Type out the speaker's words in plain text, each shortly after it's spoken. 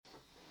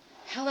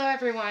Hello,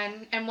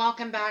 everyone, and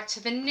welcome back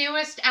to the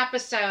newest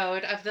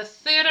episode of the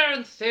Theater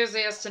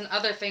Enthusiast and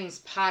Other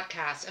Things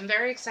podcast. I'm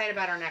very excited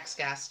about our next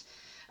guest.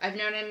 I've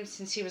known him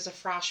since he was a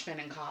freshman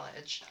in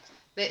college.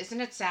 But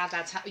isn't it sad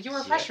that's how... You were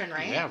a freshman,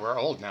 right? Yeah, we're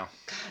old now.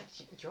 God,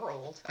 you're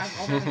old. I'm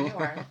older than you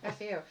are. F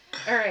you.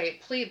 All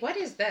right, please, what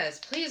is this?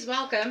 Please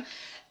welcome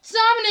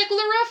Dominic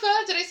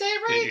LaRuffa. Did I say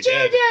it right? You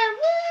did.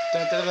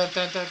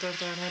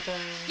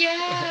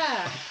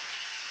 Yeah.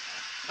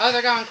 Oh,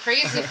 they're going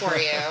crazy for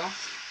you.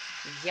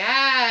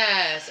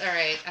 Yes. All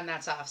right, and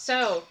that's off.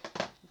 So,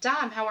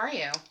 Dom, how are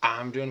you?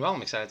 I'm doing well.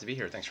 I'm excited to be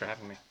here. Thanks for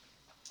having me.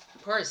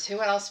 Of course.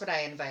 Who else would I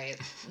invite?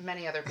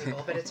 Many other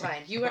people, but it's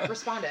fine. You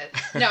responded.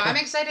 No, I'm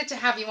excited to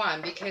have you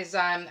on because,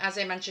 as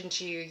I mentioned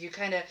to you,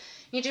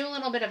 you do a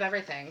little bit of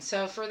everything.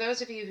 So, for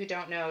those of you who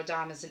don't know,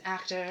 Dom is an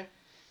actor.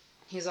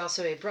 He's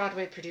also a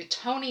Broadway producer,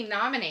 Tony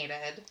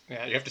nominated.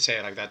 Yeah, you have to say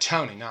it like that.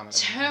 Tony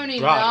nominated. Tony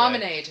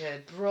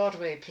nominated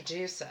Broadway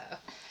producer.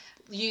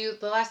 The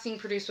last thing you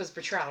produced was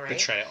Betrayal, right?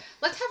 Betrayal.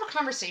 Let's have a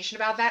conversation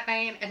about that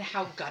night and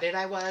how gutted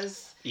I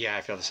was. Yeah,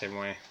 I feel the same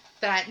way.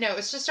 No,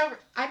 it's just over.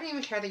 I didn't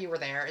even care that you were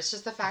there. It's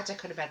just the fact I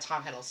could have met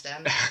Tom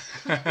Hiddleston.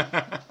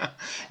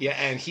 Yeah,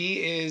 and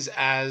he is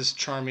as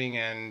charming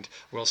and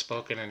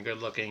well-spoken and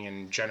good-looking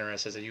and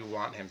generous as you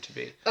want him to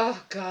be.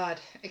 Oh, God.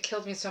 It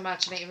killed me so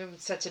much. And I even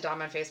said to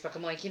Dom on Facebook,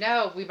 I'm like,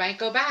 we might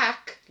go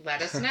back.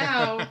 Let us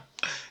know.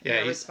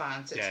 Yeah, no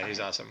response. It's fine. He's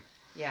awesome.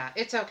 Yeah,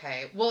 it's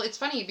okay. Well, it's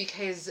funny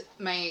because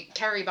my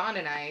Carrie Bond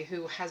and I,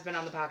 who has been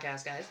on the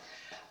podcast, guys,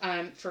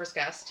 first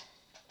guest,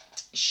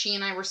 she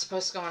and I were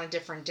supposed to go on a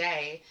different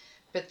day,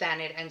 but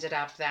then it ended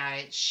up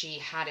that she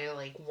had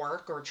to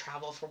work or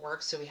travel for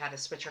work, so we had to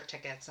switch our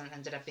tickets, and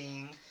ended up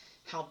being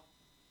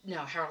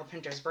Harold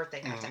Pinter's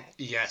birthday that day.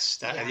 Yes,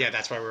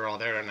 that's why we were all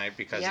there that night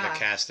because the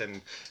cast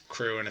and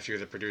crew and a few of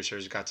the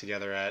producers got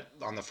together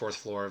on the fourth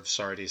floor of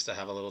Sardi's to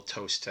have a little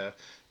toast to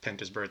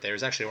Pinter's birthday. It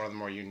was actually one of the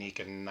more unique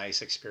and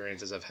nice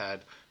experiences I've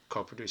had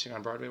co-producing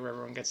on Broadway, where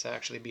everyone gets to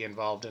actually be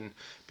involved and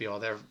be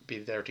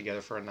there together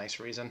for a nice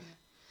reason. Yeah.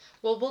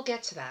 Well, we'll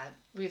get to that.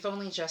 We've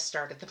only just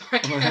started the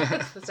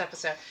podcast this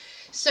episode.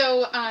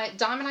 So,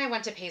 Dom and I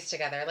went to Pace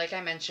together. Like I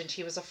mentioned,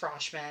 he was a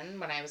freshman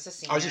when I was a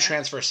senior. I was a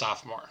transfer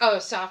sophomore. Oh,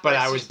 sophomore. But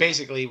I was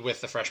basically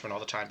with the freshmen all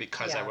the time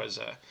because I was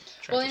a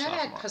transfer sophomore. Well, I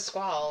know that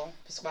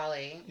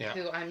Pasquale,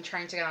 who I'm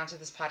trying to get onto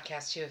this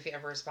podcast too if he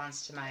ever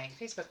responds to my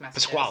Facebook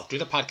messages. Pasquale, do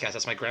the podcast.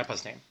 That's my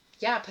grandpa's name.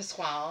 Yeah,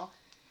 Pasquale.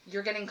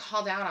 You're getting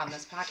called out on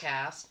this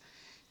podcast.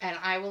 And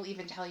I will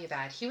even tell you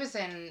that. He was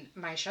in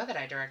my show that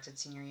I directed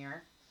senior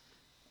year.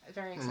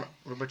 Very exciting.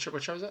 Which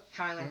show is it?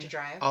 How I Learned to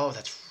Drive. Oh,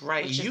 that's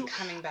right. Which is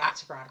coming back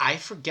to Broadway. I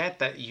forget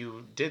that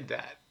you did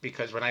that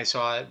because when I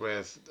saw it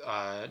with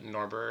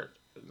Norbert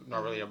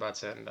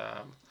Leobutz and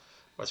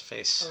what's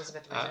face?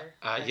 Elizabeth Wheeler.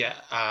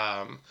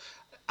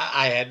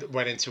 I had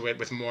went into it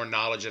with more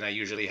knowledge than I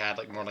usually had,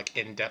 more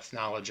in-depth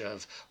knowledge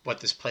of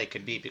what this play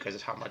could be because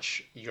of how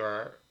much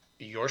your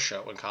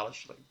show in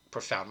college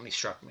profoundly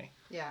struck me.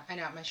 Yeah, I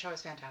know. My show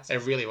was fantastic.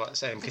 It really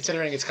was. And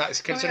considering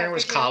it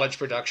was college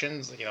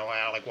productions,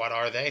 what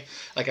are they?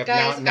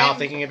 Now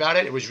thinking about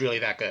it, it was really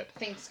that good.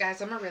 Thanks,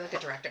 guys. I'm a really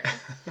good director.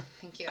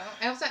 Thank you.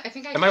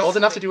 Am I old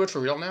enough to do it for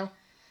real now?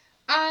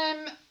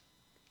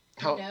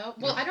 No.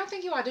 Well, I don't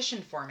think you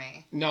auditioned for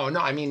me. No.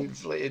 I mean,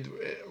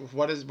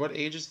 what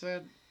age is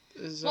that?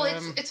 Well,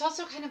 it's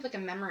also kind of like a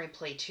memory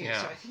play too, so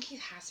I think he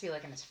has to be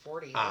in his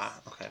 40s.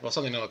 Okay. Well,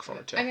 something to look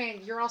forward to. I mean,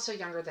 you're also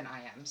younger than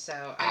I am,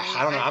 so...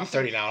 I don't know. I'm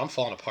 30 now. I'm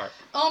falling apart.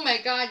 Oh my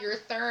God, you're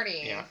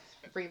 30. Yeah.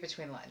 Read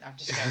between the lines. I'm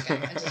just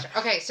joking.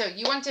 Okay, so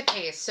you went to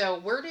Pace. So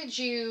where did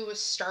you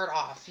start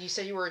off? You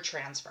said you were a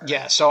transfer.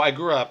 Yeah, so I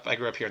grew up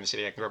here in the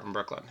city. I grew up in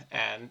Brooklyn,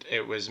 and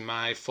it was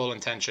my full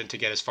intention to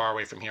get as far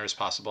away from here as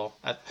possible.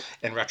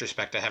 In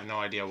retrospect, I have no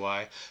idea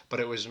why, but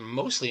it was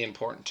mostly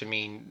important to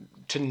me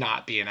to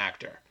not be an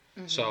actor.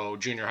 Mm-hmm. So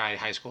junior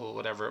high school,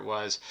 whatever it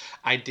was,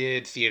 I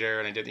did theater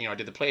and I did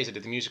the plays, I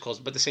did the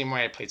musicals, but the same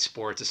way I played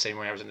sports, the same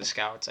way I was in the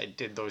Scouts, I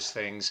did those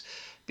things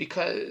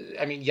because,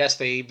 yes,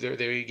 they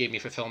gave me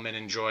fulfillment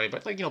and joy,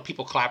 but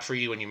people clap for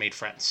you when you made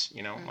friends,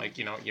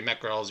 mm-hmm. You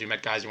met girls, you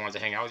met guys you wanted to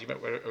hang out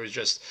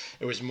with,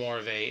 it was more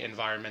of a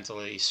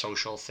environmentally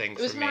social thing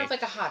for me. It was more of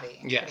like a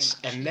hobby. Yes,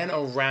 and then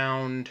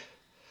around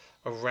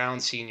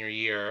senior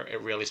year,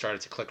 it really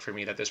started to click for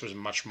me that this was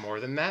much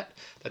more than that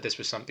this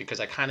was something, because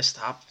I kind of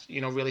stopped,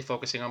 really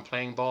focusing on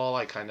playing ball.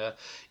 I kind of,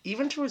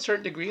 even to a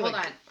certain degree. Hold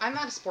on. I'm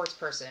not a sports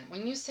person.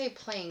 When you say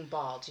playing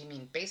ball, do you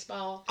mean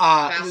baseball,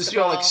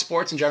 basketball, it was,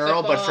 sports in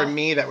general, football? But for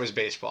me, that was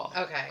baseball.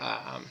 Okay.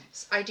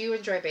 I do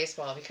enjoy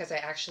baseball because I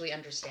actually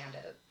understand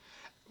it.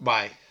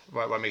 Why?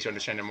 What makes you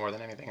understand it more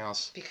than anything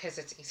else? Because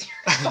it's easier.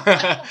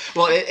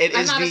 Well, it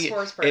I'm is not a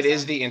sports person. It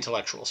is the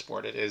intellectual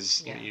sport. It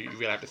is you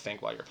really have to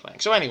think while you're playing.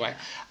 So anyway,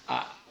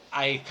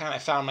 I kind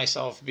of found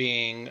myself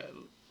being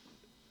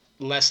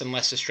less and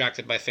less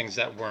distracted by things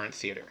that weren't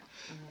theater.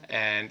 Mm-hmm.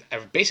 And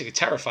it basically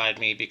terrified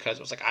me because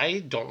it was I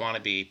don't want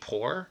to be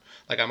poor.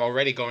 I'm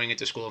already going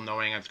into school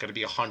knowing I'm going to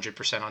be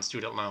 100% on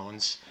student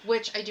loans.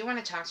 Which I do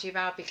want to talk to you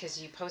about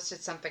because you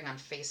posted something on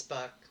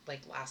Facebook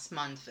last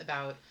month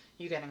about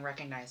you getting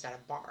recognized at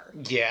a bar.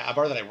 Yeah, a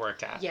bar that I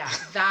worked at. Yeah,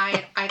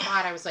 that I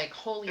thought, I was like,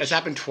 holy It's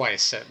happened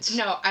twice since.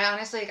 No, I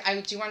honestly, I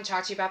do want to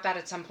talk to you about that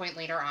at some point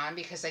later on,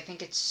 because I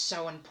think it's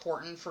so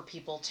important for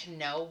people to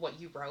know what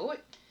you wrote.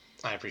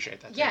 I appreciate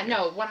that. Yeah,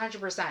 no,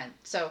 100%.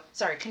 So,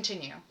 sorry,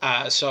 continue.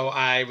 So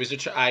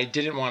I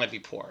didn't want to be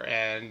poor,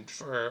 and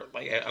for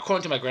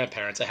according to my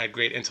grandparents, I had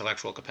great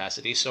intellectual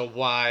capacity. So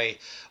why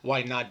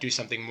not do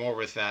something more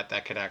with that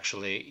could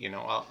actually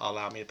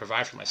allow me to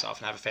provide for myself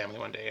and have a family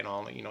one day, and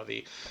all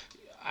the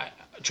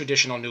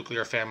traditional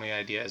nuclear family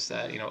ideas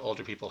that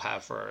older people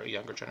have for a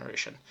younger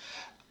generation.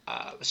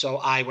 So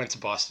I went to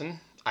Boston.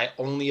 I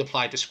only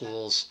applied to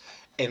schools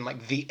in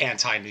the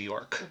anti-New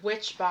York.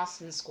 Which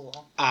Boston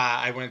school?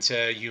 I went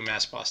to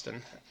UMass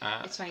Boston.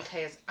 It's funny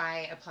because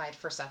I applied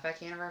for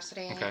Suffolk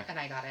University, and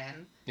I got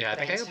in. Yeah, I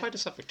think I applied to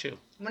Suffolk too.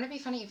 Wouldn't it be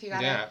funny if you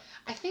got in?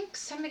 I think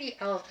somebody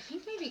else, I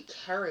think maybe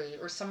Carrie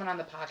or someone on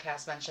the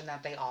podcast mentioned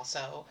that they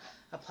also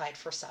applied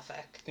for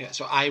Suffolk. Yeah,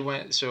 so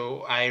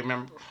I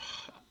remember...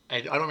 I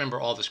don't remember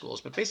all the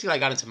schools, but basically I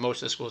got into most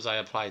of the schools I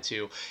applied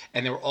to,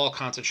 and they were all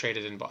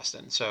concentrated in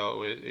Boston.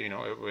 So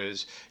it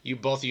was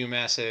both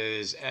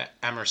UMass's,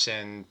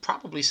 Emerson,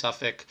 probably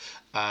Suffolk,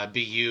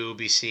 BU,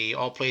 BC,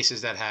 all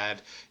places that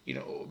had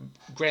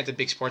granted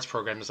big sports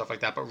programs and stuff like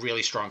that, but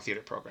really strong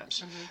theater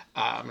programs.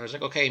 And I was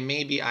like, okay,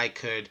 maybe I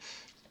could,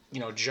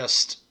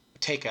 just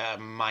take a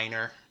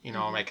minor.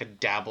 I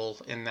could dabble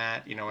in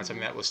that, and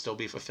something that will still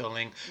be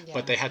fulfilling. Yeah.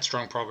 But they had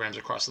strong programs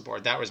across the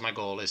board. That was my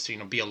goal, is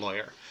to, be a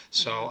lawyer.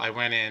 So I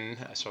went in,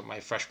 so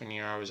my freshman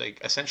year, I was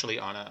essentially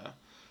on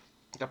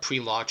a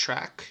pre-law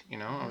track.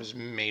 I was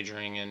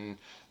majoring in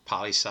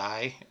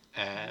poli-sci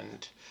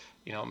and,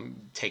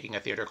 taking a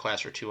theater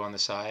class or two on the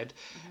side.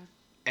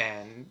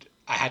 And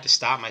I had to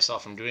stop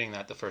myself from doing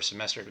that the first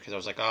semester, because I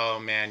was like, oh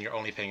man, you're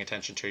only paying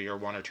attention to your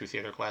 1 or 2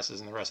 theater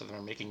classes and the rest of them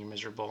are making you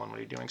miserable, and what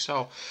are you doing?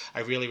 So I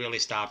really, really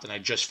stopped, and I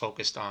just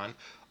focused on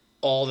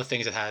all the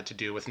things that had to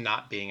do with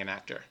not being an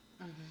actor.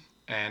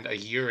 And a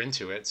year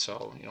into it,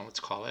 so,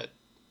 let's call it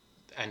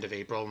end of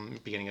April,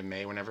 beginning of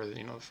May, whenever,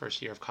 the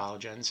first year of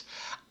college ends,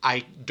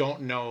 I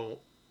don't know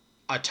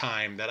a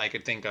time that I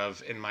could think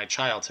of in my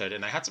childhood,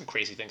 and I had some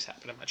crazy things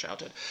happen in my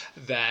childhood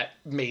that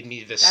made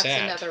me this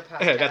sad. That's another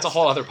podcast. That's a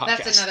whole other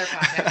podcast. That's another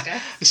podcast,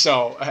 guys.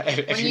 So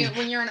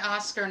when you're an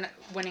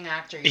Oscar-winning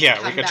actor, we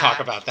could talk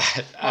about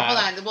that. Well,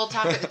 hold on, we'll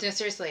talk.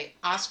 Seriously,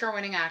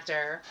 Oscar-winning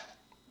actor.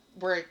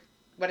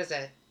 What is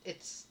it?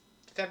 It's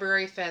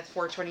February 5th,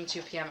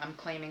 4:22 p.m. I'm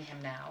claiming him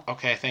now.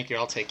 Okay, thank you.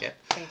 I'll take it.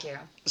 Thank you.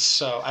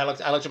 So I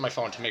looked at my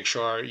phone to make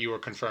sure you were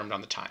confirmed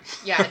on the time.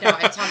 Yeah, no,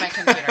 it's on my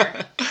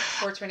computer.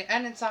 4:20,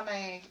 and it's on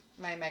my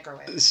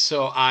microwave.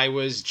 So I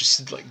was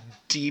just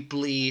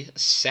deeply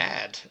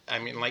sad. I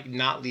mean,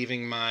 not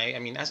leaving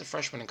as a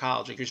freshman in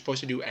college, you're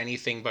supposed to do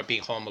anything but be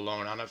home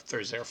alone on a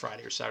Thursday or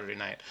Friday or Saturday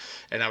night.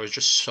 And I was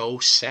just so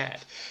sad.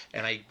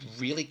 And I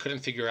really couldn't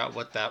figure out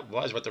what that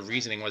was, what the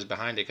reasoning was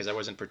behind it, because I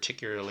wasn't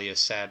particularly a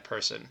sad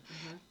person.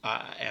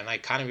 And I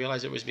kind of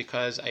realized it was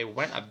because I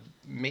went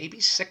maybe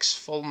 6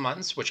 full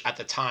months, which at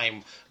the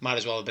time might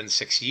as well have been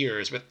 6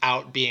 years,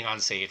 without being on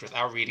stage,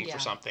 without reading for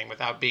something,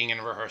 without being in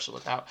rehearsal,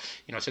 without,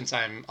 since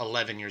I'm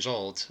 12 years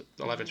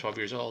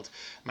old,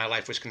 my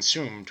life was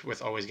consumed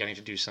with always getting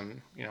to do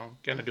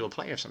getting to do a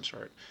play of some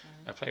sort,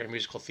 a play or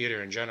musical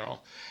theater in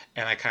general.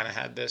 And I kind of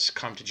had this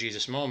come to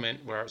Jesus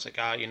moment where I was like,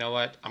 you know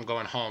what, I'm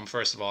going home,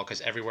 first of all,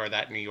 because everywhere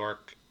that New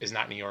York is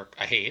not New York,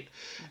 I hate.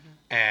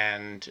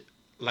 And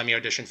let me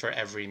audition for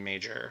every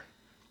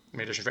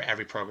for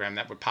every program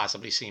that would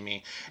possibly see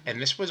me. And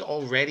this was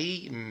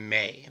already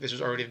May. This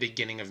was already the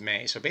beginning of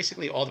May. So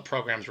basically all the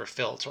programs were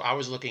filled. So I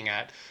was looking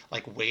at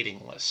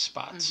waiting list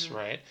spots,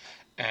 right?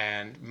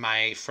 And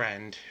my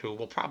friend, who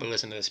will probably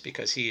listen to this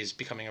because he is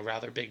becoming a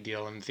rather big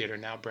deal in theater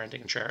now, Brandon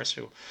Contreras,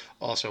 who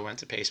also went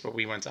to Pace, but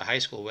we went to high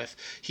school with,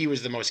 he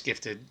was the most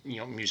gifted,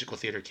 musical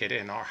theater kid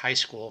in our high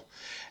school.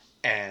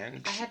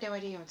 And I had no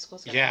idea you went to school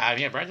together.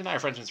 Yeah, Brandon and I are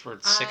friends since we're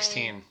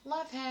 16. I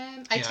love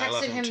him. I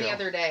texted him the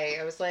other day.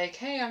 I was like,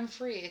 "Hey, I'm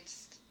free."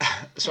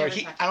 So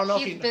I don't know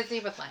if he's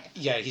busy with life.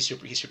 Yeah, he's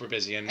super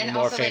busy and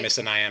more famous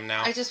than I am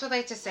now. I just would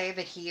like to say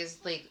that he is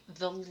the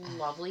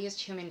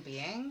loveliest human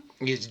being.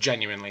 He's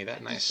genuinely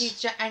that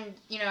nice.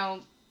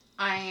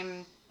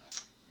 I'm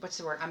what's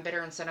the word? I'm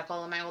bitter and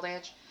cynical in my old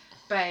age.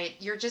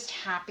 But you're just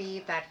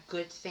happy that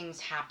good things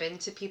happen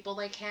to people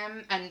like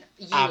him, and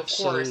you,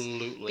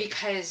 Absolutely. Of course,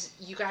 because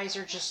you guys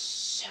are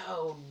just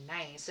so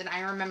nice. And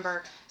I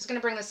remember, I was going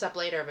to bring this up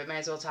later, but might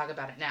as well talk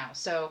about it now.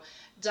 So,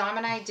 Dom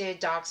and I did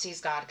Dog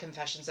Sees God,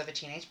 Confessions of a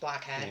Teenage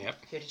Blackhead. Yep.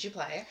 Who did you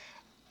play?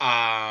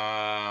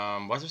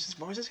 What was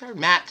this guy?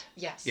 Matt.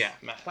 Yes. Yeah,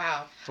 Matt.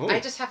 Wow. Ooh. I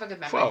just have a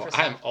good memory for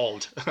stuff. I'm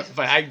old.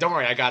 But don't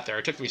worry, I got there.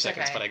 It took 3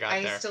 seconds, but I got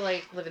there. I used to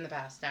live in the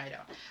past. Now I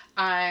don't.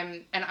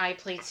 And I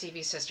played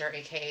Stevie's sister,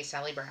 aka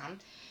Sally Brown.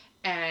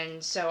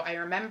 And so I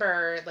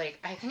remember,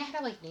 I think I had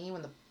to name you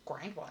in the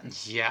grind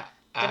ones. Yeah.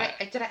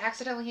 Did I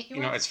accidentally hit you?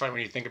 You know, it's funny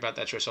when you think about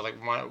that show. So, like,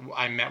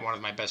 I met one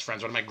of my best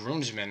friends, one of my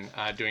groomsmen,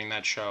 doing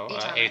that show,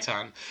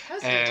 Eitan,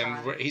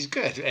 and he's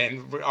good.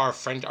 And our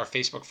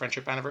Facebook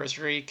friendship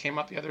anniversary came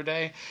up the other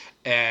day,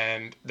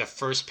 and the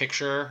first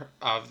picture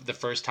of the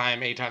first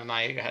time Eitan and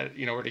I had,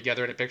 were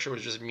together in a picture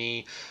was just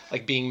me,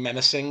 like, being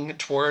menacing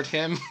toward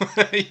him,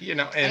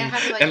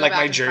 and like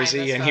my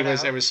jersey, and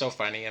it was so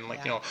funny, and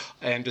like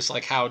and just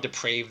like how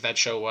depraved that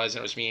show was. And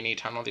it was me and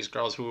Eitan, all these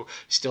girls who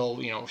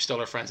still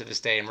are friends to this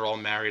day, and we're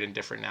all married and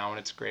different now, and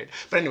it's great.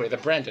 But anyway, the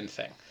Brandon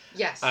thing.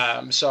 Yes.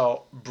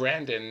 So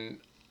Brandon,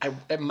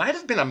 it might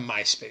have been a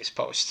MySpace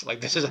post.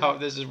 Like, this is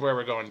where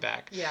we're going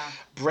back. Yeah.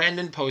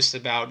 Brandon posts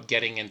about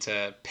getting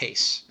into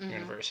Pace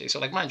University. So,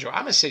 like, mind you,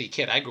 I'm a city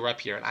kid. I grew up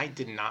here, and I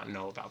did not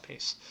know about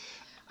Pace.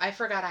 I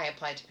forgot I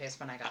applied to Pace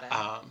when I got it.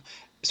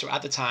 So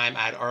at the time, I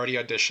had already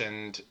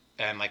auditioned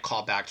and like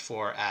called back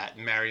for at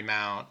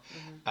Marymount,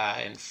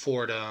 and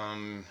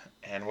Fordham,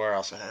 and where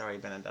else had I already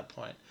been at that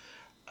point?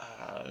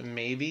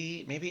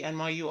 Maybe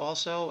NYU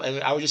also.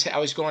 I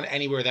was going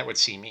anywhere that would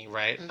see me,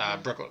 right?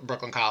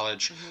 Brooklyn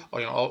College,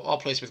 or all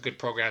places with good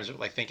programs.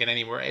 Like thinking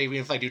anywhere, even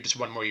if I do just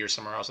one more year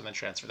somewhere else and then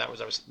transfer. That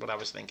was what I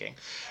was thinking.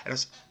 And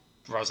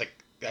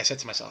I said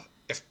to myself,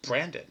 if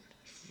Brandon,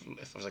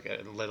 if I was like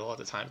a little at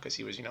the time, because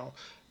he was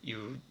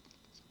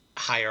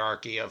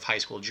hierarchy of high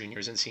school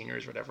juniors and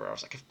seniors, whatever. I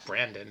was like, if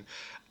Brandon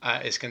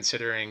is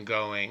considering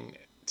going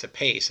to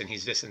Pace and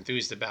he's this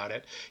enthused about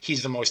it,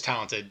 he's the most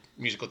talented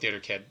musical theater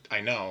kid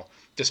I know.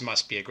 This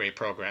must be a great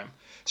program.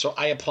 So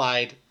I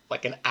applied.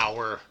 Like an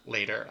hour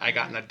later, I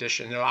got an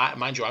audition.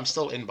 Mind you, I'm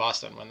still in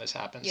Boston when this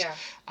happens. Yeah.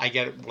 I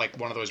get like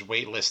one of those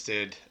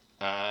waitlisted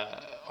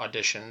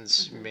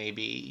auditions,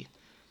 maybe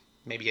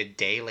a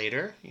day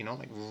later.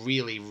 Like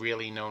really,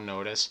 really no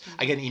notice.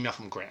 I get an email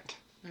from Grant,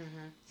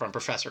 from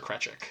Professor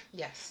Kretchik.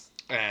 Yes.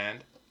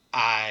 And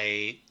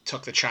I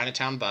took the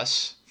Chinatown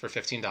bus for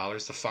 $15,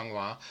 the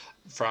Funghua,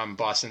 from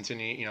Boston to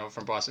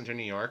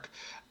New York.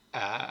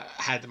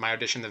 Had my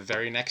audition the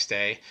very next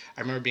day.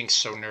 I remember being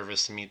so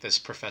nervous to meet this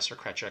Professor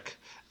Kretchik,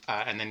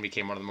 and then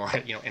became one of the more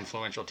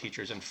influential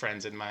teachers and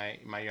friends in my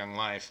young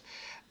life.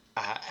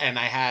 And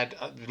I had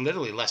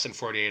literally less than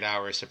 48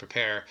 hours to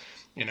prepare.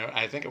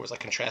 I think it was like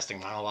contrasting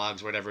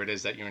monologues, whatever it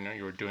is that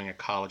you were doing at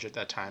college at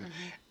that time.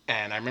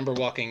 And I remember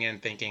walking in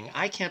thinking,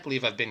 I can't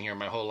believe I've been here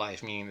my whole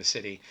life, meaning the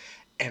city.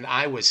 And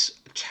I was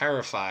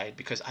terrified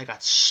because I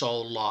got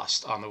so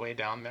lost on the way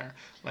down there.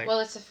 Like, well,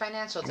 it's a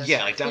financial district.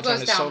 Yeah, like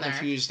downtown is so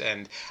confused,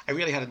 and I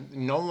really had a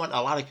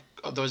lot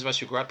of those of us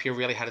who grew up here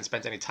really hadn't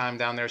spent any time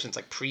down there since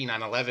like pre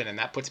 9/11, and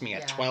that puts me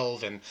at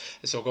 12, and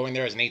so going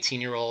there as an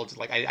 18-year-old,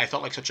 like I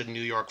felt like such a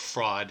New York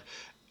fraud.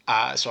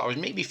 So I was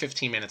maybe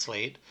 15 minutes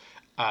late,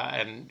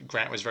 and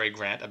Grant was very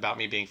Grant about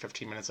me being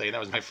 15 minutes late. That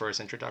was my first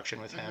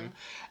introduction with him,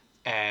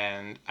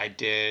 and I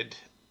did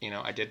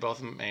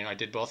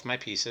both my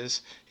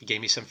pieces. He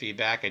gave me some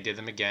feedback. I did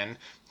them again.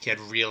 He had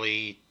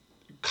really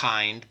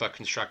kind but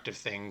constructive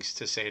things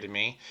to say to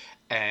me.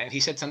 And he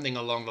said something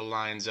along the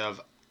lines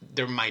of,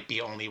 there might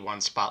be only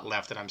one spot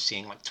left and I'm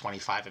seeing like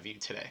 25 of you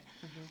today.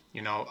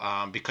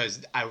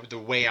 Because the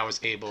way I was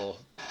able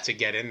to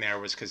get in there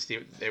was because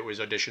there was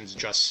auditions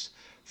just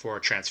for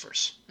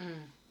transfers.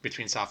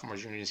 Between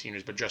sophomores, juniors, and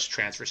seniors, but just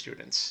transfer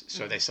students.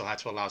 So they still had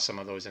to allow some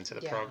of those into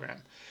the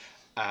program.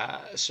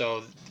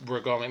 So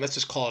we're going, let's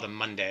just call it a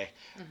Monday,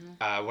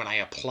 when I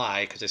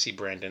apply, because I see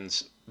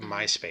Brandon's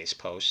MySpace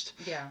post.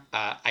 Yeah.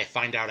 I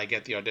find out I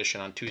get the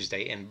audition on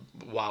Tuesday,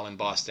 while in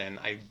Boston.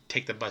 I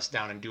take the bus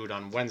down and do it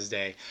on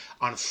Wednesday.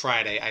 On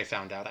Friday, I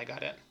found out I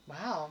got in.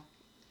 Wow.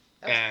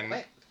 That was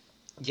quick.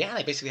 Yeah,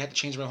 I basically had to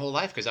change my whole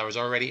life because I was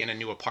already in a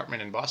new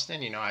apartment in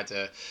Boston.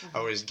 I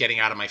was getting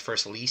out of my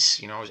first lease.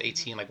 I was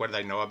 18. Like, what did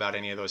I know about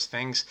any of those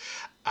things?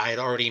 I had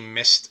already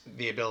missed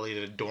the ability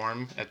to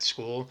dorm at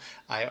school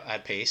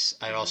at Pace.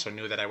 I also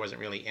knew that I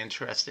wasn't really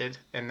interested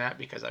in that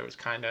because I was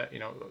kind of,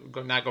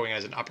 not going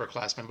as an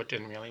upperclassman, but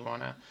didn't really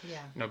want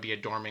to, be a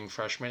dorming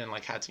freshman, and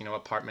like had to,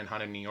 apartment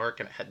hunt in New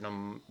York, and I had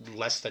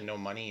less than no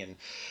money, and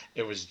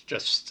it was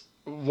just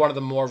one of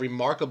the more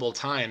remarkable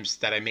times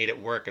that I made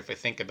it work if I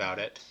think about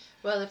it.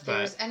 Well, if there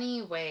was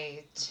any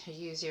way to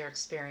use your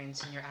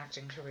experience in your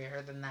acting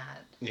career than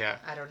that,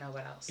 I don't know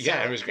what else.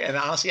 Yeah, it was great. And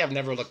honestly, I've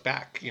never looked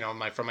back.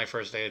 From my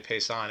first day at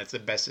Pace on, it's the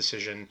best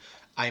decision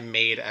I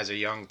made as a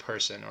young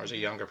person or as a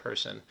younger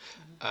person.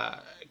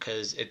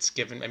 Because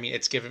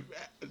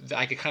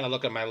I could kind of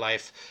look at my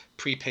life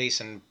pre-Pace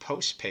and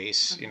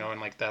post-Pace,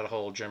 and like that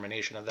whole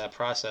germination of that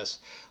process,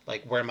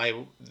 like where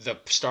the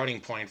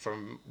starting point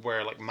from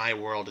where like my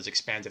world is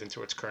expanded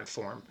into its current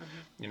form.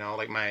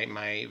 Like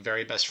my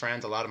very best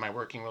friends, a lot of my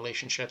working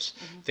relationships,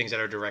 things that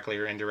are directly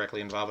or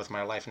indirectly involved with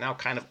my life now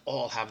kind of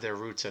all have their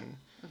roots in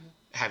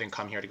having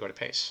come here to go to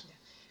Pace.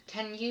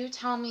 Can you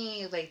tell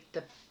me like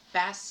the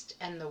best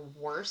and the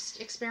worst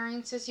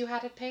experiences you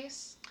had at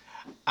Pace?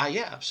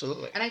 Yeah,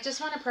 absolutely. And I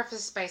just want to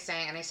preface by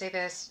saying, and I say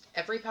this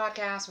every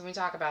podcast when we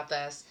talk about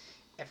this,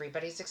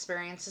 everybody's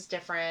experience is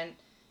different.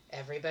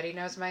 everybody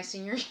knows my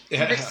senior year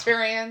Yeah.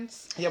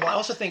 experience. Yeah, well, I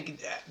also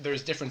think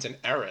there's difference in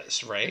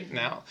eras right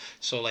now.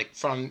 So, like,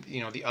 from,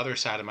 the other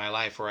side of my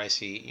life where I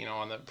see,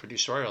 on the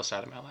producerial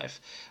side of my life,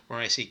 where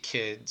I see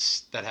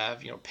kids that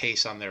have,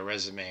 Pace on their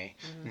resume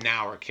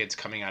now, or kids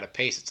coming out of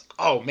Pace, it's like,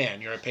 oh,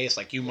 man, you're at Pace,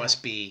 like, you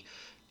must be,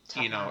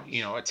 Top notch.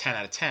 a 10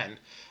 out of 10.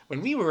 When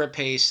we were at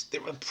Pace, the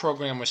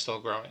program was still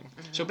growing.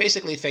 So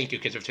basically, thank you,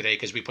 kids of today,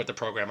 because we put the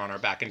program on our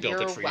back and built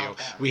You're it for welcome.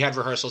 you. We had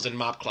rehearsals and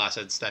mop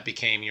classes that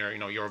became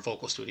your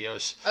vocal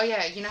studios. Oh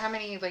yeah, you know how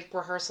many like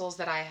rehearsals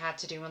that I had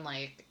to do in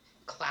like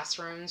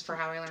classrooms for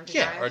how I learned to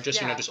Yeah, drive? or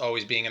just just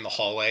always being in the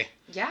hallway.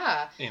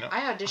 Yeah. You know.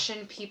 I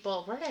auditioned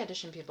people. Where did I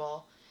audition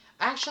people?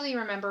 I actually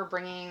remember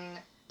bringing.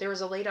 There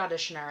was a late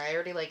auditioner. I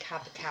already like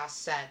had the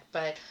cast set,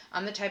 but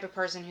I'm the type of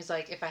person who's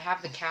like, if I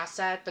have the cast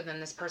set, but then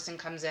this person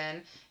comes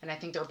in and I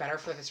think they're better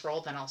for this role,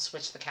 then I'll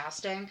switch the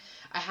casting.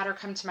 I had her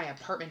come to my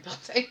apartment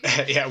building.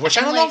 Yeah, which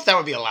I don't know if that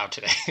would be allowed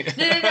today.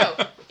 No.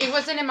 It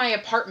wasn't in my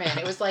apartment.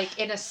 It was like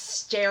in a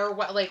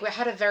stairwell. Like we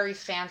had a very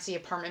fancy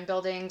apartment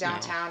building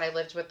downtown. I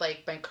lived with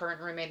like my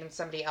current roommate and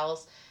somebody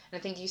else. And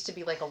I think it used to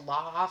be like a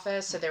law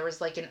office, so there was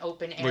like an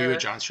open air. Were you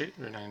at John Street?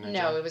 Or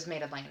No, it was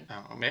Maiden Lane.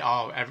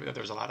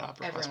 There was a lot of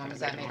opera. Everyone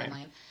was at Maiden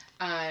Lane.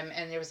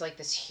 And there was like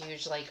this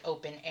huge like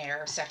open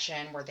air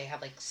section where they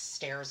had like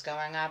stairs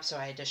going up, so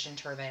I auditioned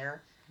her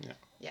there. Yeah.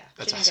 Yeah,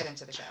 That's she didn't awesome. get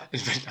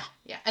into the show. No.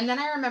 Yeah, and then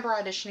I remember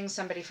auditioning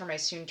somebody for my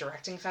student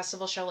directing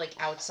festival show like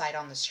outside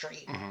on the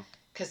street.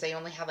 Because they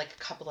only had like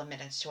a couple of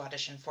minutes to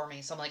audition for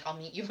me. So I'm like, I'll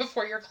meet you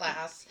before your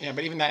class. Yeah,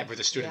 but even that with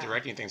the student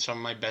directing thing, some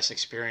of my best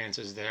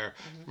experiences there.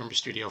 Remember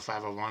Studio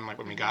 501, like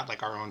when we got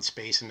like our own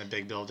space in the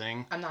big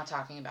building. I'm not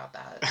talking about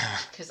that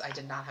because I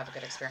did not have a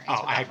good experience.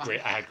 Oh, with I that had one.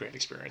 I had great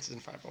experiences in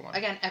 501.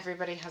 Again,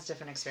 everybody has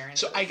different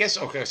experiences. So I guess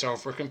so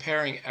if we're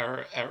comparing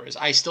errors,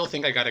 I still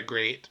think I got a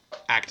great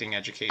acting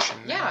education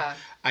there. Yeah.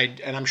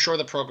 And I'm sure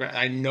the program,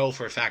 I know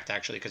for a fact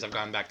actually, because I've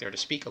gone back there to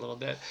speak a little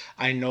bit,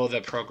 I know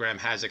the program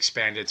has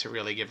expanded to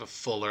really give a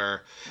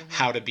fuller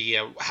how to be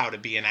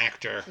an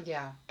actor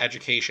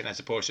education, as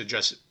opposed to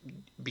just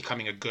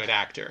becoming a good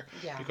actor,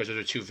 because those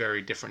are two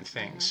very different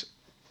things.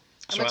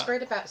 And what's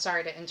great about,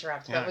 sorry to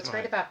interrupt, but what's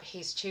great about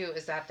Pace too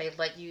is that they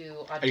let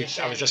you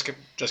audition. I was just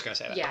gonna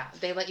say that. Yeah,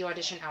 they let you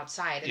audition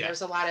outside, and Yeah.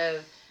 there's a lot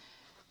of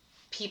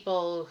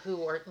people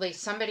who are like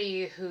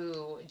somebody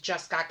who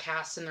just got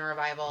cast in the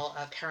revival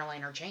of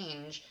Caroline or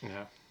Change.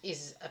 Yeah.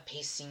 Is a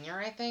Pace senior,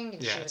 I think.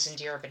 And Yeah, she was in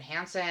Dear Evan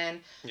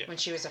Hansen. Yeah. When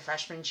she was a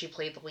freshman, she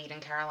played the lead in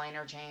Caroline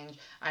or Change.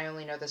 I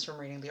only know this from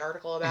reading the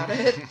article about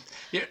it.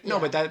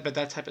 But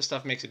that type of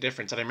stuff makes a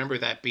difference. And I remember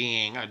that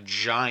being a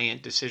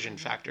giant decision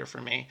factor for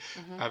me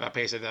about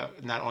Pace,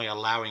 not only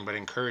allowing but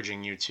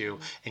encouraging you to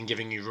and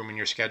giving you room in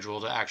your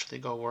schedule to actually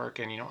go work.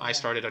 And I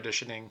started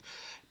auditioning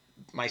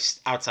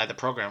outside the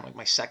program, like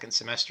my second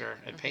semester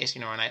at Pace,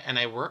 and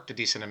I worked a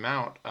decent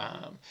amount.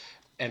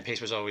 And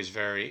Pace was always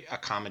very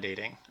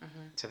accommodating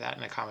to that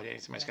and accommodating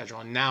to my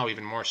schedule. And now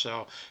even more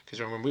so, because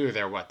when we were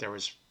there, there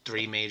was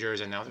 3 majors,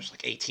 and now there's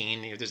like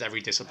 18. There's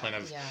every discipline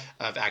of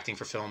acting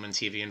for film and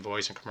TV and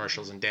voice and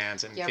commercials and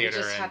dance and theater.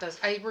 We just had those.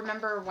 I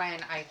remember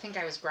when I think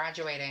I was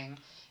graduating,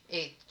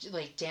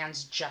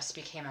 dance just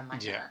became a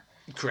minor. Yeah,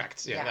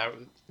 correct.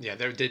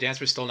 The dance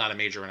was still not a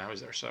major when I was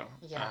there. So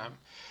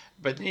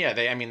but yeah,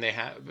 they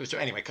have. So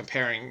anyway,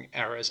 comparing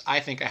eras, I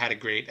think I had a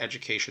great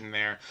education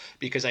there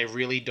because I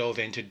really dove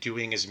into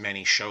doing as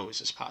many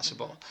shows as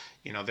possible.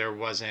 There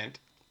wasn't,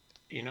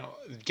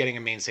 getting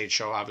a main stage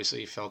show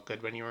obviously felt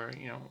good when you were,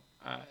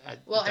 at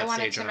Well, that I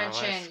wanted stage to in our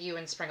mention life. you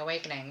in Spring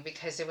Awakening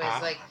because it was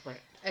Right.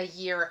 a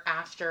year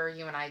after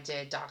you and I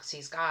did Doc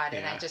Sees God,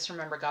 and I just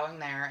remember going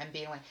there and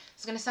being like,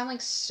 it's going to sound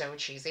like so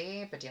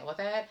cheesy, but deal with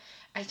it.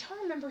 I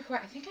don't remember who.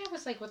 I think I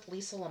was like with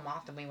Lisa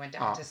Lamotte, and we went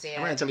down to see it.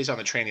 I ran into Lisa on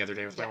the train the other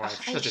day with my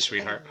wife. She's such a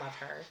sweetheart. I love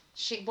her.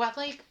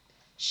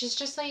 She's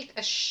just like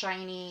a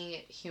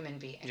shiny human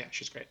being. Yeah,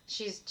 she's great.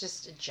 She's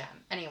just a gem.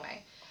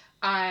 Anyway,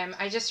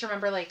 I just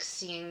remember like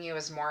seeing you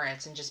as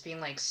Moritz and just being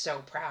like so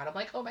proud. I'm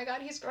like, oh my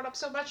god, he's grown up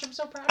so much. I'm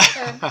so proud of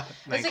him. I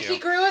was like, he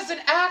grew as an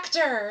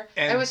actor.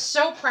 I was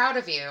so proud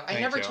of you. I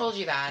never told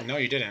you that. No,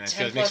 you didn't.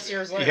 10 plus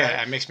years later.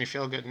 Yeah, it makes me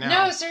feel good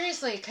now. No,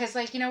 seriously, because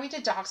we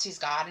did Doc Sees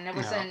God, and it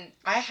wasn't.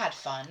 I had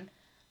fun.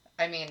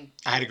 I mean,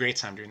 I had a great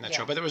time doing that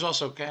show, but it was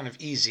also kind of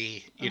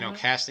easy,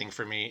 casting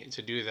for me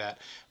to do that.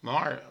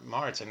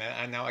 Martin,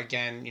 and now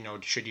again,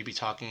 should you be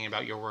talking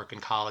about your work in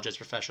college as a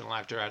professional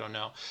actor? I don't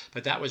know,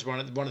 but that was one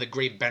of the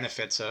great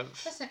benefits of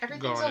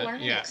everything's a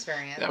learning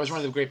experience. That was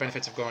one of the great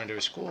benefits of going to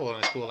a school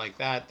like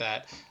that.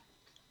 That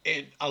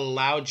it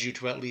allowed you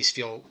to at least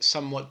feel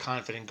somewhat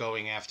confident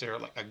going after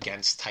like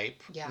against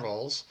type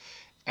roles,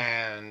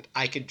 and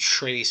I could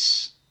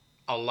trace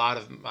a lot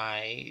of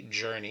my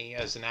journey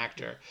as an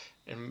actor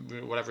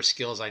and whatever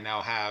skills I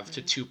now have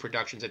to 2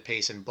 productions at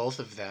Pace, and both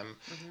of them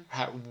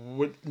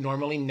would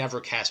normally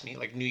never cast me.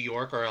 Like New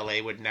York or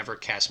LA would never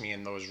cast me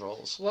in those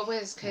roles. What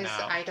was, because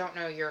No. I don't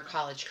know your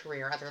college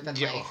career other than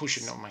Yeah, like... who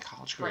should know my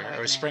college Spring career?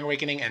 It was Spring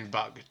Awakening and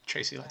Bug.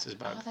 Tracy Letts'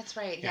 Bug. Oh, that's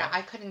right. Yeah. Yeah,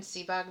 I couldn't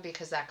see Bug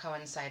because that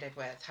coincided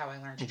with How I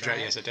Learned to Drive.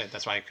 Yes, it did.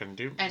 That's why I couldn't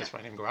do. And that's why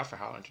I didn't go out for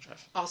How I Learned to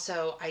Drive.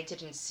 also, I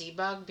didn't see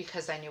Bug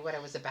because I knew what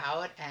it was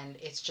about, and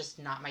it's just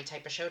not my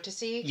type of show to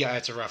see. Yeah,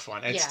 it's a rough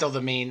one. It's Yeah. still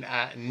the main.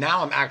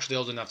 Now I'm actually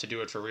old enough to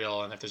do it for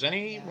real, and if there's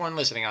anyone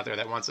listening out there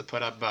that wants to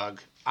put up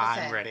Bug,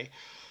 I'm ready.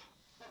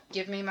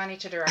 Give me money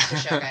to direct the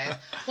show, guys.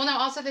 Well, no,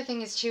 also the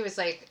thing is, too, is,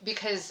 like,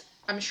 because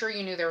I'm sure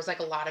you knew there was, like,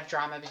 a lot of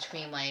drama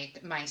between,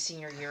 like, my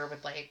senior year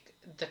with, like,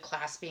 the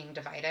class being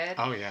divided.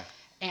 Oh, yeah.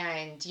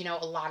 And, you know,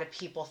 a lot of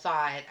people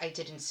thought I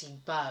didn't see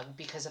Bug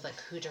because of, like,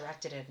 who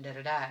directed it and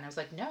da-da-da. And I was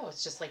like, no,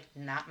 it's just, like,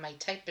 not my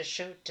type of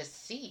show to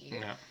see.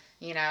 Yeah.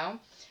 You know?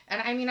 And,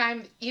 I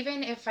mean,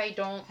 even if I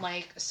don't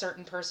like a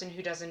certain person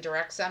who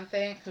directs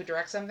something,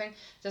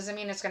 doesn't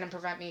mean it's going to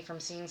prevent me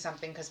from seeing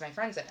something because my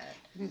friend's in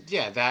it.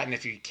 Yeah, that, and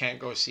if you can't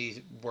go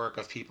see work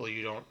of people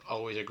you don't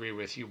always agree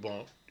with, you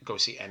won't go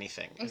see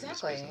anything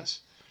Exactly. in this business.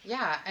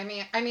 Yeah, I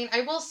mean,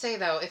 I will say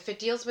though, if it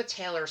deals with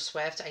Taylor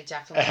Swift, I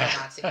definitely will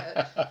not see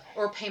it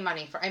or pay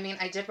money for. I mean,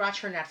 I did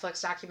watch her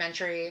Netflix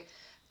documentary,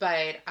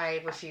 but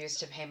I refuse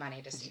to pay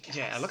money to see Cats.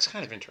 Yeah, it looks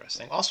kind of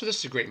interesting. Also, this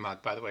is a great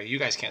mug, by the way. You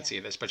guys can't see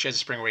this, but she has a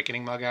Spring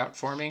Awakening mug out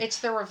for me. It's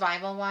the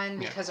revival one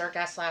because our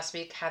guest last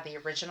week had the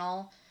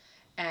original,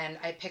 and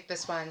I picked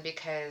this one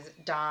because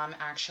Dom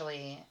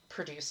actually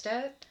produced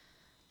it.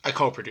 I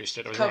co-produced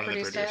it. I was one of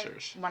the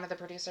producers. One of the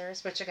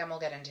producers, which again we'll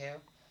get into.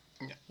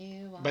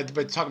 Yeah.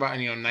 But talk about,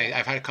 you know, nice,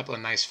 I've had a couple of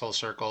nice full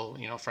circle,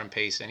 you know, from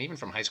Pace and even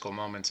from high school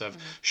moments of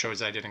shows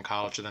that I did in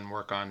college to then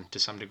work on to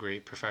some degree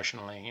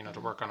professionally, you know, to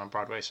work on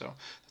Broadway. So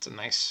that's a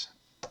nice,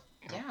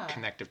 you know,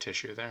 connective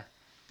tissue there.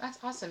 That's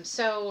awesome.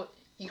 So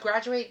you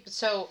graduate.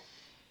 So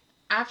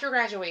after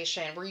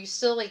graduation, were you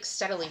still like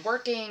steadily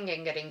working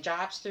and getting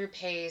jobs through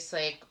Pace?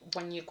 Like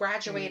when you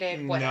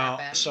graduated, what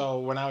happened? So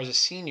when I was a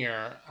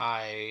senior,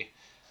 I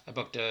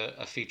booked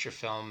a feature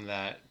film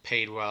that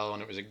paid well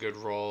and it was a good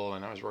role,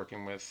 and I was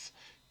working with,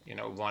 you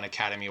know, one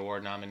Academy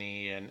Award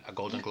nominee and a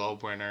Golden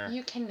Globe winner.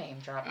 You can name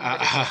drop.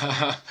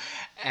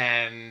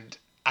 And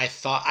I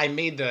thought I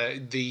made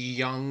the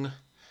young,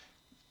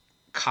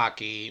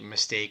 cocky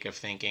mistake of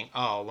thinking,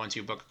 oh, once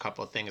you book a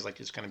couple of things, like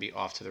it's going to be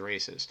off to the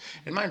races.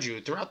 And mind you,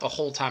 throughout the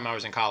whole time I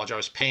was in college, I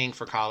was paying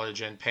for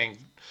college and paying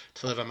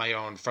to live on my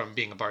own from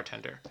being a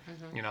bartender.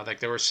 You know, like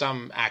there were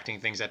some acting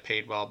things that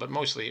paid well, but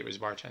mostly it was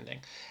bartending.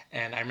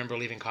 And I remember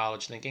leaving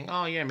college thinking,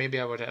 oh yeah, maybe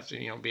I would have to,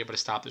 you know, be able to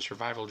stop this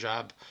revival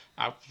job.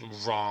 I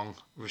was wrong.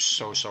 It was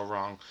so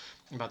wrong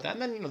about that.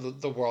 And then, you know,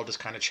 the world has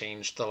kind of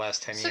changed the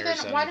last 10 years. So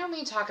then why don't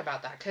we talk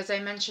about that? Because I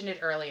mentioned it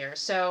earlier.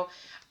 So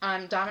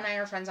Dom and I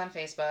are friends on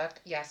Facebook.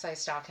 Yes, I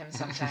stalk him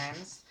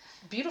sometimes.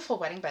 Beautiful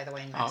wedding, by the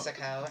way, in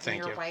Mexico. Thank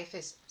you. And your wife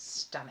is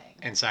stunning.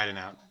 Inside and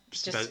out.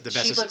 Just,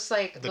 she looks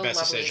like the best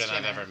loveliest decision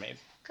I've human. ever made.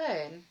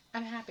 Good.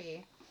 I'm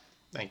happy.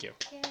 Thank you.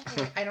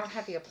 Yay. I don't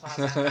have the applause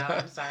on though.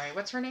 I'm sorry.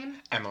 What's her name?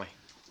 Emily.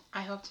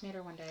 I hope to meet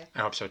her one day. I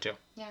hope so too.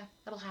 Yeah,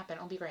 it'll happen.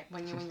 It'll be great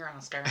when you win your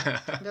Oscar.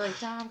 Be like,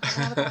 Dom,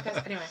 come on the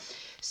podcast. Anyway,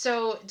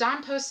 so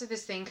Dom posted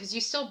this thing because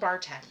you still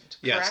bartend,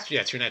 correct? Yes,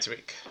 yeah, 2 nights a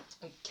week.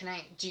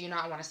 Do you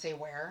not want to say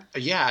where?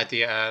 Yeah, at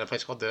the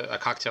place called a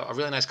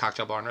really nice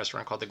cocktail bar and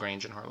restaurant called The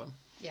Grange in Harlem.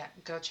 Yeah,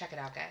 go check it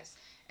out, guys.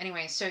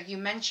 Anyway, so you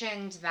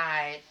mentioned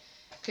that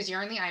because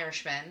you're in The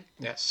Irishman.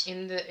 Yes.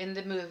 In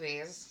the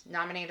movies,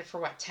 nominated for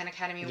what, 10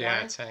 Academy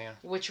Awards? Yeah, 10, yeah.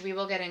 Which we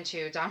will get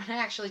into. Dom and I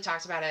actually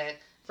talked about it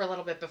for a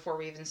little bit before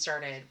we even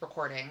started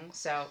recording.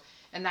 So,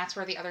 and that's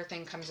where the other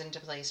thing comes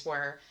into place,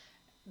 where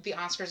the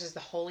Oscars is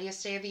the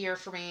holiest day of the year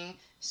for me.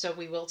 So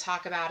we will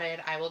talk about it.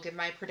 I will give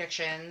my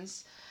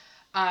predictions.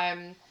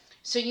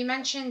 So you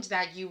mentioned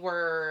that you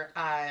were,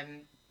 oh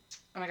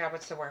my God,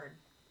 what's the word?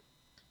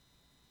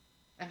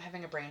 I'm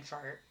having a brain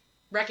fart.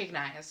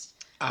 Recognized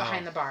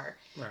behind the bar.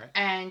 Right.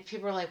 And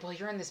people were like, well,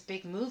 you're in this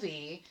big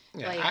movie.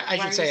 Yeah, like, I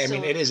should say, I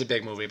mean, it is a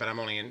big movie, but I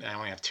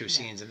only have 2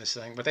 scenes in this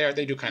thing. But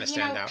they do kind of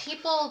stand out.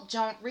 People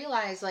don't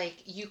realize,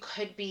 like, you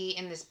could be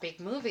in this big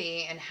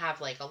movie and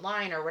have, like, a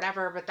line or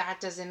whatever, but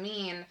that doesn't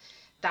mean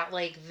that,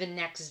 like, the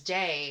next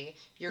day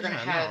you're going to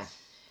have...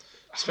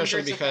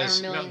 Especially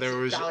because there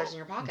was in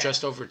your pocket.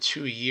 just over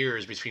 2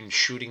 years between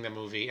shooting the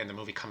movie and the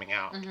movie coming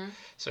out.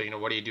 So, you know,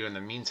 what do you do in the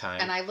meantime?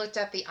 And I looked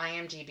at the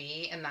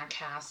IMDb, and that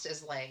cast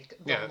is, like,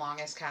 the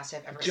longest cast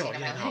I've ever seen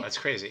in my life. No, that's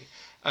crazy.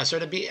 So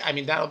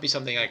that'll be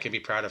something I can be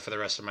proud of for the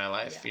rest of my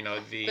life. Yeah. You know,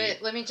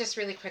 But let me just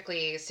really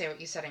quickly say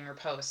what you said in your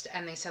post.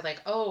 And they said,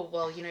 like, oh,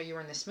 well, you know, you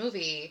were in this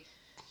movie.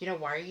 You know,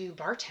 why are you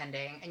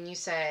bartending? And you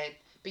said,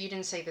 but you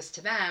didn't say this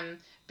to them,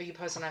 but you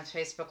posted on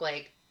Facebook,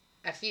 like,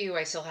 F you,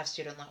 I still have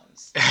student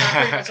loans. Not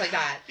pretty much like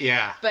that.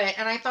 Yeah.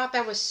 And I thought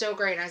that was so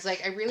great. And I was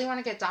like, I really want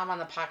to get Dom on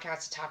the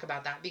podcast to talk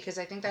about that, because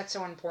I think that's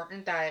so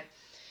important that,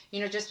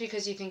 you know, just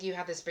because you think you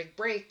have this big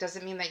break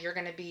doesn't mean that you're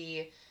going to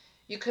be,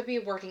 you could be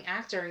a working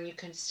actor and you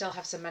can still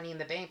have some money in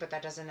the bank, but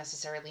that doesn't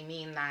necessarily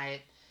mean that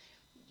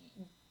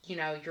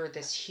you're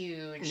this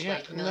huge Yeah,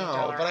 like $1 million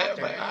no,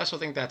 actor. but I also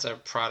think that's a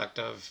product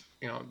of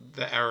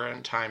the era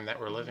and time that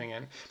we're living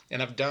in.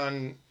 And I've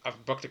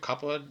booked a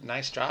couple of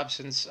nice jobs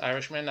since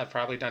Irishman. I've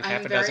probably done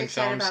half I'm a very dozen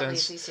excited films about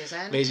since Lazy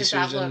Susan Lazy because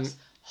that Susan. looks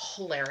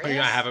hilarious.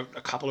 I have a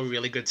couple of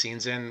really good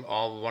scenes in,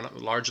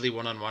 largely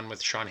one-on-one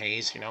with Sean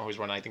Hayes, who's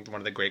I think one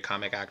of the great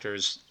comic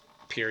actors,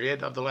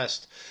 period, of the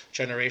last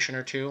generation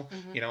or two.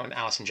 And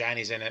Allison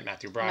Janney's in it,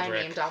 Matthew Broderick.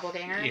 My name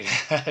doppelganger.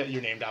 Yeah,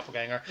 your name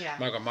doppelganger. Yeah.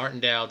 Margot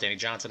Martindale, Danny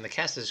Johnson. The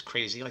cast is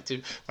crazy. When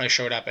I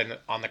showed up and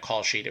on the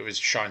call sheet, it was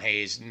Sean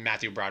Hayes,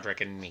 Matthew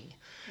Broderick, and me.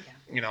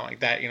 Like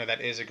that. That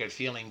is a good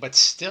feeling. But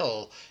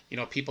still,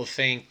 people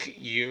think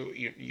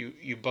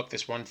you book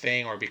this one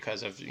thing, or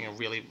because of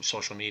really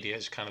social media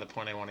is kind of the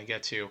point I want to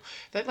get to.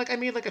 That I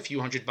made a few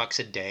 $100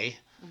 a day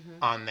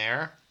on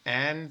there,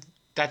 and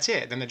that's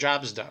it. Then the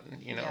job's done.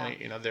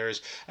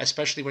 There's,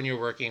 especially when you're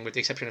working, with the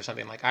exception of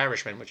something like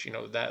Irishman, which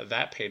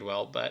that paid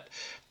well, but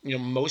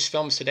most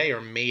films today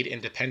are made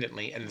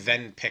independently and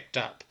then picked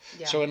up.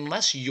 Yeah. So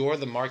unless you're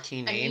the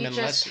marquee name, and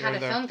you just had a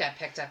film get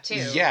picked up too.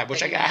 Yeah,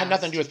 which I had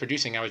nothing to do with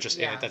producing. I was just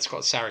in it. That's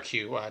called Sarah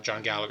Q.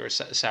 John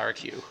Gallagher's Sarah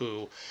Q,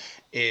 who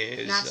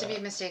is not to be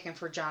mistaken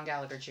for John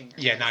Gallagher Jr.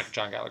 Yeah, not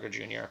John Gallagher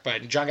Jr.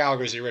 But John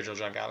Gallagher is the original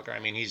John Gallagher. I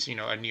mean, he's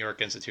a New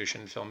York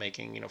institution,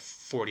 filmmaking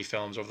 40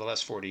 films over the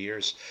last 40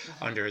 years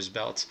under his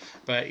belt.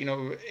 But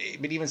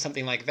but even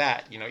something like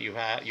that,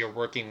 you're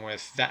working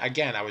with that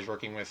again. I was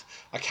working with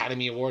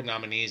Academy Award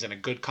nominees and a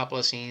good couple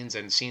of scenes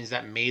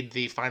that made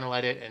the final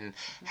edit, and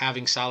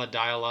having solid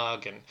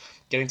dialogue and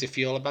getting to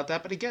feel about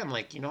that. But again,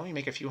 you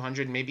make a few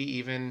hundred, maybe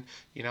even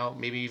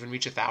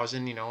reach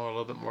 1,000, or a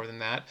little bit more than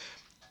that.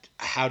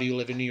 How do you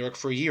live in New York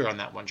for a year on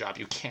that one job?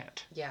 You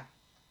can't. Yeah.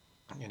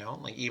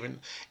 Even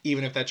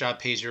if that job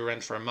pays your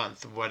rent for a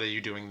month, what are you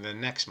doing the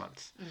next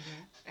month?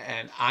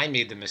 And I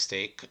made the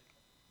mistake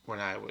when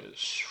I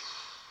was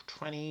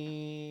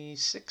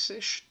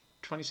 26-ish,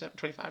 27,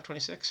 25,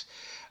 26,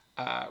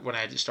 when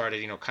I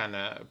started, kind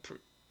of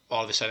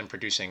all of a sudden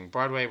producing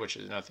Broadway, which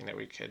is another thing that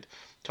we could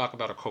talk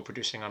about, or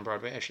co-producing on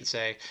Broadway, I should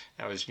say.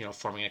 I was,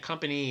 forming a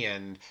company,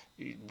 and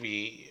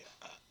we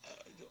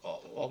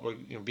all were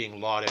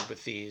being lauded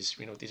with these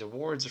these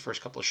awards. The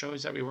first couple of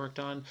shows that we worked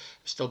on,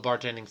 still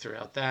bartending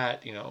throughout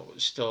that.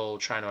 Still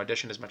trying to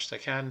audition as much as I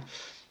can.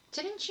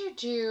 Didn't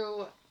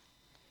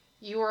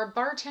you were a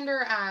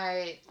bartender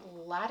at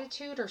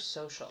Latitude or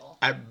Social?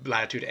 At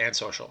Latitude and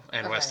Social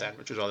and West End,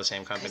 which was all the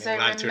same company.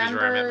 Latitude is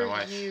where I met my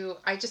wife.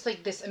 I just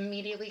this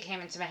immediately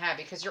came into my head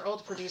because your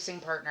old producing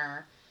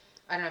partner,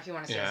 I don't know if you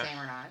want to say his name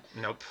or not.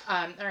 Nope.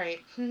 All right.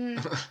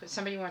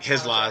 Somebody wants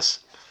his loss.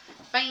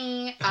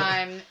 Bye.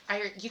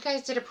 You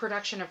guys did a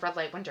production of Red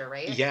Light Winter,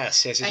 right?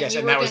 Yes.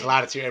 And that was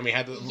Latitude, and we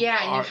had and you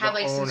had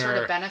some sort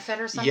of benefit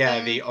or something.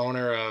 Yeah, the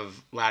owner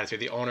of Latitude,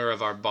 the owner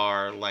of our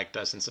bar, liked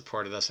us and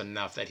supported us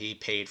enough that he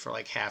paid for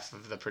half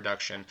of the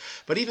production.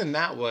 But even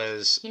that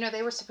was,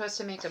 they were supposed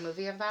to make a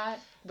movie of that.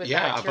 With,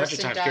 a bunch of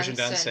times. Kirsten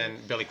Dunst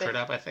and Billy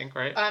Crudup, I think,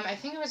 right? I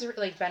think it was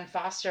Ben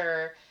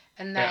Foster.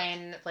 And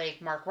then,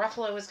 Mark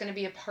Ruffalo was going to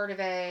be a part of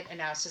it, and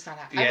now it's just not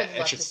happening.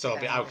 Yeah, it should still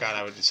be. Oh, God,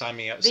 I would sign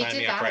me up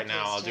right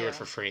now. I'll do it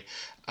for free.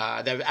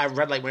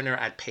 Red Light Winter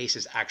at Pace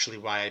is actually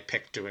why I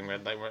picked doing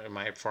Red Light Winter.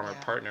 My former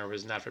partner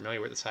was not familiar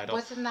with the title.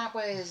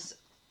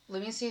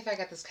 Let me see if I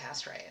got this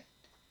cast right.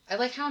 I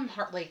like how I'm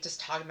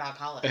just talking about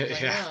college.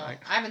 I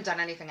haven't done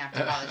anything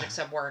after college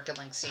except work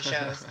and, see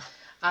shows.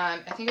 I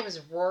think it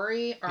was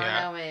Rory,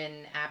 Arno,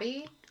 and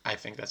Abby. I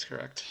think that's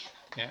correct.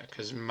 Yeah,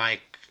 because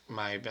Mike,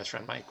 my best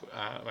friend Mike,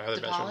 my other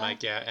best friend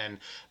Mike, and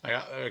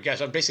I guess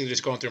I'm basically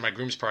just going through my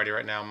groom's party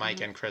right now. Mike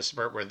and Chris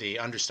Burt were the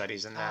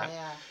understudies in that.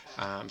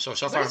 So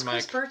far, what is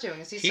Chris Burt doing?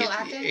 Is he still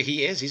acting?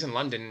 He is. He's in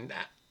London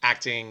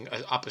acting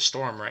Up a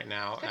Storm right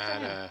now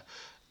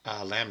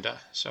at Lambda.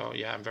 So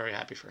yeah, I'm very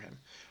happy for him.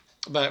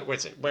 But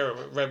what's it? Where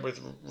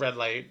with Red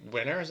Light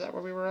Winter? Is that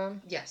where we were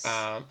on? Yes.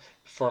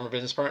 Former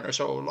business partner.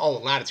 So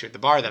Latitude, the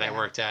bar that I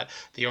worked at,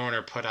 the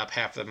owner put up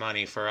half the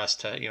money for us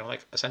to,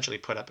 essentially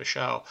put up a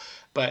show.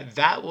 But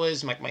that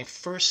was my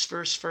first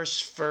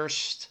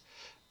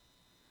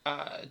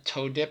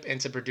toe dip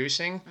into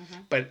producing.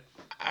 But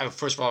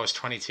first of all, I was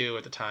 22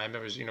 at the time.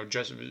 It was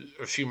just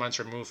a few months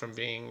removed from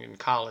being in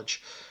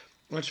college.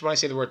 Which, when I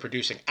say the word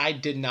producing, I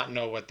did not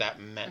know what that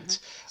meant.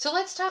 So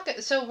let's talk.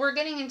 So we're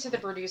getting into the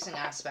producing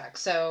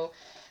aspect,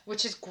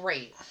 which is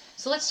great.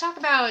 So let's talk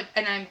about,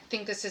 and I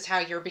think this is how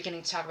you're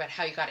beginning to talk about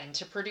how you got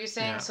into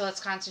producing. Yeah. So let's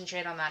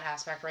concentrate on that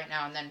aspect right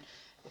now, and then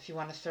if you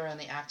want to throw in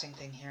the acting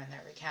thing here and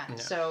there, we can. Yeah.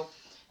 So,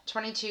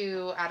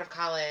 22, out of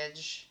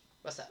college,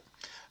 what's up?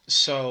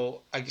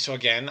 So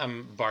again,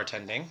 I'm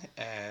bartending,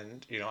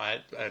 and I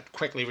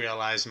quickly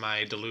realized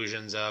my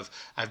delusions of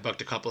I've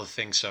booked a couple of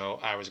things, so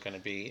I was going to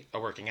be a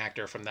working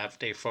actor from that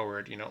day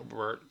forward.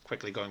 Were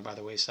quickly going by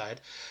the wayside,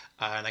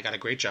 and I got a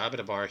great job at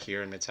a bar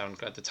here in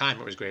Midtown. At the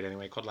time, it was great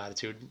anyway, called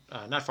Latitude,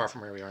 not far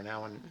from where we are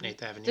now on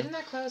 8th Avenue. Didn't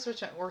that close?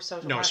 Or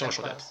Social? No,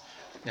 Social did.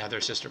 Yeah,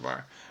 their sister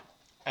bar.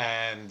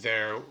 and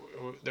they're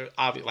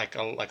like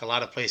a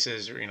lot of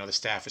places, the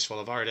staff is full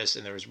of artists,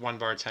 and there was one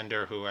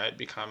bartender who I had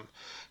become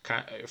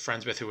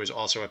friends with, who was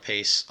also a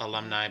Pace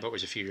alumni, but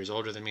was a few years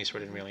older than me, so we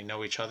didn't really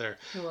know each other.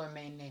 Who will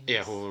remain nameless.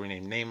 Yeah, who will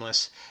remain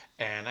nameless.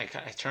 And I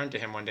turned to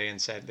him one day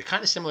and said,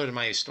 kind of similar to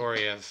my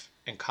story of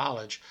in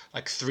college,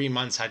 like 3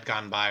 months had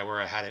gone by where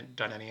I hadn't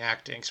done any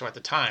acting. So at the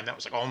time, that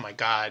was like, oh my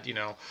God, You're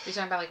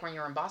talking about like when you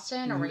were in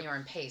Boston or when you were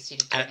in Pace, you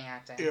didn't do any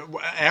acting?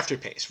 After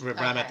Pace, when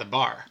I'm at the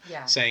bar,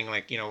 saying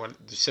like,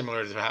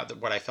 similar to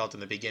what I felt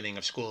in the beginning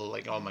of school,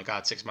 like, oh my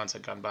God, 6 months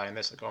had gone by, and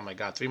this, like, oh my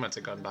God, 3 months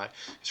had gone by.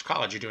 It's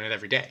college, you're doing it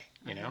every day,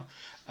 you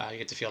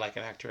get to feel like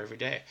an actor every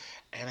day.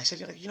 And I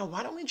said,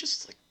 why don't we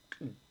just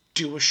like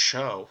do a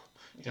show?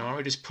 Why don't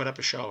we just put up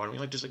a show? Why don't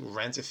we just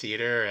rent a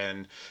theater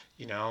and,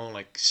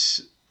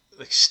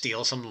 like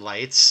steal some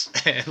lights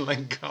and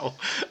like go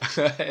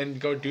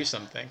and go do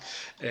something?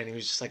 And he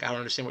was just like, I don't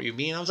understand what you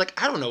mean. I was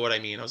like, I don't know what I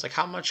mean. I was like,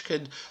 how much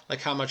could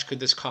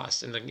this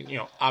cost? And then,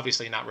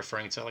 obviously not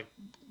referring to like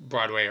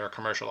Broadway or a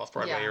commercial off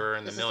Broadway or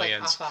in the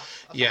millions. Like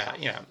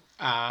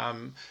yeah.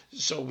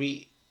 So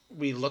we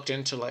looked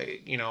into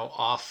like,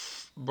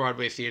 off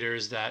Broadway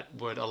theaters that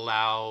would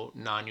allow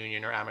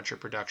non-union or amateur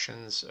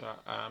productions.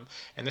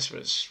 And this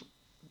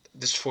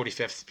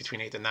 45th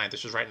between 8th and 9th.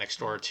 This was right next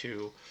door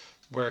to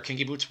where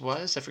Kinky Boots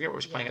was. I forget what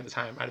was playing at the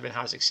time. It might have been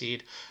How to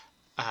Succeed.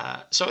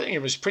 So I think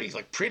it was pretty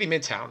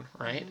midtown,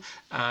 right?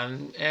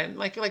 And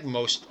like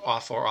most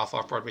off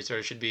Broadway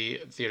theater should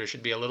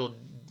be a little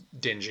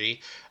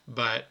dingy,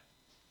 but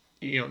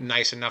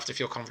nice enough to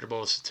feel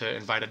comfortable to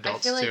invite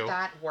adults to. I feel like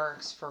that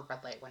works for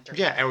Red Light Winter.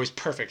 Yeah, it was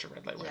perfect for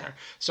Red Light Winter.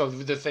 So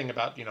the thing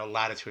about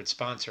Latitude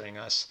sponsoring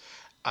us,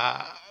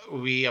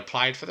 we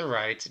applied for the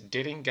rights,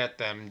 didn't get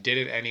them, did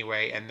it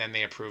anyway, and then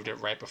they approved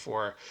it right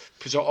before.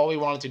 So all we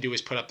wanted to do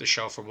was put up the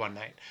show for one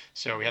night.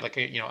 So we had like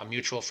a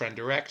mutual friend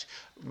direct.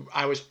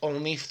 I was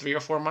only 3 or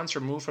 4 months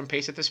removed from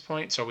Pace at this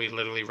point, so we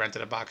literally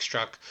rented a box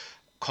truck,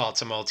 called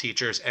some old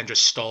teachers, and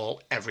just stole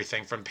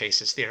everything from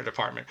Pace's theater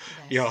department.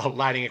 Nice.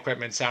 Lighting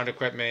equipment, sound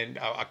equipment,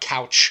 a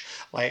couch,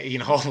 like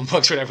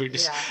books, whatever.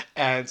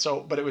 And so,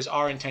 but it was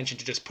our intention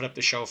to just put up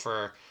the show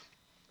for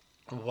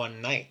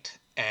one night,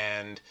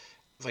 and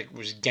like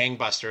was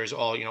gangbusters,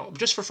 all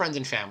just for friends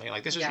and family.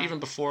 Like this was even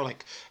before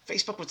like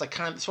Facebook was like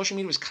kind of, social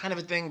media was kind of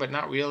a thing, but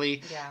not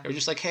really. It was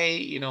just like,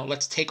 hey,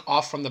 let's take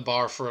off from the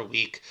bar for a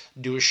week,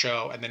 do a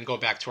show, and then go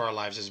back to our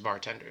lives as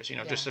bartenders.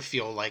 Just to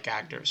feel like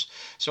actors.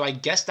 So I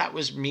guess that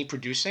was me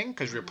producing,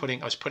 because I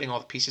was putting all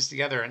the pieces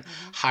together and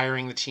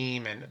hiring the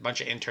team and a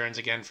bunch of interns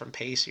again from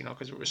Pace.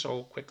 Because we were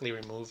so quickly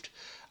removed,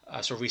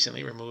 so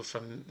recently removed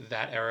from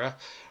that era,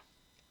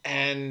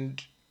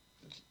 and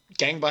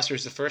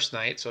gangbusters the first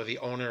night. So the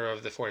owner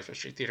of the 45th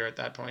Street Theater at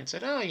that point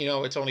said,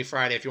 it's only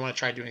Friday if you want to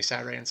try doing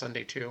Saturday and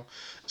Sunday too.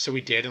 So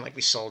we did, and like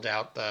we sold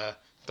out the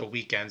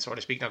weekend, so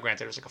to speak. Now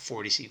granted, it was like a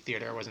 40-seat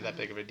theater. It wasn't that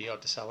big of a deal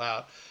to sell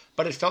out,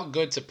 but it felt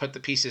good to put the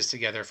pieces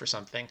together for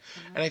something.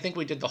 And I think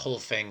we did the whole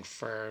thing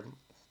for,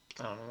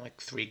 I don't know, like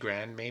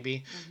 $3,000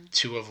 maybe,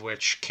 2 of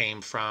which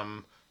came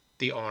from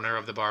the owner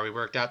of the bar we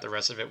worked at. The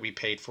rest of it we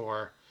paid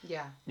for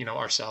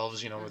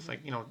ourselves, with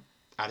like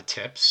out of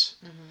tips.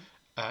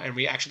 And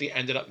we actually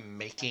ended up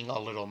making a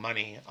little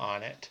money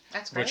on it.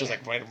 That's great. Which was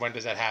like, when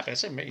does that happen?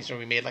 So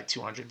we made like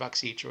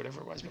 $200 each or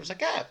whatever it was. But it was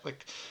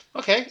like,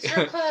 okay.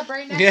 Strip club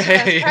right next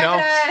to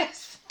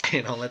us.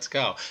 Let's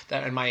go.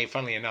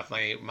 Funnily enough,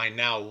 my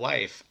now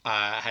wife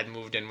had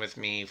moved in with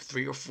me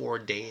 3 or 4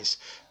 days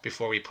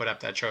before we put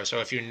up that show. So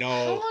if how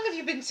long have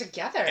you been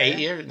together? 8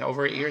 years,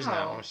 over 8 years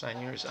now, almost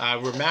 9 years.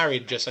 We're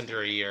married just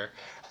under a year.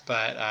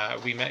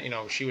 But we met.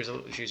 She was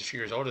a few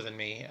years older than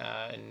me,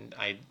 and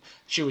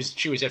she was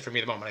it for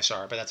me the moment I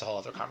saw her. But that's a whole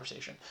other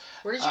conversation.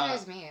 Where did you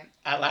guys meet?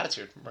 At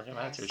Latitude, working at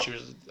Latitude. She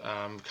was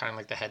kind of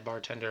like the head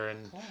bartender,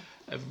 and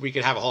we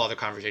could have a whole other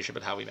conversation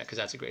about how we met, because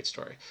that's a great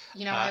story.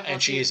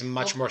 And she is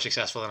much more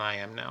successful than I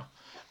am now.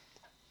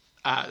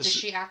 Does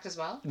she act as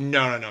well?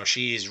 No.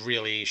 She is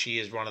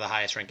one of the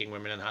highest ranking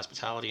women in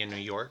hospitality in New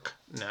York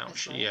now.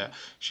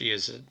 She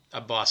is a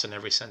boss in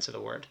every sense of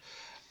the word.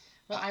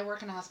 Well, I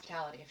work in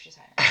hospitality if she's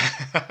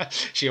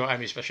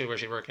hired. Especially where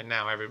she's working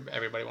now.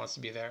 Everybody wants to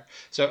be there.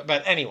 So,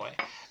 but anyway.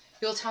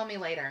 You'll tell me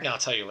later. No, I'll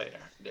tell you later.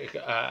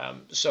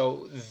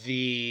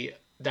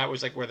 That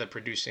was like where the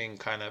producing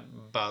kind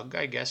of bug,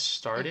 I guess,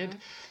 started.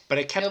 But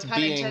it kept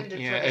being...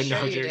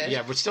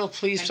 but still,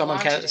 please, someone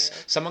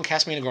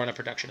cast me in a grown-up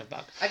production of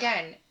Bug.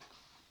 Again,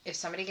 if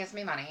somebody gives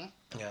me money...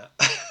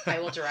 I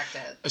will direct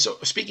it. So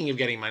speaking of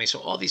getting money, so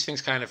all these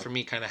things kind of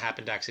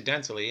happened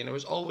accidentally, and it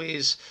was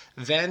always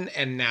then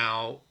and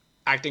now,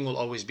 acting will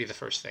always be the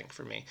first thing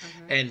for me.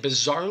 And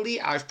bizarrely,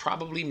 I've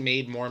probably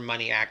made more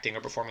money acting or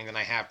performing than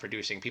I have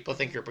producing. People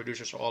think you're a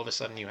producer, so all of a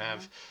sudden you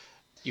have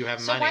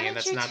money, and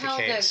that's not the case. So why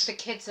don't you tell the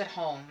kids at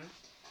home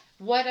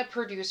what a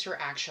producer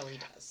actually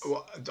does?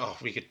 Well,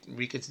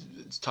 we could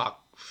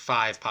talk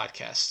 5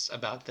 podcasts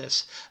about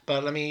this,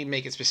 but let me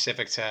make it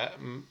specific to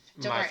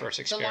my first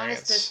experience. The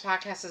longest this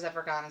podcast has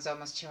ever gone is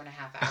almost 2.5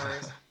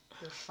 hours.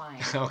 You're fine.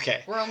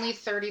 Okay. We're only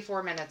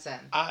 34 minutes in.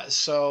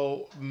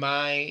 So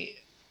my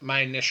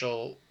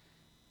initial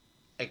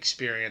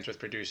experience with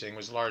producing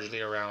was largely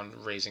around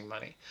raising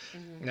money.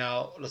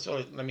 Now,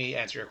 let me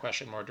answer your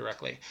question more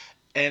directly.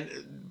 And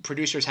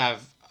producers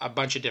have a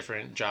bunch of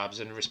different jobs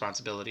and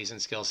responsibilities and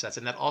skill sets,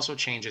 and that also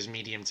changes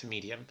medium to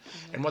medium.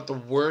 And what the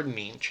word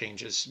means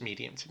changes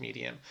medium to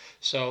medium.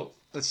 So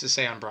let's just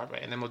say on Broadway,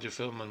 and then we'll do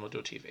film and we'll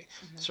do TV.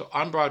 So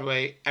on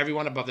Broadway,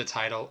 everyone above the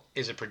title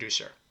is a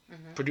producer.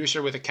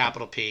 Producer with a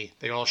capital P.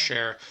 They all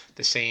share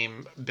the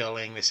same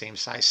billing, the same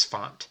size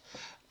font.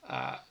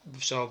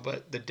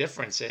 But the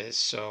difference is,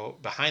 so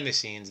behind the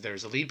scenes,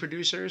 there's the lead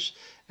producers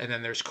and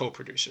then there's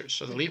co-producers.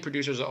 So the lead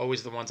producers are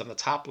always the ones on the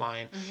top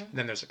line. And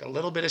then there's like a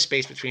little bit of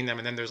space between them.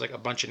 And then there's like a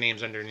bunch of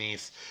names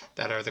underneath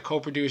that are the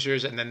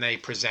co-producers. And then they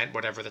present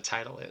whatever the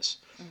title is.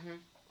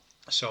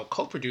 So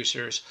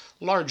co-producers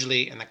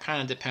largely, and that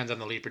kind of depends on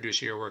the lead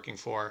producer you're working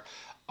for,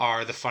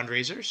 are the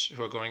fundraisers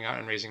who are going out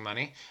and raising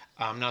money.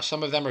 Now,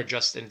 some of them are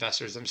just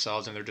investors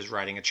themselves and they're just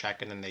writing a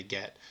check and then they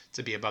get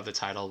to be above the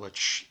title,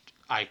 which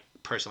I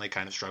personally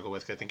kind of struggle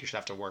with because I think you should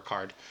have to work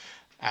hard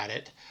at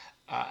it.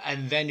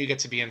 And then you get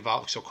to be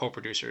involved. So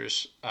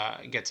co-producers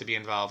get to be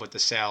involved with the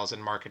sales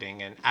and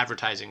marketing and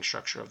advertising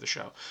structure of the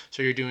show.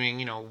 So you're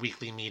doing,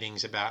 weekly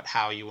meetings about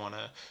how you want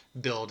to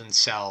build and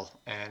sell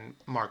and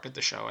market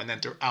the show. And then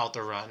throughout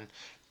the run,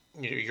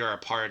 you're a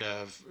part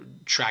of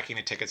tracking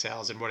the ticket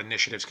sales and what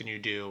initiatives can you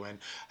do and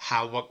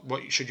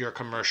what should your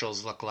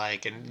commercials look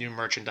like and new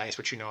merchandise,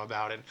 which you know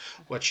about, and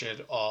what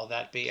should all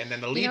that be. And then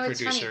the lead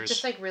producers. Funny,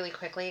 just like really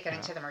quickly getting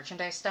to the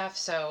merchandise stuff.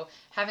 So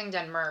having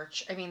done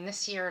merch, I mean,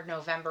 this year,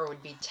 November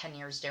would be 10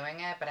 years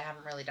doing it, but I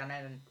haven't really done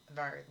it in a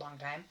very long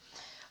time.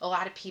 A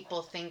lot of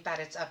people think that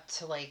it's up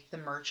to like the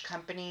merch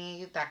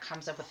company that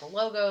comes up with the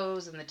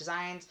logos and the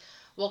designs.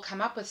 We'll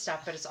come up with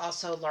stuff, but it's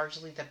also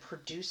largely the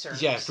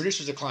producers. Yeah,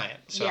 producer's a client.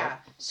 So. Yeah.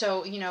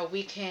 So,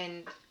 we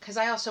can, because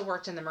I also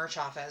worked in the merch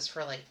office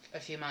for like a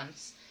few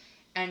months,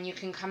 and you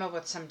can come up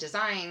with some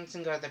designs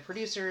and go to the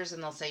producers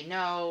and they'll say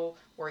no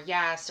or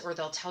yes, or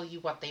they'll tell you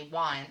what they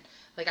want.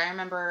 Like I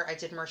remember I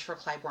did merch for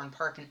Clybourne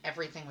Park and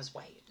everything was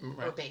white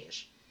or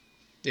beige.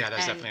 Yeah,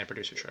 that's definitely a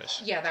producer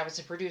choice. Yeah, that was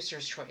a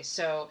producer's choice.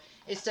 So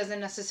it doesn't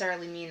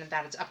necessarily mean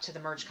that it's up to the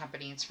merch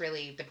company. It's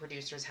really the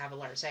producers have a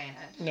large say in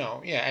it.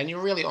 No, yeah, and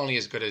you're really only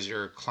as good as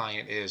your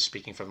client is,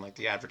 speaking from like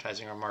the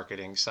advertising or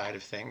marketing side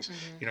of things.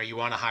 You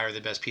want to hire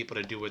the best people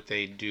to do what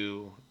they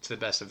do to the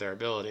best of their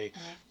ability.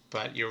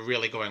 But you're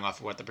really going off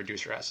of what the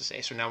producer has to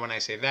say. So now when I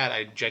say that,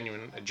 I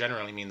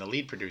generally mean the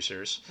lead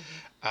producers.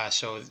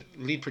 So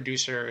lead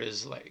producer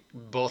is like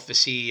both the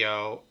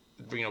CEO,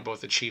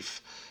 both the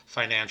chief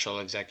financial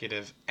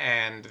executive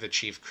and the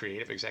chief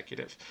creative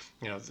executive.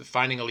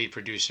 Finding a lead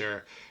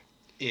producer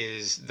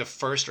is the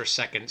first or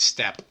second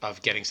step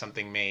of getting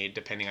something made,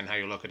 depending on how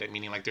you look at it.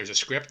 Meaning like there's a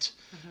script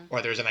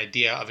or there's an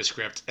idea of a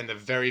script, and the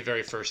very,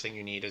 very first thing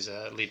you need is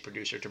a lead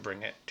producer to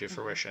bring it to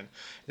fruition.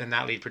 Then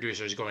that lead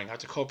producer is going out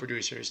to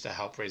co-producers to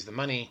help raise the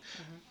money.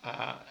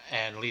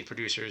 And lead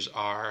producers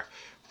are...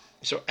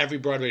 So every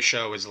Broadway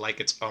show is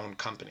like its own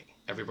company.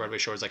 Every Broadway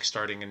show is like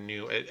starting a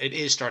new... It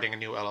is starting a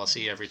new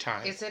LLC every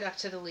time. Is it up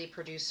to the lead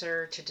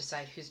producer to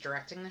decide who's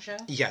directing the show?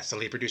 Yes, the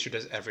lead producer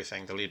does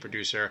everything. The lead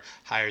producer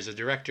hires the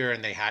director,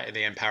 and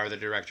they empower the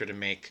director to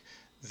make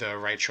the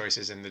right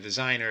choices in the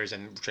designers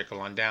and trickle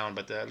on down.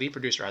 But the lead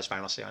producer has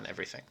final say on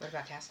everything. What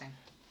about casting?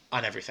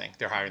 On everything.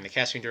 They're hiring the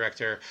casting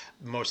director.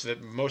 Most of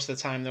the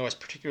time, though,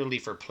 particularly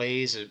for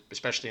plays,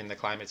 especially in the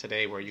climate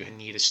today where you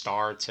need a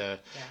star to,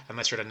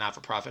 unless you're at a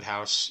not-for-profit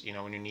house,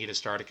 when you need a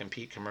star to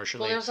compete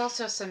commercially. Well, there's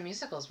also some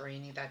musicals where you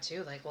need that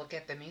too. Like, look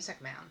at The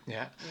Music Man.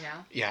 Yeah.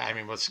 Yeah, I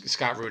mean,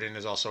 Scott Rudin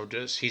is also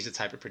he's the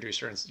type of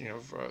producer, and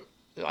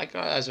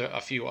as a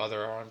few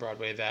other are on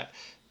Broadway, that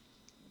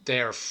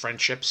their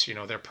friendships,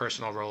 their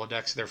personal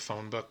Rolodex, their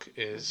phone book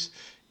is...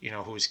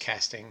 who's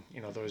casting,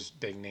 those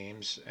big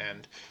names,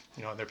 and,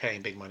 they're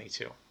paying big money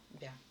too.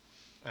 Yeah.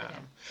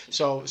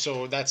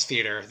 So that's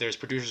theater. There's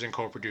producers and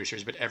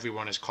co-producers, but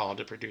everyone is called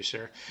a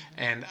producer.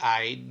 And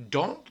I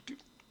don't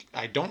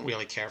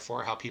really care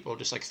for how people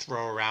just like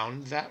throw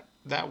around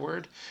that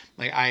word.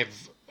 Like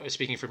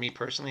speaking for me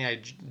personally,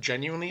 I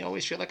genuinely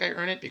always feel like I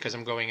earn it because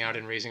I'm going out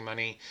and raising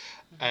money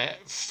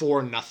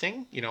for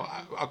nothing.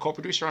 A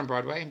co-producer on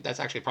Broadway, that's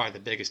actually probably the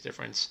biggest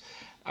difference.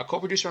 A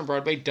co-producer on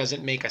Broadway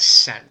doesn't make a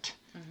cent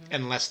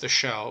unless the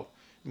show,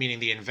 meaning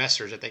the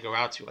investors that they go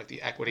out to, like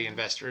the equity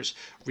investors,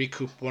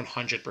 recoup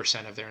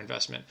 100% of their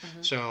investment.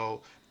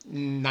 So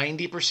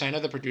 90%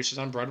 of the producers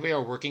on Broadway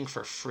are working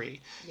for free.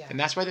 Yeah. And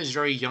that's why there's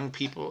very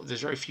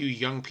few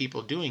young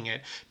people doing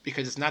it,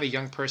 because it's not a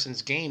young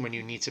person's game when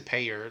you need to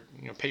pay your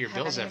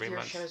bills every month. Have any of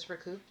your shows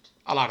recouped?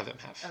 A lot of them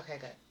have. Okay,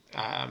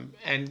 good.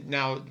 And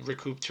now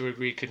recoup to a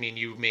degree could mean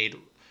you made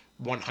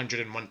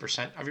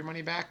 101% of your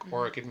money back,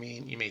 or it could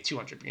mean you made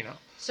 200,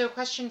 So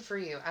question for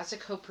you, as a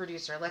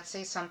co-producer, let's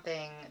say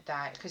something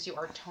that, because you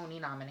are Tony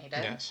nominated.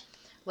 Yes.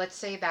 Let's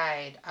say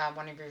that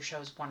one of your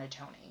shows won a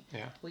Tony.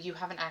 Yeah. Will you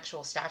have an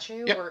actual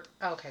statue? Yep.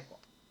 Okay, cool.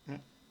 Yeah.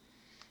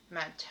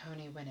 Matt,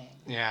 Tony winning.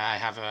 Yeah, I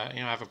have I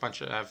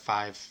have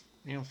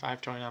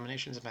five Tony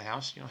nominations in my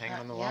house, hanging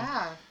on the wall.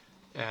 Yeah.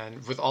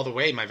 And with All the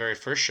Way, my very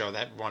first show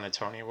that won a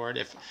Tony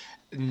Award,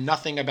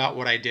 nothing about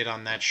what I did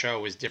on that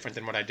show was different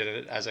than what I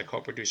did as a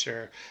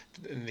co-producer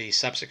in the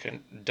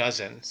subsequent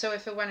dozen. So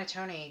if it won a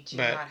Tony, do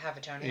you not have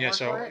a Tony award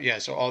for it? Yeah,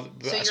 So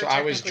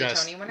I was technically a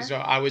just Tony winner? so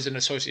I was an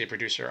associate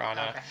producer on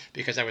Okay.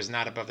 because I was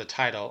not above the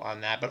title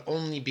on that, but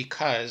only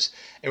because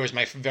it was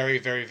my very,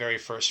 very, very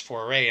first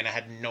foray, and I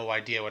had no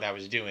idea what I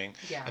was doing.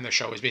 Yeah. And the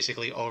show was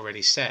basically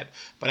already set.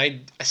 But I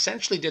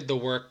essentially did the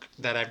work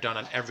that I've done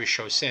on every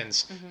show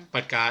since,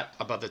 but got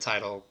above the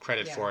title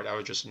credit Yeah. for it. I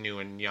was just new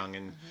and young,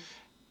 and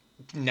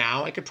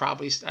now I could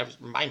probably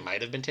I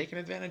might have been taken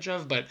advantage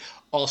of, but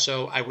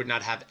also I would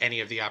not have any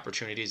of the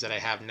opportunities that I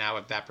have now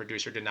if that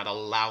producer did not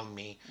allow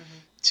me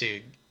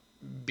to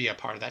be a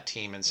part of that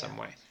team in some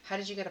way. How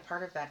did you get a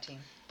part of that team?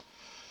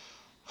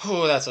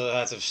 Oh, that's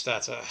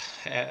a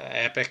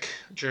epic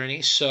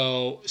journey.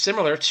 So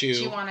similar to.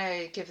 Do you want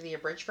to give the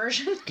abridged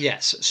version?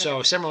 Yes.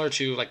 So similar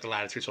to like the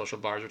Latitude Social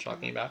bars we're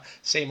talking about.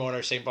 Same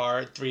owner, same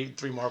bar, three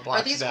more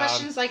blocks Are these down.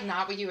 questions like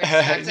not what you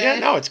expected? Yeah,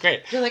 no, it's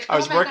great. You're like, I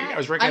was working at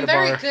I'm a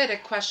very bar. good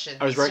at questions.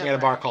 I was working so at a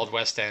bar right. called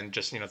West End,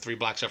 just 3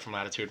 blocks up from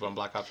Latitude, 1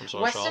 block up from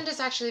Social. West End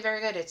is actually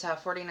very good. It's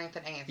 49th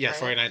and 8th. Yeah,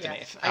 right? 49th and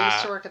 8th. I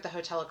used to work at the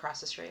hotel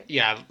across the street.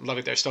 Yeah, love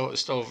it there.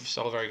 Still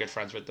very good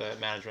friends with the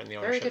management and the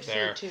Very ownership good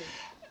there. food too.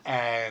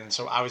 And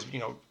so I was,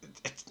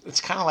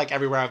 it's kind of like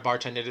everywhere I've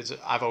bartended.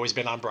 I've always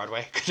been on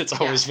Broadway because it's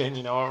always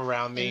been,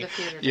 around me, In the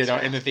theater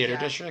in the theater yeah.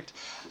 district.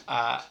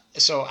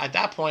 So at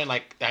that point,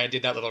 like I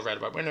did that little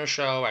Red White Winter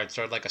show. I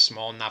started like a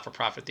small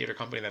not-for-profit theater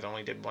company that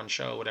only did one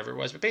show, whatever it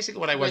was. But basically,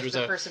 what I was With was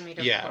the person we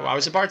don't well, I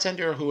was a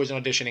bartender who was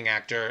an auditioning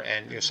actor,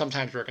 and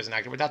sometimes work as an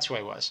actor, but that's who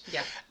I was.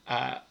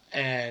 Yeah.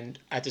 And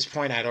at this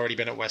point, I'd already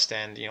been at West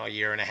End, a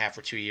year and a half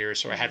or 2 years.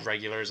 So I had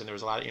regulars, and there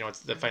was a lot of,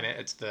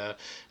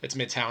 it's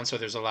Midtown, so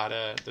there's a lot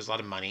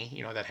of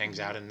money, that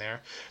hangs out in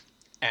there.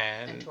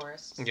 And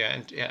tourists.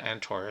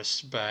 And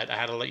tourists. But I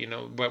had to let you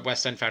know,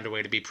 West End found a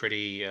way to be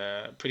pretty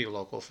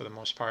local for the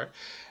most part.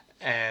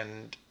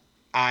 And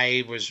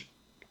I was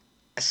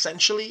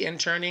essentially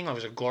interning. I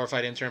was a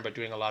glorified intern, but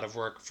doing a lot of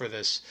work for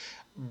this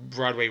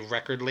Broadway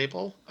record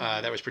label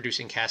that was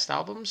producing cast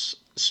albums.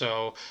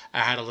 So I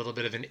had a little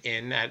bit of an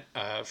in at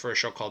for a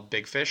show called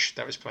Big Fish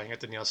that was playing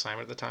at the Neil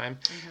Simon at the time,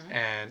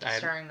 and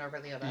starring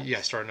Norbert Leobetz. Yeah,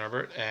 starring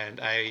Norbert,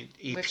 and I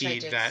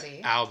EP'd that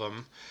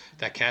album,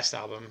 that cast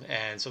album,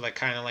 and so that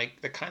kind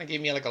of gave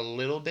me like a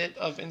little bit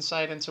of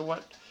insight into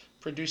what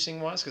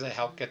producing was because I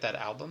helped get that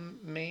album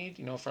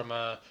made, from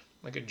a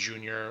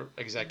junior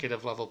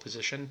executive level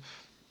position.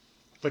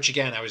 Which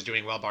again, I was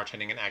doing well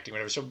bartending and acting,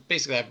 whatever. So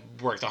basically, I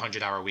worked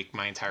 100-hour week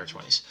my entire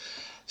 20s.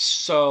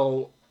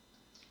 So,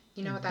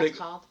 you know what that's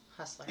called?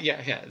 Hustler.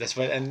 Yeah, that's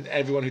what. And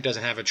everyone who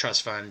doesn't have a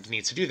trust fund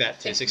needs to do that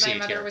to succeed. If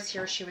my mother was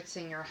here, she would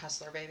sing "You're a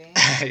Hustler, Baby."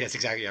 Yes,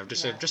 exactly. I'm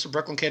just a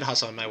Brooklyn kid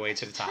hustling my way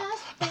to the top.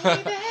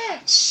 Baby.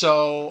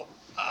 So.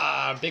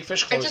 Big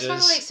Fish closes. I just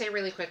want to say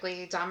really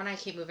quickly, Dom and I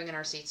keep moving in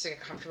our seats to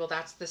get comfortable.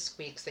 That's the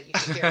squeaks that you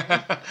keep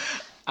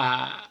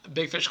hearing.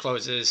 Big Fish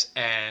closes,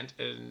 and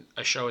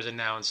a show is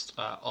announced,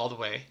 All the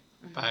Way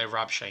by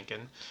Rob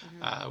Schenken,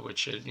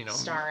 which is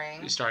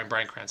starring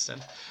Bryan Cranston,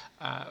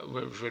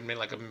 which would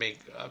make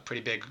a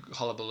pretty big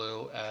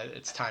hullabaloo at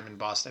its time in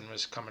Boston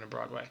was coming to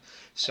Broadway.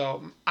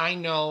 So I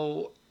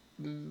know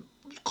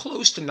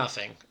close to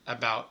nothing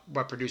about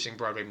what producing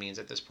Broadway means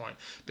at this point.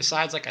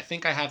 Besides, I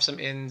think I have some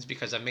ins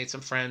because I've made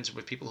some friends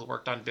with people who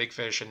worked on Big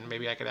Fish, and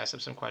maybe I could ask them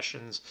some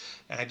questions.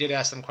 And I did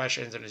ask them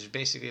questions, and it was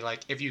basically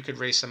like, if you could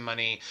raise some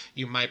money,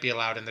 you might be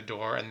allowed in the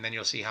door, and then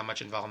you'll see how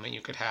much involvement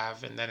you could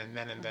have, and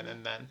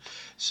then.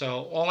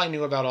 So all I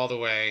knew about All the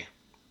Way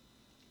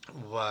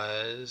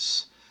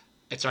was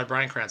it starred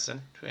Bryan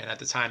Cranston, and at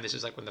the time, this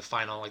is when the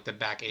final, the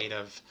back 8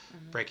 of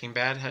Breaking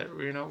Bad,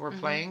 were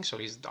playing. So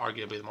he's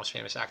arguably the most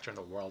famous actor in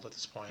the world at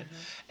this point.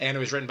 And it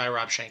was written by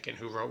Rob Schenken,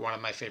 who wrote one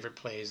of my favorite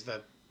plays,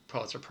 the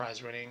Pulitzer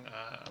Prize-winning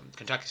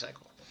Kentucky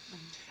Cycle.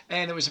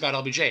 And it was about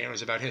LBJ, and it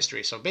was about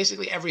history. So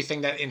basically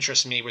everything that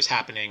interests me was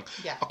happening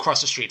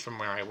across the street from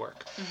where I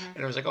work.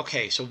 And I was like,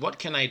 okay, so what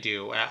can I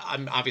do?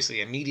 I'm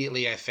obviously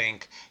immediately, I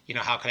think,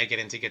 how can I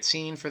get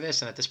seen for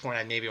this? And at this point,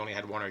 I maybe only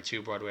had 1 or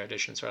 2 Broadway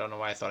auditions, so I don't know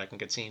why I thought I can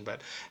get seen.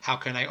 But how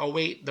can I? Oh,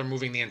 wait, they're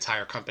moving the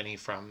entire company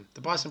from the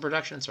Boston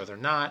production, so they're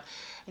not.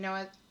 You know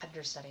what?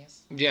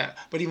 Understudies. Yeah,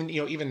 but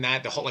even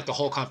that, the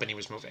whole company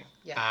was moving.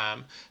 Yeah.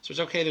 So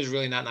it's okay. There's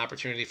really not an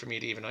opportunity for me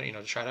to even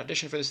to try to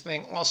audition for this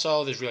thing.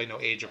 Also, there's really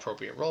no age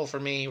appropriate role for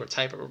me or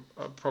type of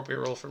appropriate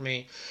role for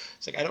me.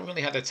 It's I don't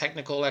really have the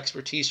technical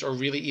expertise or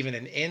really even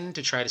an in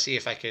to try to see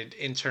if I could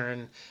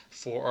intern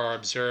for or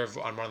observe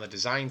on one of the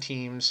design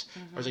teams.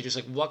 I was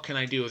just what can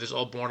I do? This is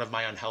all born of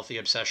my unhealthy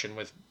obsession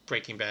with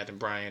Breaking Bad and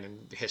Bryan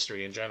and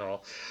history in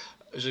general.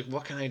 I was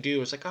what can I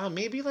do? It's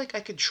maybe I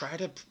could try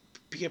to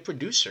be a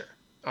producer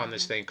on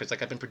this thing because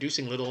I've been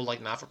producing little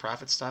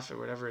not-for-profit stuff or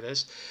whatever it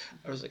is.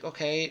 I was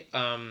okay,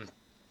 and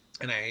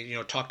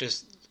I talked to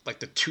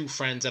the 2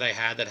 friends that I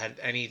had that had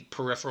any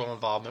peripheral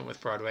involvement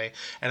with Broadway,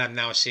 and I'm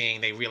now seeing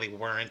they really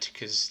weren't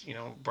because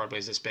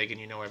Broadway's this big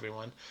and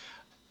everyone.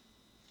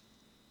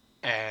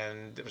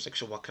 And it was like,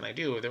 so what can I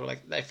do? They were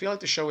like, I feel like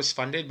the show is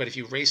funded, but if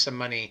you raise some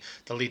money,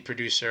 the lead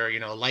producer,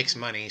 likes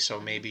money, so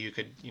maybe you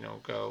could,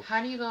 go.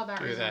 How do you go about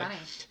raising that. money?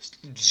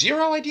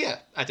 Zero idea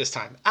at this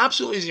time.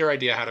 Absolutely zero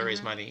idea how to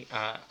raise money.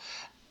 I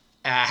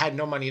had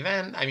no money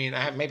then. I mean,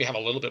 I maybe have a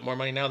little bit more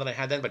money now than I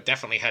had then, but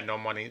definitely had no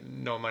money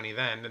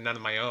then, and none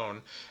of my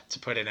own to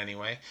put in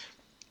anyway.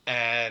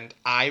 And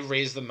I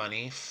raised the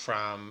money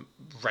from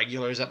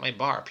regulars at my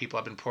bar, people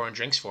I've been pouring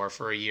drinks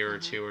for a year or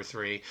two or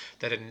three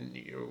that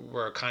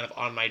were kind of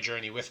on my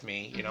journey with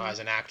me, as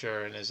an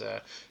actor and as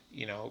a,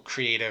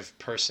 creative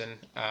person,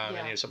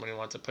 and someone who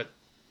wants to put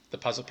the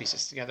puzzle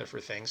pieces together for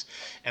things.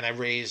 And I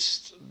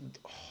raised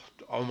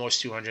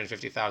almost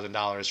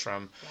 $250,000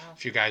 from a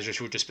few guys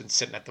who had just been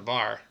sitting at the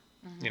bar,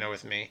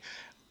 with me.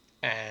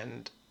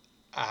 And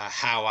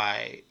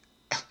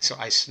so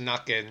I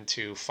snuck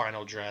into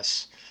Final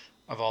Dress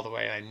of All the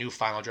Way, and I knew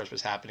Final Dress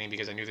was happening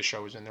because I knew the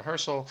show was in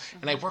rehearsal,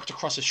 and I worked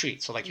across the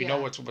street, so know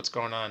what's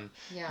going on.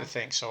 The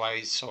thing. So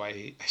I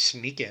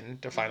sneak in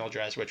to Final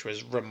Dress, which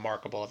was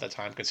remarkable at the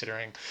time,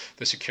 considering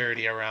the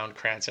security around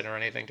Cranston or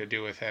anything to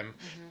do with him.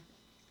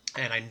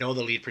 And I know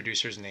the lead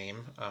producer's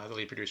name. The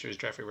lead producer is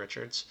Jeffrey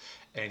Richards,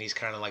 and he's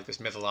kind of like this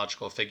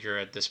mythological figure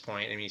at this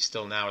point. I mean, he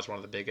still now is one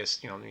of the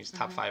biggest, he's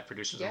top 5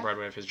 producers on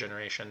Broadway of his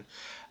generation.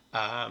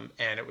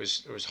 And it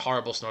was a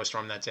horrible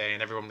snowstorm that day,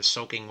 and everyone was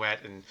soaking wet,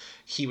 and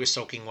he was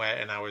soaking wet,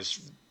 and I was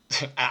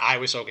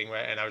soaking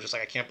wet, and I was just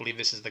like, I can't believe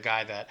this is the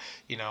guy that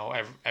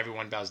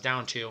everyone bows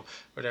down to,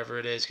 whatever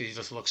it is, because he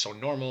just looks so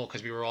normal.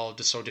 Because we were all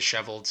just so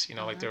disheveled,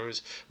 like there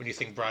was, when you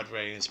think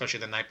Broadway, and especially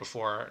the night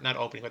before, not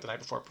opening, but the night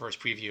before first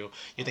preview,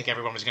 you think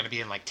everyone was going to be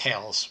in like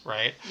tails,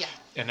 right? Yeah.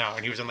 And no,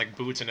 and he was in like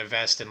boots and a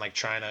vest and like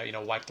trying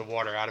to wipe the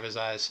water out of his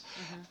eyes,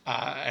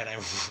 and I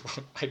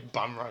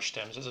bum rushed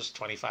him. So this is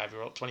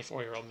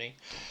 24-year-old me.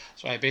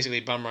 So I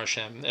basically bum rush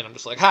him, and I'm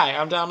just like, hi,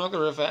 I'm Dominic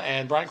LaRuffa,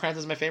 and Bryan Cranston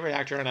is my favorite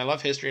actor, and I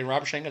love history, and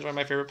Robert Schenck is one of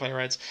my favorite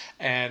playwrights,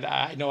 and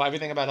I know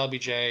everything about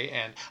LBJ,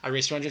 and I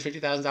raised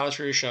 $250,000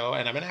 for your show,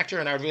 and I'm an actor,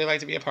 and I would really like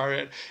to be a part of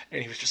it.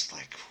 And he was just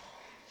like,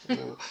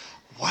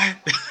 what?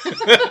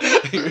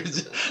 He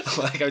was just,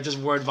 like, I was just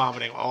word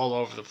vomiting all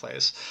over the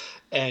place.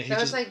 And that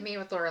was like me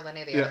with Laura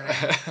Linney the other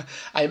night.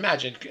 I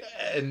imagine.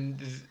 And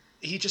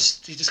he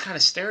just kind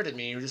of stared at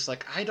me. He was just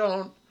like, I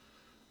don't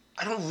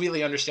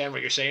really understand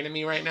what you're saying to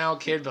me right now,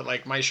 kid, but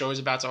like my show is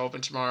about to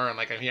open tomorrow, and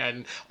like I'm here,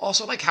 and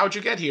also like, how'd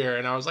you get here?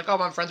 And I was like, oh,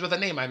 I'm friends with a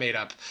name I made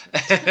up.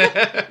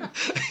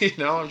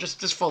 I'm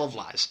just full of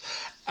lies.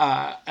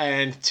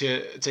 And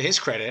to his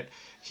credit,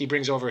 he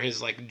brings over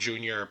his like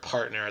junior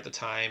partner at the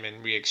time,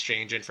 and we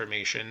exchange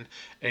information,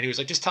 and he was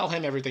like, just tell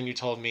him everything you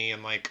told me,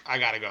 and like, I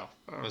gotta go.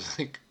 I was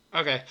like,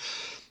 okay.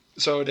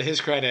 So to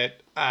his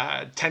credit,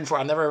 I'll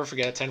never ever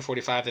forget it,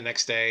 10:45 the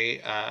next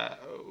day,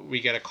 we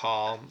get a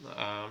call,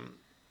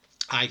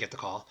 I get the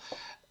call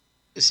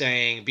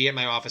saying, be at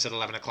my office at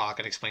 11 o'clock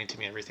and explain to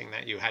me everything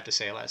that you had to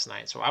say last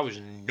night. So I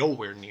was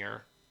nowhere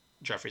near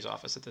Jeffrey's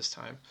office at this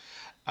time.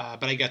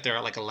 But I get there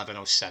at like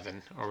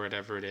 11:07 or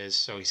whatever it is.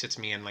 So he sits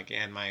me and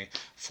my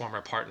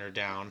former partner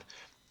down,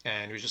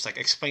 and he was just like,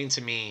 explain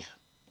to me,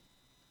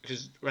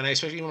 because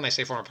especially when I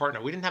say former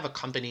partner, we didn't have a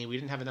company, we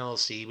didn't have an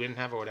LLC, we didn't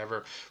have a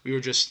whatever. We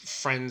were just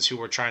friends who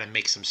were trying to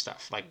make some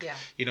stuff. Like,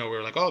 we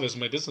were like, oh, this is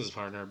my business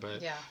partner,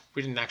 but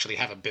we didn't actually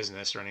have a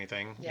business or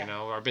anything.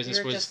 Our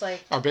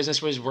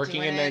business was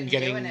working and then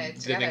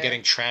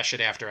getting trash at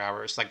after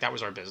hours. Like, that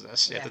was our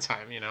business at the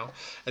time,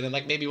 and then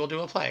like, maybe we'll do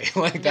a play.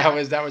 Like that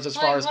was as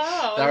far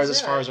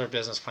as our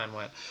business plan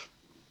went.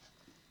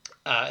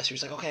 So he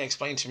was like, okay,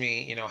 explain to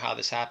me, how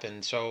this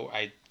happened. So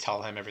I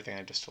tell him everything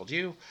I just told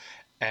you.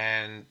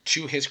 And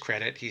to his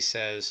credit, he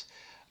says,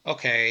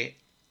 okay,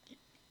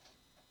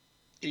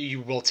 you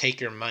will take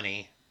your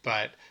money,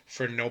 but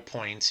for no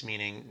points,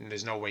 meaning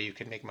there's no way you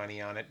can make money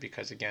on it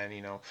because, again,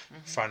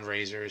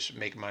 fundraisers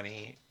make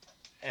money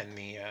and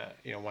the,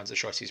 once the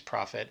show sees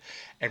profit,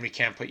 and we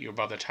can't put you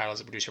above the title as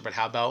a producer, but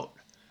how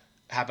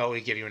about we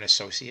give you an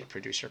associate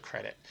producer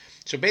credit?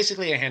 So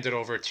basically I handed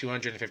over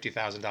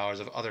 $250,000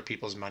 of other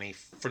people's money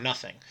for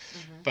nothing.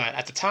 But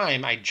at the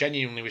time, I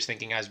genuinely was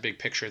thinking as big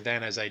picture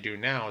then as I do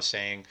now,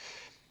 saying,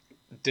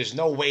 there's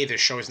no way this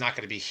show is not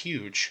going to be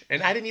huge.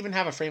 And I didn't even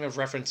have a frame of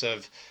reference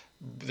of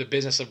the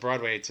business of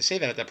Broadway to say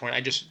that at that point.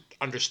 I just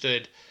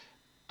understood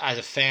as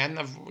a fan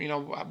of,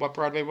 what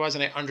Broadway was,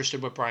 and I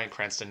understood what Bryan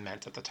Cranston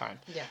meant at the time.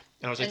 Yeah.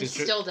 And I was like, it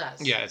still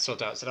does. Yeah, it still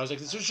does. And I was like,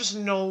 there's just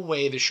no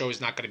way the show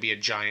is not going to be a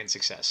giant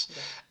success.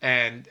 Yeah.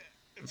 And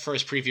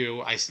first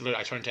preview, I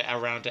turned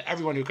around to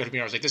everyone who could hear me.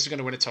 I was like, this is going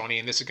to win a Tony,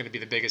 and this is going to be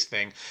the biggest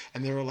thing.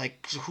 And they were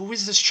like, who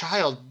is this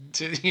child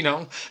to,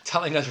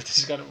 telling us what this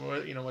is going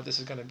to, what this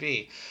is going to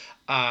be.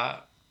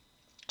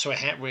 So I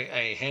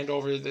hand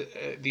over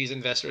these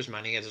investors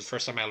money. It's the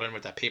first time I learned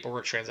what that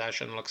paperwork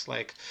transaction looks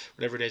like,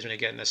 whatever it is when you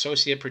get an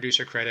associate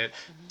producer credit.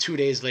 2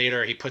 days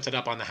later, he puts it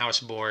up on the house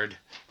board,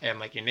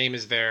 and like your name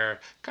is there.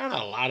 Kind of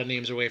a lot of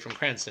names away from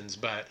Cranston's,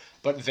 but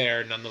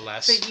there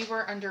nonetheless. But you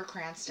were under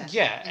Cranston.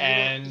 Yeah,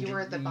 and you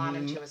were the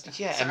bottom to his.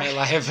 Yeah, Sorry.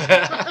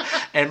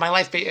 and my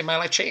life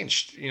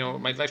changed.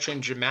 My life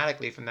changed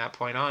dramatically from that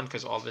point on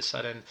because all of a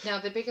sudden. Now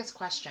the biggest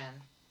question.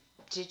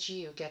 Did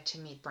you get to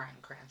meet Bryan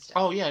Cranston?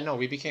 Oh yeah, no,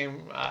 we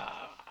became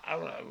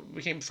we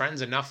became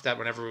friends enough that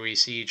whenever we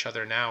see each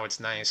other now, it's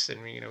nice,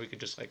 and we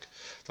could just like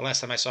the last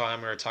time I saw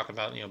him, we were talking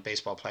about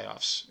baseball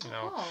playoffs,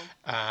 Oh.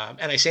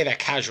 And I say that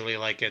casually,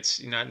 like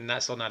it's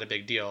not still not a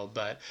big deal,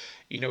 but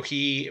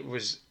he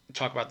was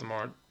talk about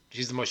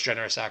he's the most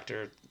generous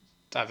actor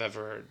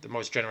the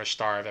most generous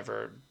star I've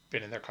ever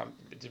been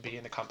to be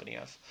in the company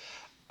of.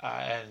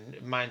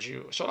 And mind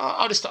you, so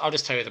I'll just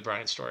tell you the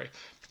Bryan story.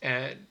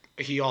 And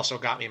he also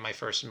got me my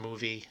first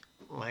movie.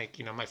 Like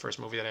my first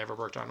movie that I ever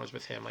worked on was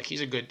with him. Like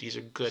he's a good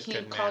good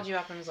man. He called you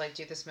up and was like,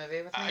 "Do this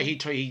movie with me."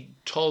 He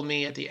told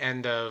me at the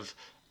end of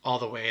All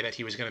the Way that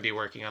he was going to be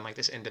working on like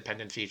this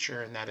independent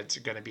feature and that it's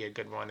going to be a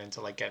good one and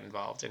to like get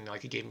involved, and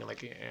like he gave me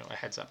like a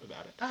heads up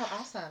about it. Oh,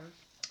 awesome.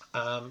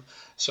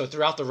 So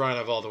throughout the run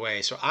of All the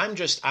Way, so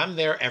I'm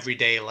there every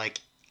day like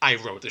I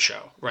wrote the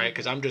show, right?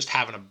 Because I'm just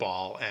having a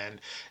ball, and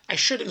I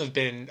shouldn't even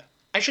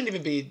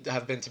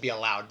have been to be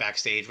allowed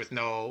backstage with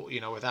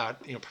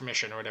without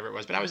permission or whatever it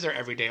was. But I was there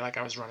every day, like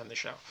I was running the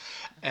show,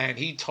 and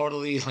he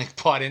totally like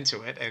bought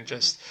into it and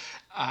just.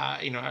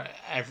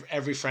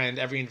 Every friend,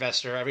 every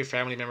investor, every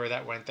family member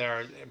that went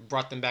there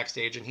brought them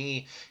backstage, and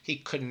he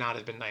could not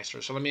have been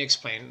nicer. So let me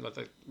explain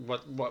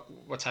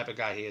what type of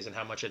guy he is and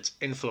how much it's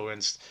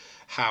influenced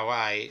how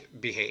I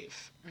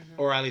behave,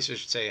 or at least I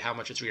should say how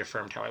much it's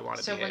reaffirmed how I want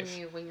to behave.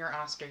 So when you're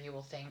Oscar, you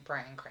will thank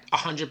Bryan Cranston.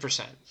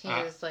 100%. He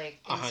is like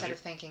instead of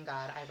thanking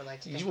God, I would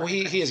like to. Thank Well,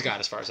 he is God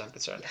as far as I'm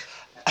concerned.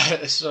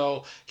 Yeah.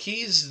 So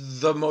he's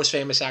the most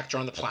famous actor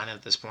on the planet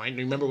at this point.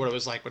 Remember what it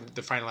was like when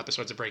the final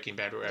episodes of Breaking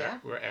Bad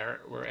were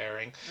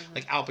airing.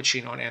 Like Al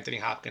Pacino and Anthony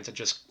Hopkins had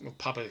just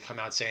publicly come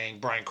out saying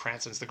Bryan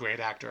Cranston's the great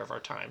actor of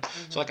our time.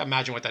 So like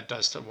imagine what that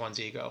does to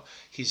one's ego.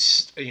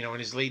 He's in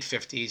his late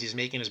 50s. He's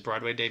making his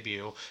Broadway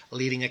debut,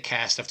 leading a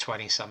cast of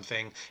 20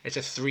 something. It's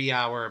a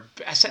 3-hour,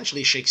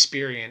 essentially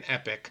Shakespearean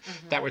epic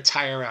that would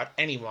tire out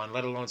anyone,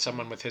 let alone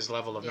someone with his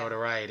level of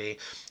notoriety.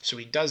 So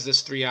he does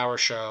this 3-hour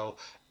show,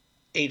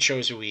 8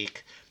 shows a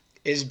week,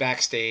 is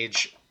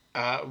backstage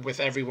with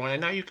everyone.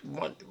 And now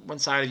one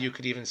side of you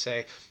could even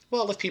say,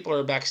 well, if people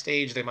are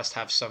backstage, they must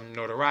have some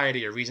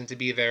notoriety or reason to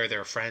be there.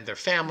 They're a friend, they're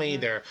family,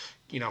 they're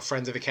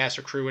friends of the cast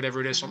or crew, whatever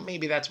it is. So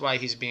maybe that's why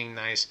he's being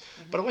nice.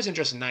 But it wasn't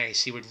just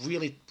nice. He would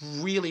really,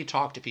 really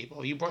talk to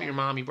people. You brought your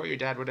mom, you brought your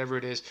dad, whatever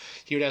it is.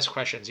 He would ask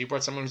questions. You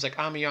brought someone who's like,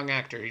 I'm a young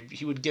actor.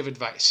 He would give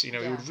advice. He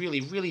would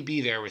really, really be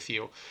there with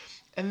you.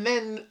 And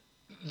then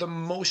the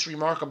most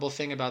remarkable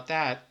thing about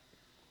that,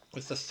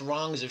 with the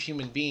throngs of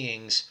human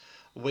beings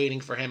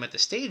waiting for him at the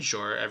stage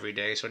door every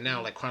day. So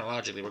now, like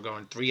chronologically, we're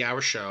going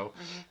 3-hour show,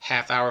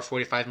 half hour,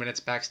 45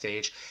 minutes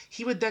backstage.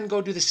 He would then go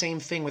do the same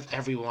thing with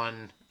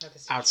everyone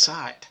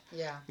outside.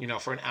 Yeah.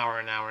 For an hour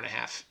and a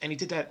half. And he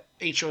did that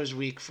 8 shows a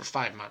week for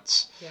 5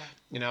 months.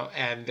 Yeah.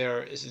 And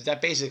there is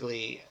that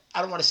basically.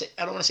 I don't want to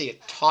say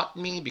it taught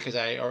me because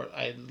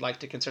I like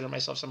to consider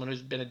myself someone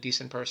who's been a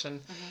decent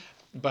person,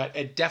 but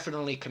it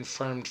definitely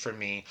confirmed for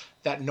me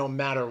that no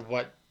matter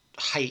what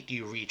height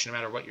you reach, no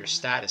matter what your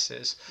status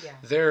is,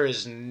 there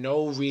is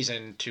no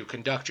reason to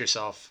conduct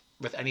yourself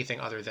with anything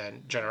other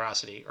than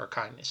generosity or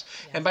kindness.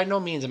 And by no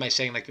means am I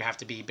saying like you have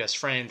to be best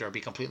friend or be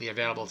completely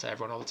available to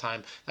everyone all the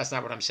time. That's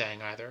not what I'm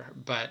saying either.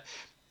 But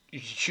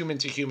human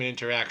to human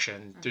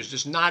interaction, there's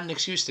just not an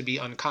excuse to be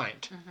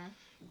unkind.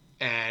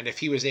 And if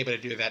he was able to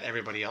do that,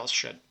 everybody else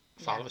should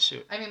follow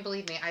suit. I mean,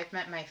 believe me, I've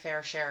met my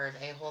fair share of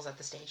a-holes at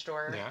the stage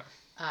door. Yeah.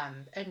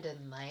 And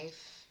in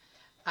life.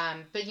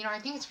 But, I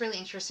think it's really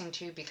interesting,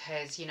 too,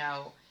 because,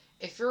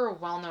 if you're a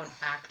well-known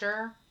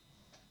actor,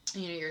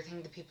 you're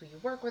thinking the people you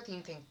work with, and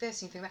you think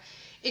this, and you think that.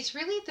 It's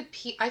really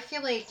I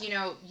feel like,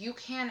 you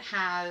can't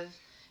have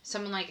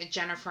someone like a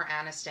Jennifer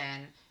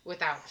Aniston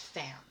without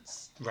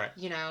fans. Right.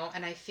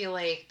 And I feel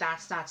like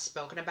that's not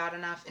spoken about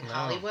enough in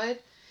Hollywood.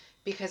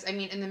 Because, I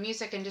mean, in the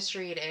music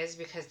industry it is,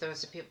 because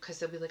those are people, because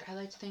they'll be like, I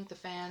like to thank the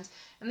fans.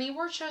 And the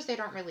award shows, they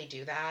don't really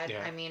do that.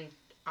 Yeah. I mean,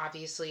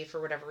 obviously,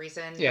 for whatever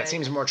reason. Yeah, it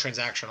seems more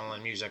transactional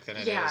in music than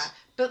it is. Yeah,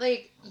 but,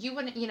 like, you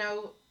wouldn't,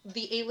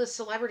 the A-list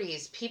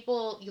celebrities,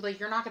 people,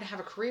 you're not going to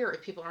have a career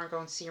if people aren't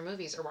going to see your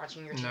movies or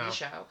watching your TV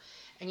show.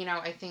 And,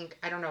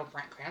 I don't know if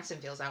Bryan Cranston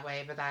feels that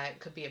way, but that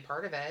could be a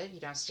part of it,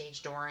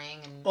 stage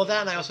dooring. And well,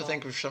 that and I also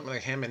think of something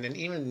like him, and then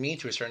even me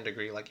to a certain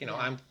degree, like,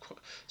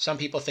 some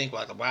people think,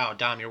 like, wow,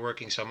 Dom, you're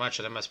working so much,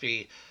 so that must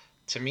be,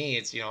 to me,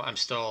 it's, I'm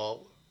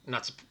still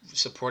not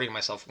supporting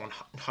myself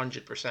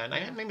 100%. I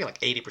am maybe like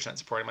 80%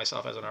 supporting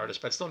myself as an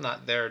artist, but still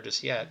not there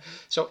just yet.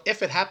 So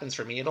if it happens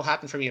for me, it'll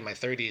happen for me in my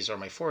 30s or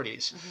my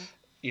 40s.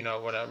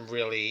 When I'm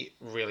really,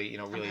 really,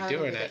 really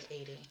doing it.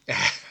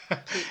 Like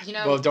You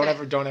know, Well,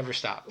 don't ever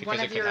stop. Because one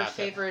it of could your happen.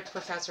 favorite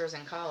professors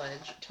in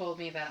college told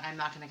me that I'm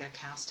not going to get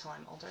cast till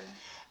I'm older.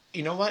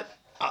 You know what?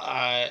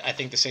 I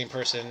think the same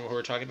person who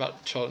we're talking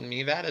about told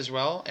me that as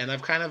well, and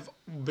I've kind of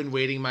been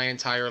waiting my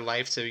entire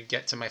life to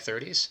get to my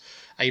 30s.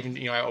 I even,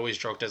 I always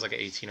joked as like an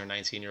 18 or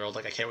 19-year-old,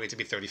 like I can't wait to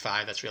be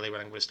 35. That's really when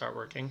I'm going to start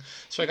working.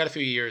 So I got a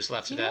few years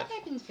left You to know that. what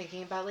I've been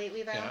thinking about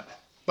lately, though? Yeah.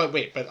 But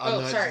wait,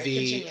 on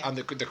continue. on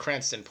the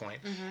Cranston point,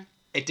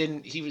 it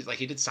didn't. He was like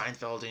he did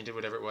Seinfeld and he did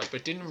whatever it was,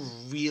 but it didn't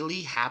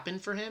really happen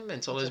for him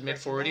until his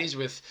mid-40s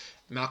with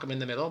Malcolm in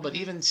the Middle. But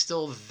even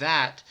still,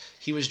 that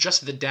he was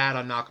just the dad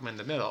on Malcolm in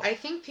the Middle. I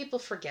think people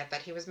forget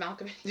that he was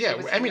Malcolm. Yeah,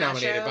 Emmy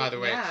nominated, by the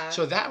way. Yeah.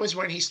 So that was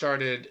when he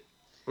started.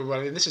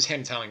 Well, and this is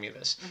him telling me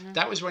this.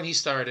 That was when he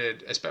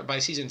started. By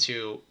season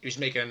 2, he was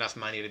making enough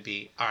money to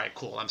be all right.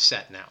 Cool, I'm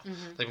set now.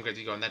 Like I'm good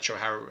to go. And that show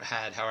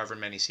had however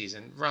many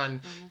season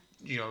run.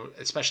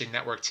 Especially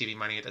network TV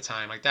money at the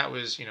time. Like that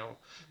was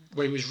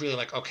where he was really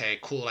like, okay,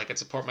 cool. I can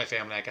support my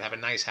family. I can have a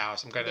nice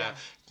house. I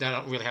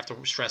don't really have to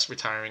stress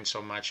retiring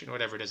so much.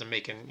 Whatever it is, I'm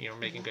making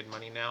making good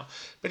money now.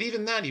 But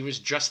even then, he was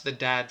just the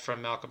dad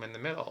from Malcolm in the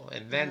Middle.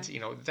 And then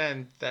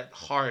then that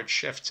hard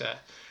shift to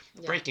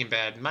Breaking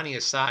Bad, money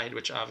aside,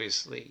 which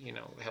obviously,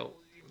 he'll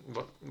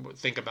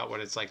think about what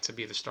it's like to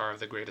be the star of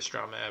the greatest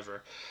drama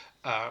ever.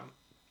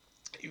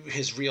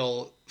 His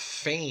real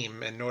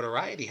fame and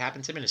notoriety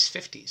happened to him in his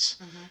 50s.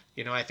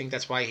 I think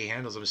that's why he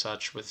handles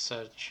himself with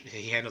such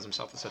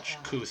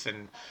couth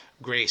and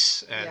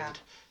grace and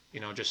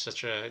just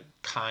such a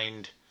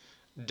kind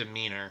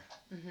demeanor.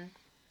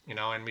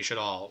 And we should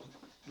all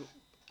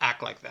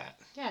act like that.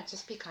 Yeah,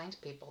 just be kind to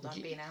people.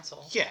 Don't be an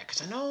asshole. Yeah,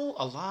 because I know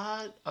a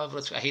lot of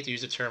I hate to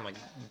use the term like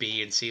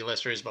B and C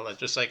listers, but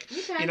just like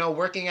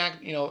working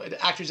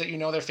actors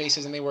that their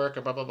faces and they work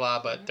or blah blah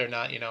blah, but they're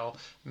not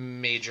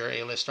major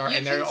A-list star,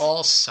 and they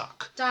all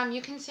suck. Dom,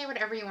 you can say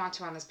whatever you want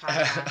to on this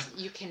podcast.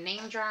 You can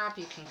name drop.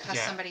 You can cuss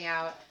somebody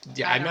out.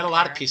 Yeah, I met a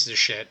lot of pieces of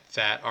shit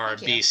that are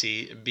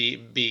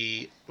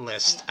B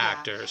list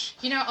actors.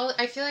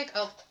 I feel like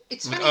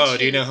it's funny oh,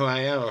 do you know who I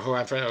am or who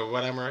I'm from or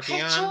what I'm working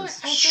on?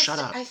 Shut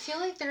up. I feel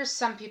like there's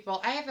some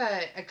people. I have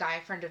a guy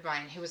friend of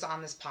mine who was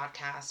on this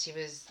podcast. He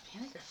was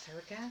maybe like the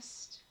third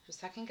guest or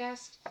second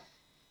guest.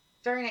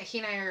 He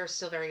and I are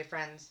still very good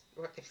friends.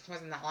 It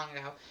wasn't that long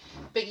ago.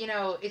 But,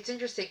 it's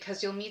interesting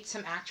because you'll meet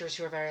some actors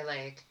who are very,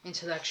 like,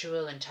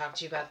 intellectual and talk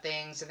to you about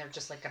things, and they're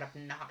just, like, an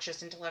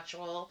obnoxious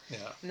intellectual. Yeah.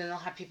 And then they'll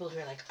have people who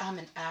are like, I'm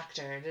an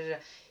actor. Da, da, da.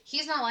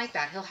 He's not like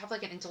that. He'll have,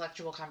 like, an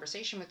intellectual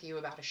conversation with you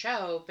about a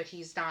show, but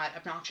he's not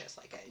obnoxious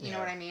like it. You know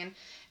what I mean?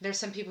 There's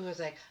some people who's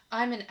like,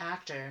 I'm an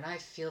actor, and I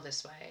feel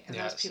this way. And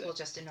those people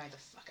just annoy the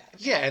fuck out of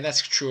me. Yeah, and that's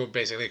true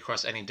basically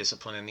across any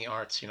discipline in the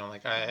arts.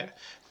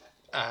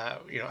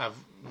 I've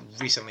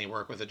recently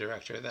worked with a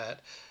director that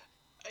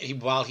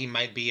while he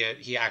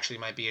actually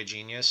might be a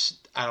genius,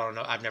 I don't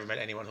know. I've never met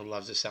anyone who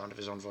loves the sound of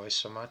his own voice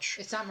so much.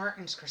 It's not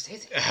Martin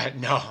Scorsese.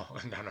 No,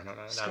 not at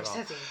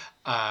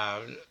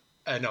all.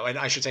 No, and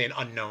I should say an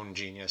unknown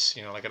genius,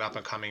 like an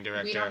up-and-coming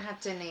director. We don't have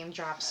to name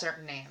drop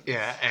certain names.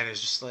 Yeah, and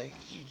it's just like,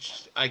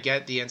 I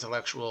get the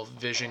intellectual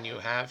vision you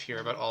have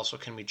here, but also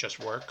can we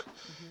just work,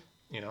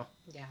 Yeah.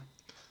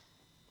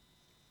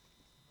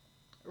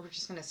 We're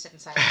just going to sit in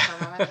silence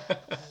for a moment?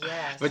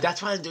 Yes. But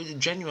that's why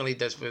genuinely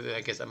that's with,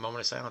 I guess, a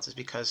moment of silence is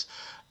because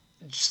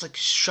just like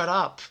shut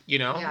up,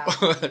 Yeah.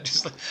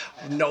 Just like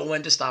know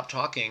when to stop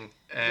talking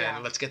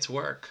and let's get to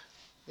work.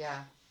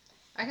 Yeah.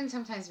 I can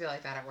sometimes be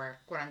like that at work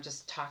when I'm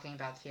just talking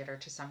about theater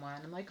to someone.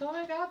 I'm like, oh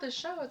my god, this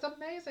show is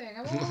amazing.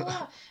 Blah, blah,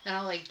 blah. And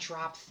I'll like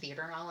drop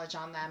theater knowledge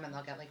on them and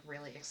they'll get like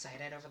really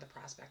excited over the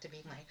prospect of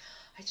being like,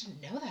 I didn't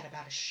know that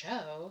about a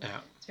show. Yeah.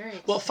 It's very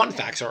exciting. Well, fun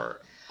facts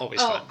are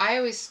always fun. I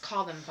always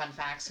call them fun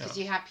facts because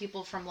you have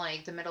people from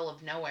like the middle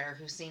of nowhere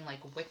who've seen like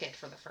Wicked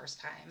for the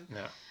first time. Yeah.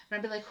 And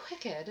I'd be like,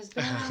 Wicked has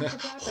been on for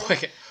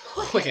Broadway.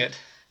 Wicked.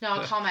 No,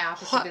 I'll call my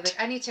office and be like,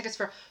 I need tickets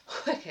for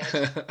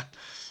Wicked.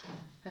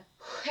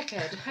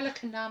 Wicked.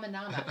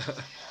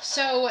 Halakanama.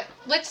 So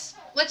let's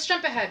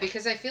jump ahead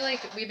because I feel like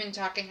we've been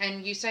talking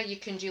and you said you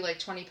can do like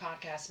 20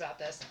 podcasts about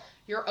this.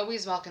 You're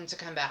always welcome to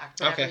come back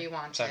whenever you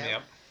want to. Sign me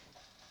up.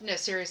 No,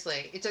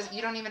 seriously.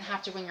 You don't even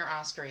have to win your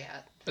Oscar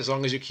yet. As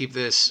long as you keep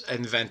this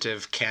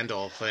inventive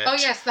candle lit. Oh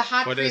yes, the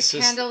hot priest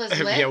candle is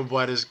lit. Yeah,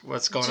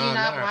 what's going on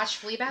there? Do you not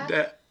watch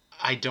Fleabag?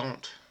 I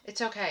don't. It's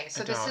okay.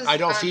 So I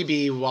know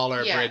Phoebe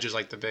Waller-Bridge is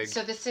like the big.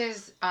 So this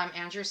is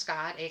Andrew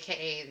Scott,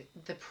 aka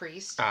the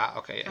priest.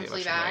 Okay. From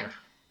Fleabag,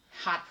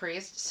 hot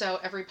priest. So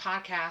every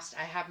podcast,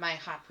 I have my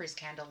hot priest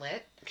candle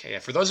lit. Okay, yeah.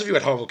 For those of you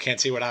at home who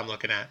can't see what I'm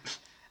looking at.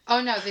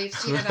 Oh no, they've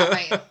seen it on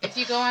my. If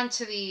you go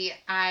onto the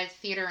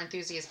Theater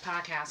Enthusiast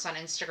podcast on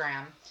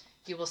Instagram,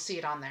 you will see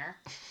it on there.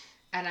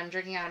 And I'm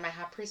drinking out of my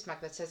hot priest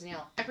mug that says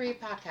Neil. Every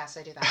podcast,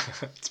 I do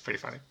that. It's pretty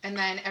funny. And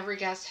then every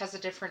guest has a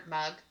different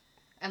mug.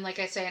 And like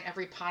I say in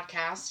every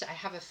podcast, I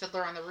have a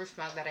Fiddler on the Roof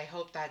mug that I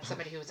hope that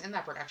somebody who was in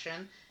that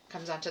production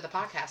comes onto the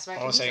podcast. So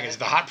all I'm saying is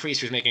the hot priest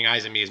who's making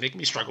eyes at me is making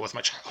me struggle with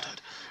my childhood.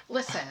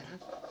 Listen,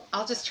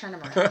 I'll just turn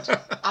him around.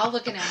 I'll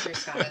look at Andrew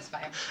Scott. It's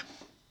fine.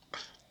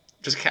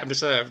 I'm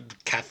just a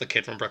Catholic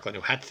kid from Brooklyn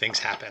who had things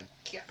happen.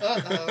 Yeah.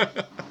 Uh-oh.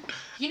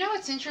 You know,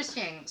 it's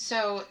interesting.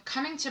 So,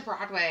 coming to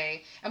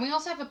Broadway, and we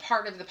also have a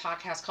part of the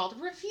podcast called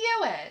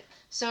Review It.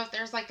 So, if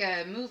there's like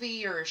a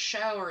movie or a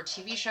show or a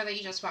TV show that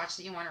you just watched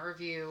that you want to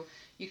review,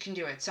 you can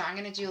do it. So, I'm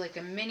going to do like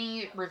a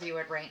mini Review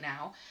It right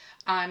now.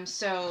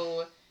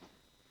 So,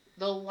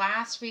 the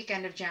last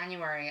weekend of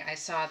January, I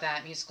saw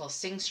that musical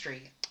Sing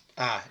Street.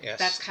 Ah, yes.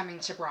 That's coming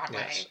to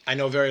Broadway. Yes. I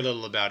know very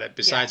little about it,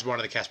 besides one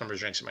of the cast members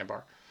drinks at my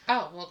bar.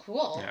 Oh, well,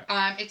 cool.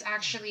 Yeah. It's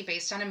actually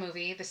based on a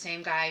movie, the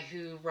same guy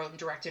who wrote and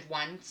directed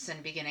Once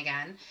and Begin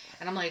Again.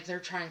 And I'm like, they're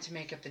trying to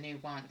make up the new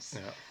Once.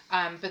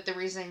 Yeah. But the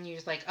reason you're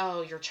like,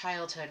 oh, your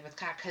childhood with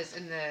Cat, because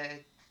in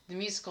the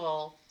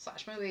musical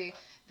 / movie,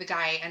 the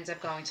guy ends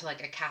up going to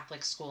like a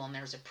Catholic school and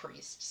there's a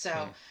priest.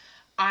 So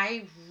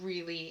I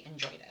really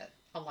enjoyed it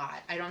a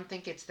lot. I don't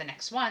think it's the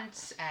next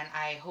Once, and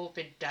I hope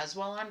it does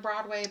well on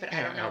Broadway, but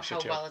I don't know how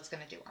well it's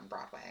going to do on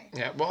Broadway.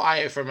 Yeah, well,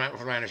 from my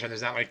understanding,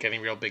 there's not like any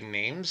real big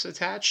names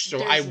attached,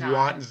 so I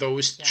want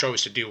those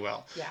shows to do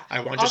well. Yeah. I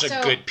want just a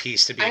good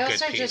piece to be a good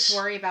piece. I also just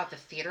worry about the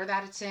theater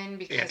that it's in,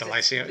 because the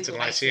Lyceum. It's a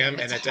Lyceum,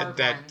 and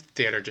that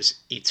theater just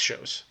eats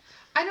shows.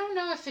 I don't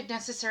know if it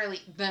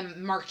necessarily, the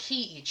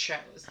marquee eats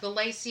shows. The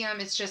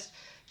Lyceum, it's just,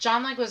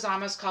 John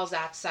Leguizamo calls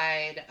that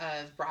side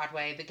of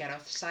Broadway the ghetto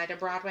side of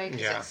Broadway,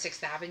 because it's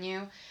 6th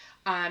Avenue.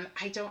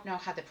 I don't know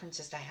how the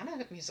Princess Diana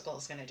musical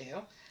is going to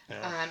do.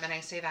 Yeah. And I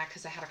say that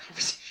because I had a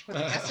conversation with a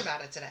guest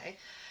about it today.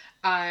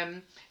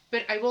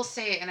 But I will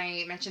say, and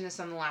I mentioned this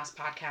on the last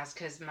podcast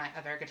because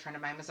a very good friend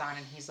of mine was on,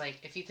 and he's like,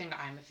 if you think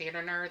I'm a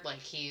theater nerd, like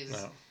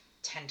he's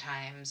 10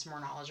 times more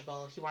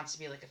knowledgeable. He wants to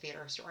be like a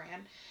theater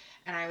historian.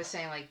 And I was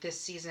saying, like, this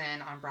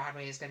season on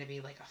Broadway is going to be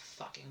like a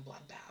fucking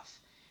bloodbath.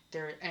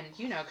 And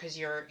you know, because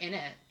you're in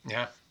it.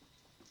 Yeah.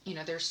 You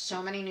know, there's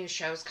so many new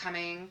shows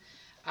coming.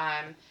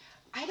 And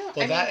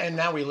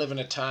now we live in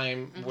a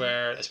time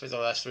where, especially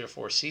the last 3 or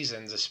 4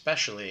 seasons,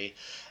 especially,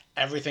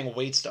 everything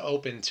waits to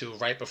open to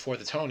right before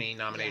the Tony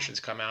nominations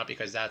come out,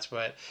 because that's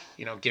what,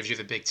 gives you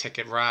the big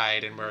ticket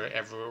ride, and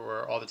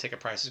where all the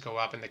ticket prices go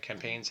up and the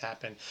campaigns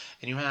happen.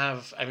 And you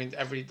have,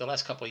 the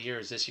last couple of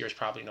years, this year is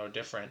probably no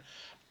different.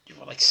 You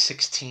have like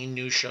 16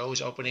 new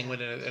shows opening in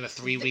a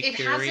 3-week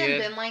period. It hasn't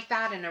been like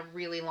that in a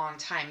really long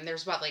time.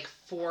 There's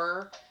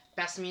 4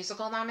 Best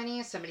Musical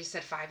nominees. Somebody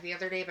said 5 the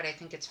other day, but I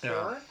think it's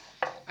 4.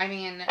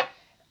 Yeah.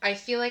 I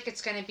feel like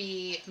it's going to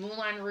be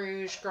Moulin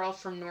Rouge, Girl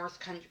from the North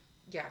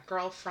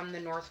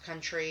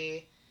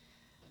Country.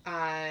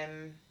 I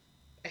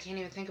can't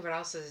even think of what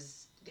else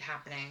is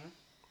happening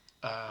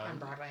on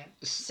Broadway.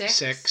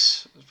 6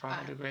 is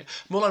probably great.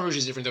 Moulin Rouge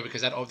is different though,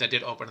 because that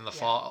did open in the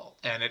fall,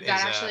 and that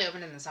actually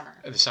opened in the summer.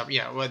 In the summer,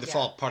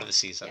 fall part of the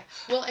season.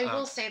 Yeah. Well, I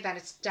will say that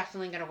it's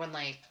definitely going to win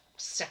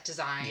set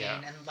design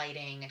and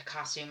lighting and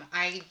costume.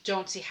 I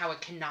don't see how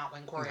it cannot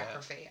win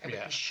choreography. I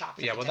would be shocked.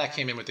 Yeah, that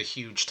came in with a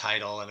huge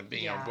title and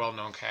a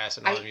well-known cast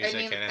and all the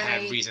music, and it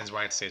had reasons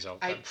why it stays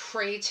open. I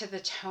pray to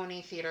the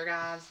Tony theater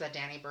gods that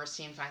Danny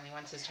Burstein finally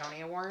wins his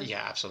Tony Award.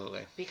 Yeah,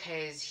 absolutely.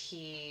 Because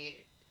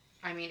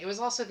it was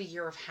also the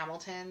year of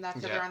Hamilton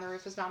that Fiddler on the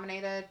Roof was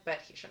nominated, but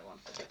he should have won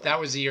for Fiddler. That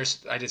was the year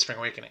I did Spring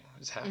Awakening. It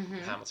was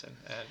Hamilton.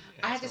 And,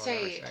 I have to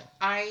say,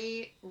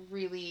 I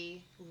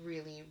really,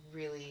 really,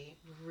 really,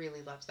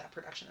 really loved that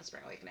production of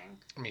Spring Awakening.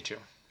 Me too.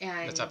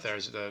 And it's up there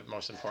as the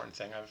most important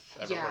thing I've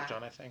ever worked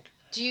on, I think.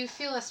 Do you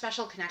feel a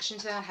special connection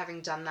to that,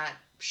 having done that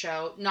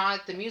show?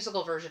 Not the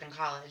musical version in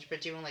college, but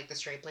doing the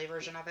straight play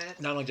version of it?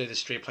 Not only did the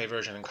straight play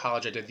version in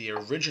college, I did the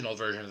original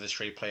version of the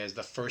straight play as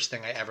the first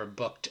thing I ever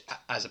booked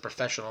as a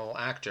professional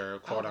actor,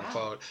 quote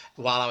unquote,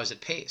 while I was at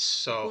Pace.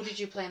 So who did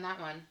you play in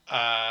that one?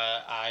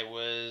 I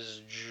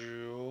was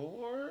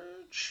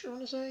George, I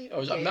want to say. I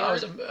was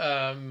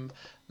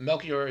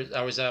Melchior.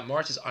 I was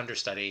Morris's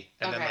understudy,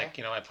 and then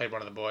I played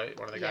one of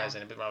the guys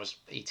in it, but when I was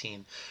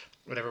 18.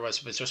 Whatever it was.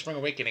 But so Spring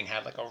Awakening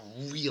had a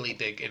really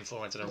big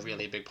influence and a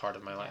really big part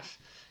of my life.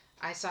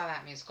 I saw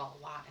that musical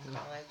a lot in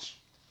college.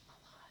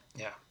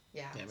 Yeah.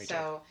 Yeah. Me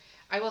too.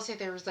 I will say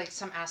there was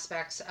some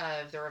aspects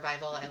of the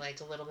revival I liked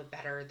a little bit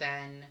better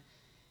than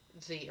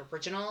the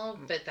original,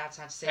 but that's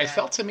not to say it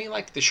felt to me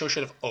like the show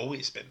should have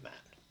always been that.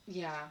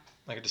 Yeah.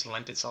 It just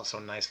lent itself so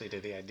nicely to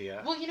the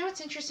idea. Well,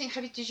 it's interesting.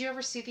 Did you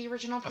ever see the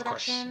original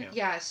production? Of course,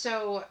 yeah.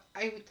 So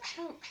I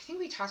think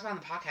we talked about on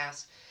the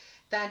podcast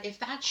that if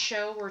that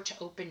show were to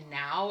open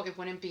now, it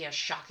wouldn't be as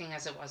shocking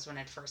as it was when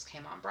it first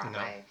came on Broadway.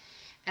 No.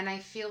 And I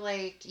feel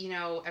like,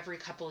 every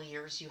couple of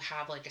years you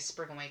have a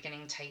Spring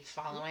Awakening type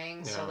following.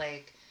 Yeah.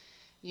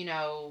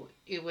 So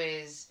it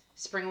was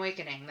Spring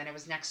Awakening, then it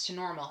was Next to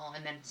Normal,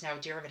 and then it's now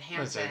Dear Evan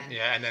Hansen.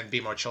 Yeah, and then Be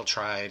More Chill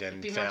tried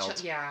and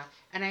failed.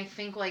 And I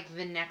think like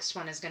the next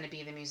one is going to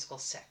be the musical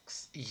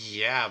Six.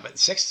 Yeah, but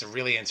Six is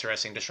really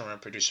interesting just from a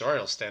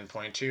producerial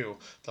standpoint too.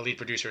 The lead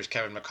producer is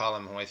Kevin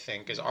McCollum, who I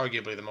think is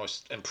arguably the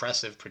most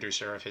impressive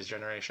producer of his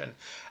generation.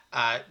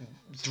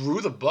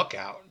 Threw the book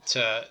out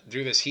to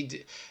do this.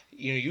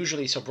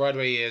 Usually, so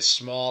Broadway is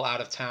small,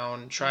 out of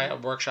town, try a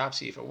workshop,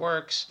 see if it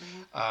works.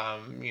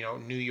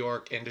 New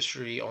York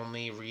industry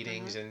only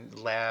readings and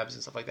labs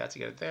and stuff like that to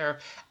get it there.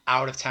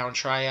 Out of town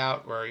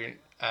tryout where you're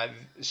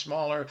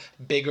smaller,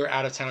 bigger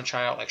out of town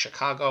tryout like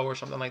Chicago or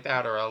something like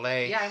that, or LA.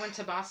 Yeah, I went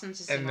to Boston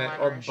to see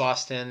or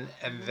Boston,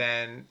 and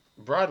then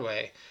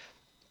Broadway.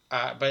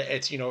 But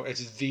it's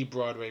the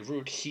Broadway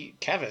route.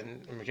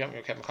 Kevin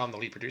McCollum, the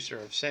lead producer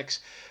of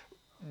Six,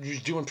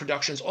 doing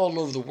productions all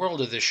over the world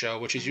of this show,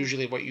 which is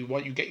usually what you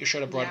want. You get your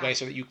show to Broadway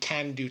so that you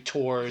can do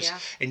tours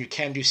and you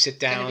can do sit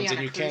downs and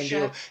you can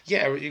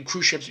do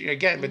cruise ships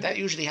again. But that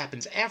usually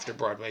happens after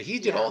Broadway. He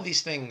did all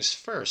these things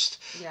first,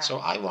 so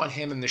I want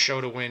him in the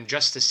show to win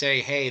just to say,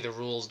 hey, the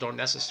rules don't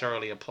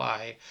necessarily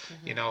apply.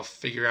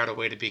 Figure out a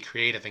way to be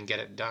creative and get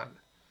it done.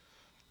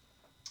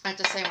 I have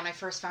to say, when I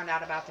first found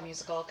out about the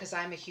musical, because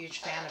I'm a huge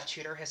fan of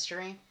Tudor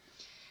history.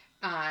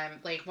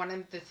 Like one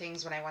of the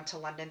things when I went to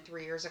London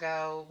 3 years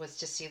ago was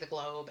to see the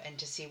Globe and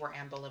to see where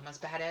Anne Boleyn was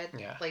beheaded.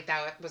 Yeah. Like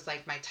that was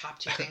like my top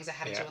two things I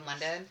had to do in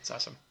London. It's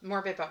awesome.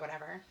 Morbid, but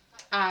whatever.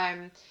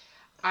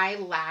 I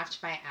laughed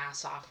my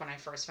ass off when I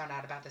first found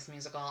out about this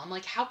musical. I'm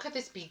like, how could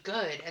this be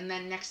good? And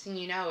then next thing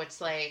you know,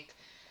 it's like,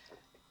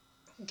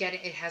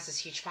 it has this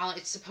huge following.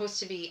 It's supposed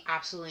to be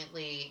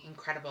absolutely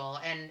incredible.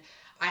 And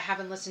I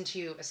haven't listened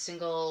to a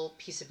single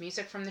piece of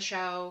music from the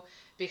show,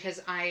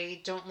 because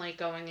I don't like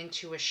going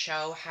into a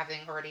show having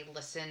already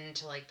listened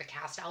to like the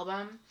cast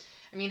album.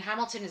 I mean,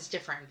 Hamilton is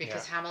different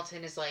because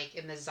Hamilton is like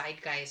in the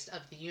zeitgeist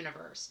of the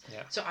universe.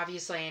 Yeah. So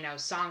obviously I know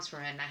songs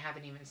from it and I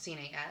haven't even seen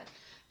it yet.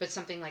 But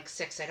something like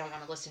Six I don't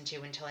want to listen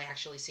to until I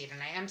actually see it,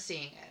 and I am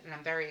seeing it, and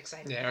I'm very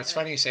excited. Yeah, it's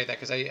funny you say that,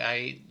 because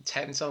I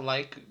tend to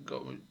like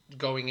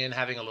going in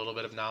having a little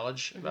bit of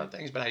knowledge about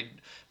things, but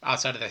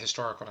outside of the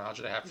historical knowledge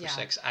that I have for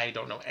Six, I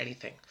don't know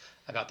anything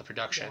about the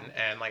production,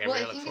 and like I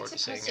really look forward to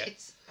seeing it.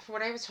 It's, for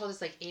what I was told,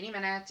 is like 80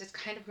 minutes. It's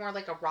kind of more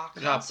like a rock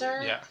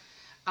concert. Yeah.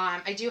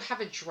 I do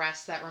have a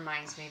dress that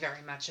reminds me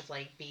very much of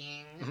like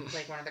being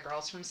like one of the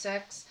girls from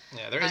Six.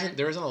 Yeah,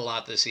 there isn't a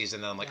lot this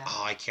season that I'm like,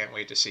 oh, I can't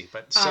wait to see.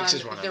 But Six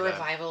is one of them. The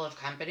revival of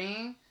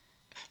Company.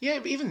 Yeah,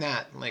 but even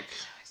that, like,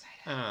 I'm so excited.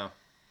 I don't know.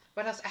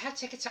 What else? I have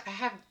tickets. I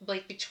have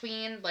like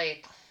between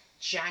like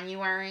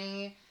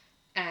January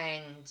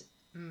and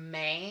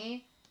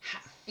May,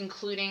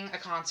 including a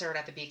concert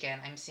at the Beacon,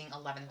 I'm seeing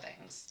 11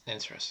 things.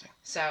 Interesting.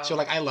 So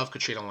like I love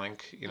Katrina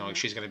Lenk. Like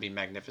she's going to be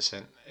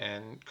magnificent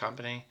in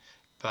Company.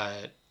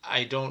 But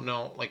I don't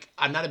know, like,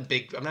 I'm not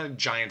a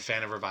giant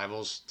fan of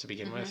revivals to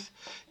begin with,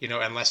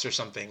 unless there's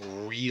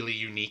something really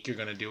unique you're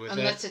going to do with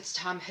unless it's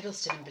Tom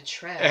Hiddleston in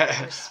Betrayal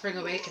or Spring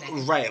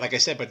Awakening. Right, like I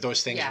said, but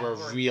those things were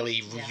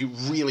really,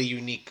 really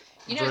unique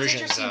versions it's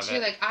interesting of too,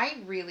 it. like, I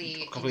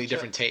really completely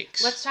different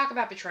takes. Let's talk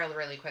about Betrayal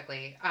really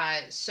quickly.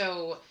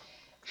 So,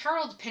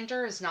 Harold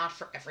Pinter is not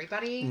for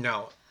everybody.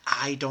 No,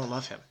 I don't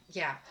love him.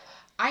 Yeah.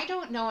 I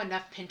don't know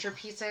enough Pinter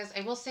pieces.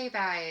 I will say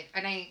that,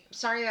 and I'm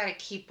sorry that I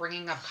keep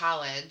bringing up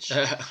college,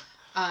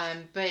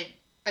 but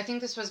I think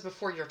this was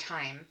before your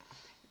time.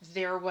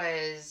 There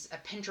was a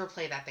Pinter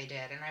play that they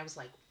did, and I was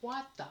like,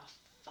 what the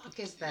fuck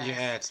is this?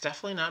 Yeah, it's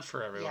definitely not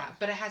for everyone. Yeah,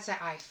 but I had to say,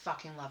 I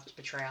fucking loved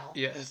Betrayal.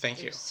 Yeah,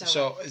 thank you.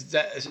 So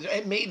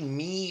it made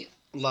me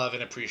love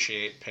and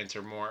appreciate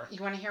Pinter more.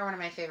 You want to hear one of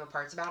my favorite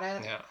parts about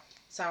it? Yeah.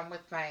 So I'm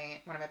with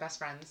one of my best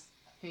friends,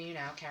 who you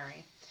know,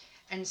 Carrie.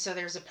 And so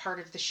there's a part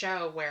of the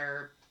show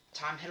where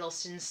Tom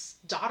Hiddleston's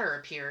daughter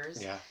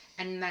appears. Yeah.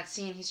 And in that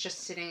scene, he's just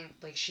sitting,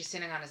 like, she's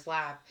sitting on his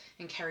lap,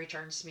 and Carrie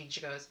turns to me and she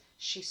goes,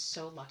 she's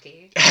so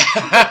lucky.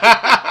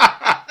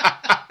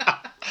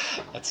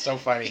 That's so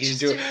funny. He's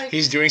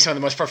doing some of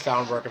the most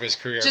profound work of his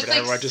career, but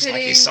everyone just sitting,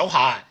 like, he's so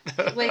hot.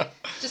 Like,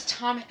 just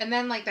Tom, and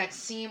then like that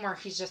scene where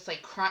he's just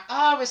like crying.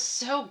 Oh, it was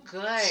so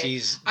good.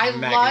 I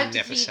loved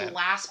the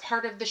last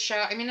part of the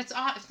show. I mean, it's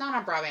not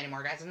on Broadway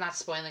anymore, guys. I'm not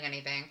spoiling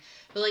anything.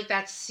 But like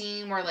that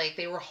scene where like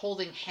they were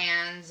holding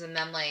hands and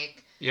then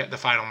like the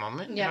final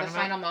moment. Yeah, the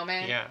final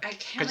moment. Yeah, I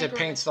can't because it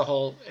paints the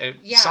whole. It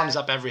sums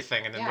up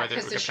everything, and then where they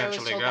could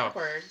potentially go.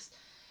 Backwards.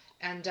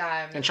 And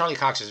Charlie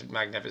Cox is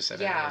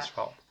magnificent in it as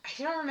well.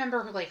 I don't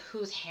remember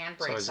whose hand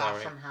breaks off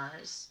from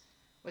hers.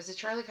 Was it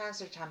Charlie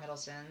Cox or Tom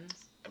Hiddleston's?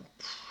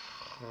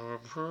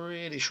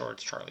 Pretty sure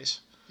it's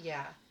Charlie's.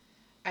 Yeah,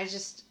 I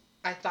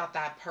thought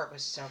that part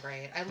was so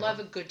great. I love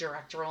a good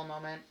directorial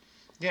moment.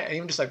 Yeah, and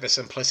even just like the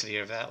simplicity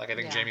of that. Like I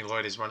think Jamie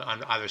Lloyd is one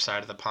on either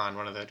side of the pond,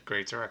 one of the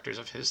great directors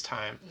of his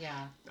time.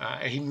 Yeah.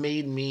 And he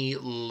made me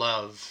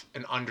love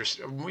and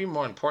understand.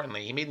 More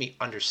importantly, he made me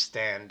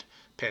understand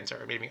Pinter.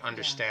 It made me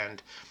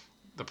understand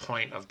the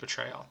point of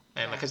Betrayal,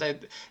 and because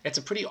it's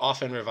a pretty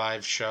often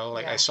revived show.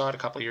 Like I saw it a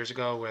couple of years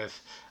ago with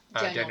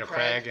Daniel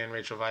Craig and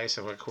Rachel Weisz,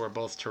 who are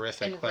both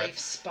terrific. And Rafe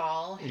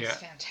Spall, he's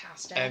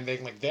fantastic. And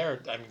they're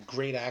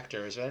great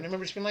actors. And I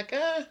remember just being like,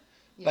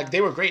 Yeah. Like,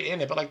 they were great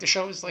in it, but, like, the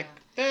show is, like,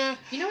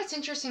 You know what's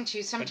interesting,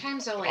 too?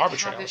 Sometimes they'll, like,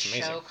 Arbitrary have a was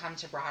amazing. show come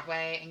to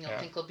Broadway, and you'll Yeah.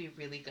 think it'll be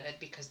really good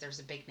because there's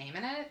a big name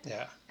in it,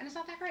 Yeah. and it's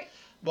not that great.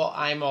 Well,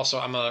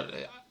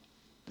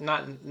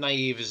 not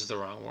naive is the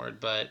wrong word,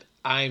 but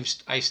I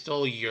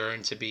still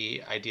yearn to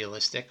be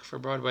idealistic for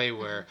Broadway,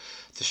 where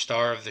the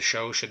star of the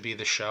show should be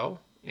the show,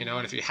 you know.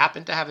 And if you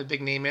happen to have a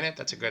big name in it,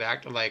 that's a good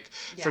actor. Like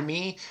for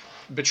me,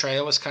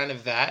 Betrayal was kind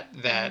of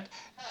that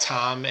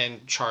Tom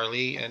and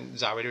Charlie and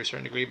Zawe to a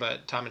certain degree,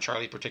 but Tom and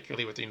Charlie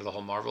particularly with the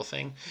whole Marvel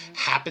thing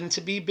happen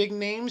to be big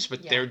names,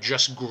 but they're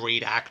just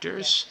great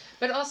actors.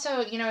 Yeah. But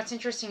also, what's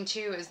interesting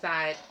too is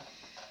that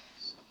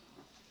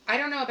I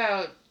don't know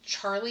about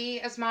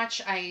Charlie as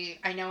much. I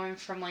know him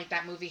from like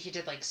that movie he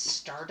did, like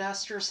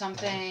Stardust or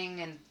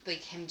something, and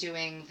like him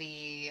doing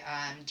the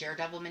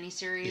Daredevil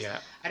miniseries. Yeah.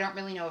 I don't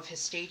really know of his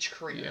stage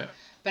career, Yeah.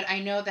 but I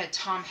know that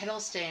Tom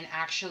Hiddleston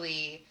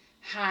actually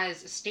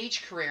has a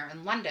stage career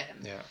in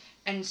London. Yeah.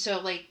 And so,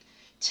 like,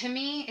 to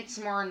me, it's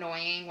more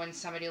annoying when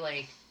somebody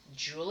like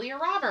Julia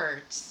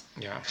Roberts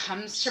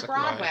comes to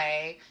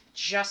Broadway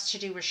just to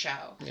do a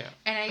show. Yeah.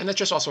 And that's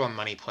just also a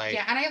money play.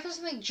 Yeah, and I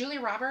also think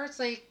Julia Roberts,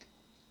 like,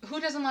 who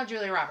doesn't love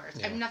Julia Roberts?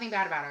 Yeah. I have nothing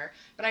bad about her,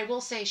 but I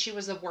will say she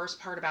was the worst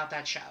part about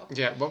that show.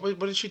 Yeah, what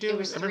did she do? It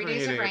was 3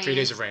 Days of Rain. 3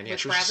 Days of Rain. Yeah,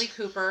 with Bradley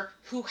Cooper,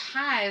 who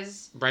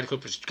has. Bradley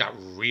Cooper's got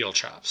real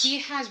chops. He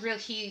has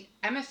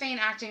MFA in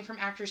acting from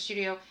Actors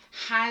Studio,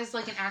 has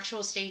like an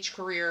actual stage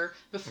career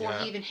before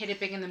he even hit it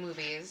big in the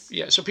movies.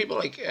 Yeah, so people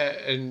like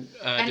and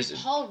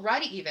Paul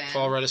Rudd even.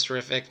 Paul Rudd is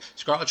terrific.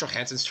 Scarlett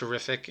Johansson's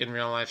terrific in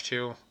real life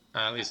too.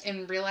 At least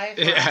in real life.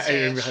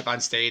 On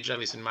stage, at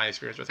least in my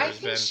experience with her,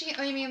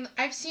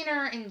 I've seen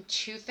her in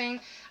two things.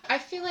 I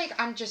feel like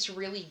I'm just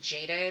really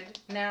jaded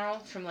now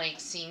from like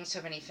seeing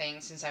so many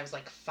things since I was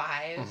like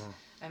 5. Mm-hmm.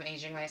 I'm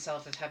aging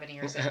myself with how many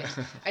years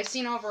I've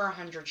seen over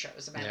 100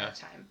 shows about that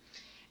time.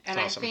 And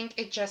awesome. I think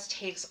it just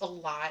takes a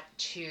lot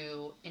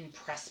to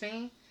impress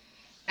me.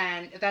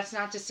 And that's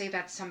not to say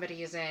that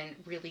somebody isn't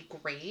really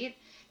great.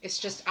 It's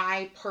just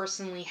I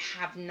personally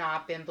have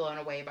not been blown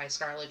away by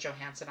Scarlett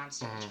Johansson on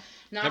stage.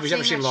 Mm-hmm. Have you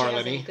ever seen Laura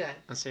Linney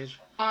on stage?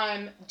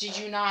 Did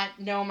you not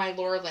know my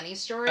Laura Linney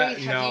story? Have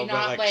you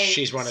not like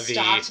she's one of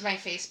stalked my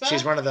Facebook?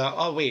 She's one of the.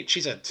 Oh wait,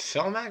 she's a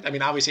film actor. I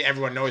mean, obviously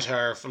everyone knows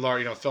her for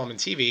Laura, film and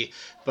TV.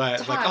 But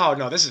Dom, like, oh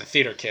no, this is a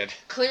theater kid.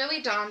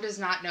 Clearly, Dom does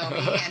not know me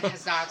and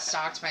has not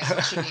stalked my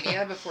social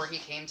media before he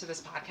came to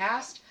this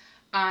podcast.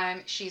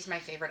 She's my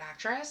favorite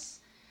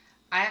actress.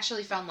 I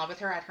actually fell in love with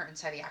her at her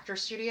Inside the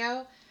Actors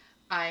Studio.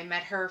 I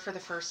met her for the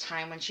first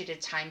time when she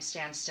did Time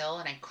Stand Still,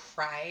 and I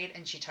cried,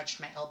 and she touched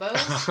my elbows.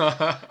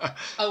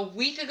 A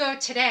week ago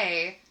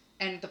today,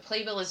 and the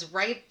playbill is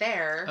right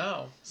there.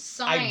 Oh.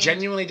 Signed. I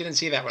genuinely didn't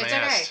see that when I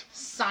asked. Okay.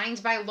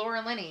 Signed by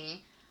Laura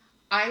Linney.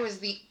 I was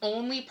the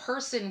only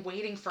person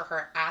waiting for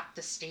her at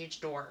the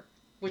stage door,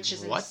 which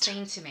is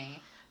insane to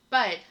me.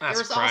 But there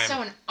was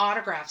also an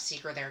autograph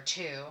seeker there,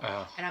 too.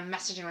 Oh. And I'm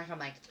messaging my phone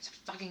like, there's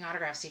a fucking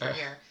autograph seeker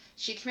here.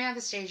 She came out of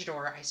the stage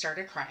door. I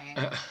started crying.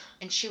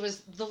 And she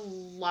was the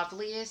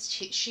loveliest.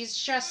 She's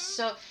just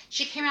so...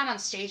 She came out on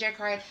stage. I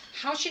cried.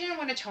 How she didn't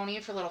win a Tony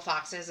for Little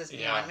Foxes is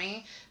beyond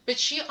me. But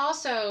she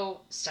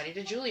also studied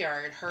at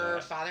Juilliard.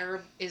 Her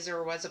father is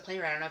or was a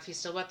playwright. I don't know if he's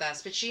still with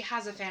us. But she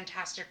has a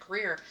fantastic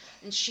career.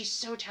 And she's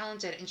so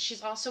talented. And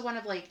she's also one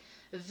of, like,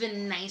 the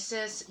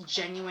nicest,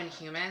 genuine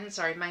humans.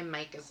 Sorry, my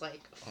mic is,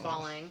 like,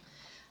 falling.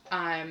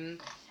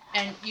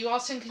 And you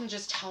also can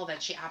just tell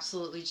that she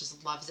absolutely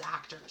just loves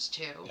actors,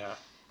 too. Yeah.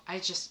 I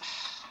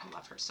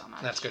love her so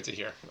much. That's good to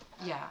hear.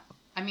 Yeah.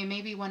 I mean,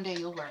 maybe one day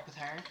you'll work with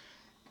her.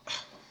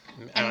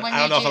 I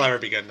don't know if I'll ever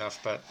be good enough,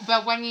 but...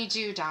 But when you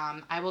do,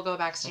 Dom, I will go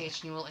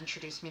backstage and you will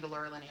introduce me to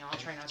Laura Linney. I'll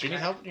try not to. Do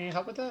you need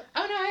help with that?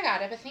 Oh, no, I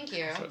got it, but thank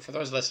you. For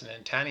those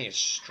listening, Tanny is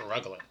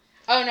struggling.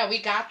 Oh, no,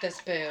 we got this,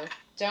 boo.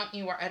 Don't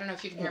you worry. I don't know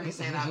if you can hear me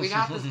say that. We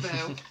got this,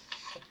 boo.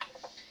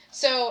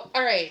 So,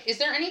 all right. Is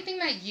there anything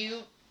that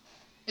you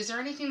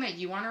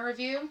want to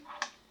review?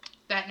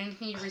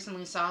 Anything you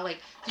recently saw? Like,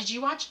 did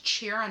you watch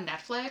Cheer on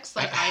Netflix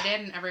like I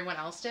did and everyone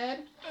else did?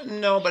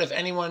 No, but if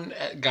anyone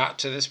got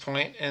to this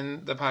point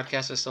and the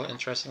podcast is still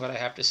interested in what I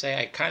have to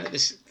say,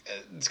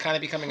 it's kind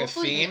of becoming a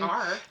theme.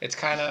 It's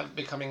kind of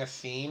becoming a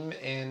theme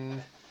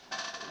in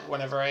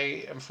whenever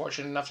I am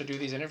fortunate enough to do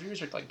these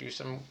interviews or like do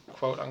some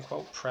quote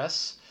unquote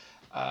press.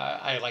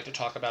 I like to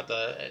talk about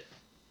the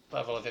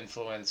level of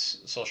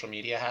influence social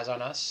media has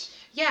on us.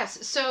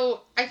 Yes.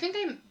 So I think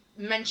I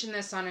mentioned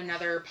this on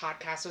another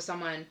podcast with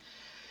someone.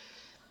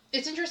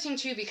 It's interesting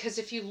too because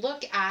if you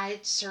look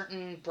at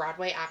certain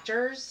Broadway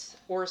actors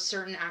or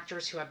certain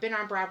actors who have been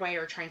on Broadway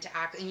or trying to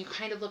act, and you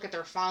kind of look at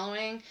their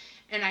following,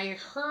 and I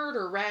heard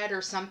or read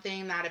or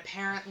something that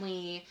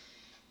apparently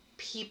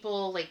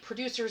people like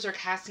producers or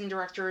casting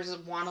directors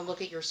want to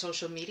look at your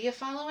social media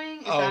following.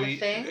 Is that a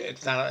thing?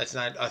 It's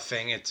not a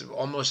thing. It's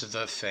almost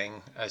the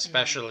thing,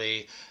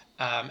 especially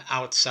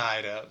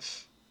outside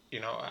of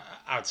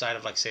outside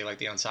of like say like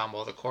the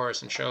ensemble, the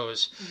chorus and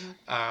shows.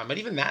 But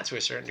even that to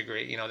a certain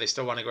degree, they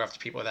still want to go after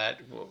people that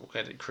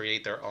could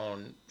create their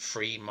own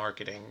free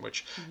marketing,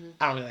 which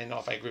I don't really know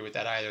if I agree with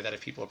that either, that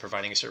if people are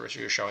providing a service for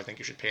your show, I think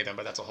you should pay them,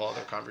 but that's a whole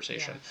other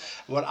conversation.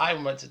 Yeah. What I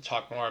want to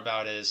talk more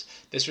about is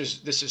this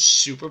is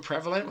super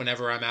prevalent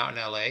whenever I'm out in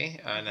LA,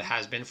 and it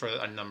has been for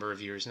a number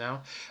of years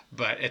now,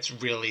 but it's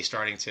really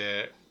starting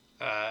to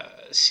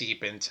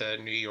seep into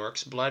New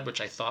York's blood, which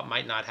I thought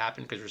might not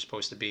happen because we're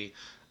supposed to be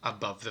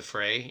above the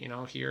fray,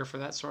 here for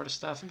that sort of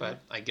stuff. But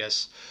I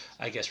guess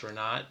we're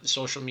not.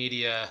 Social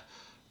media,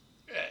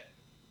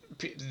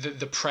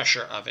 the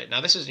pressure of it.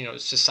 Now this is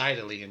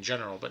societally in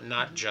general, but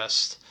not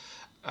just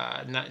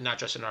not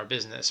just in our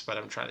business. But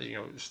I'm trying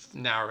to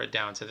narrow it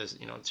down to this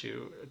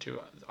to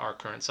our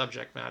current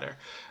subject matter.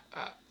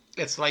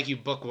 It's like you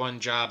book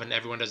one job and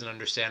everyone doesn't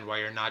understand why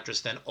you're not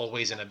just then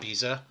always in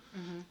Ibiza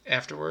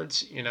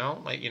afterwards,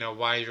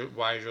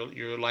 why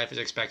your life is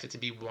expected to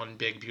be one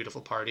big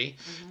beautiful party,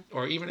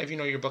 or even if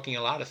you're booking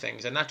a lot of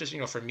things, and not just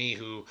for me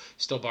who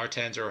still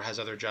bartends or has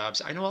other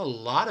jobs. I know a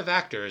lot of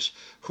actors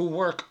who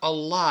work a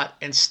lot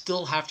and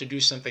still have to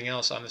do something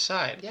else on the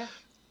side. Yeah.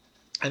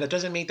 And it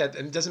doesn't make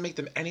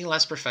them any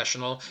less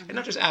professional. And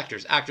not just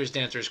actors,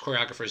 dancers,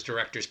 choreographers,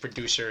 directors,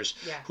 producers,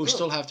 who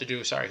still have to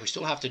do.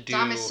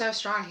 Dom is so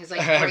strong. He's like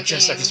breaking.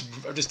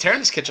 I'm just tearing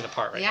this kitchen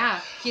apart right now. Yeah,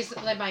 he's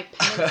like my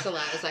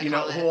peninsula, as I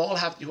call it. Who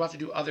have to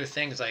do other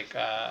things like,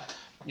 I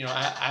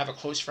have a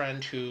close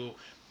friend who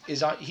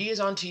is on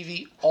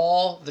TV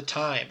all the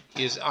time.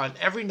 He is on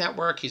every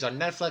network. He's on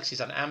Netflix.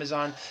 He's on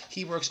Amazon.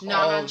 He works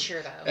not on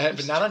Cheer though,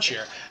 but not on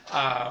Cheer.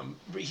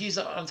 He's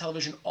on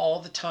television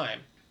all the time.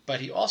 But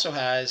he also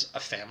has a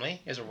family,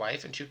 he has a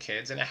wife and 2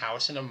 kids and a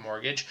house and a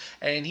mortgage,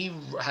 and he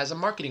has a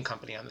marketing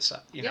company on the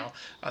side,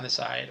 on the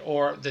side,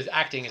 or the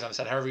acting is on the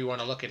side, however you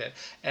want to look at it.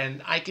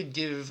 And I could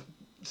give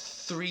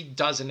 3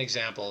 dozen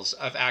examples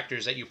of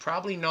actors that you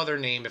probably know their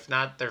name, if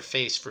not their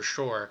face for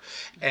sure,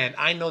 and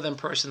I know them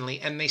personally,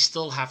 and they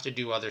still have to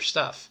do other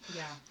stuff.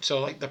 Yeah.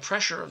 So like the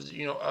pressure of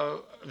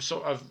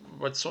of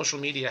what social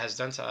media has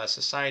done to us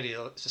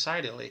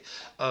societally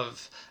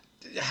of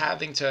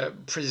having to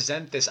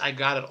present this I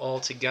got it all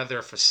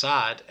together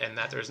facade, and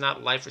that there's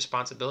not life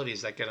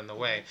responsibilities that get in the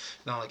way.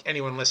 Not like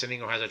anyone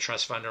listening who has a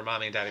trust fund or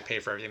mommy and daddy pay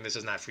for everything, this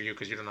is not for you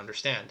because you don't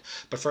understand.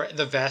 But for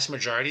the vast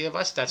majority of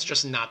us, that's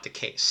just not the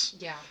case.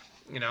 Yeah.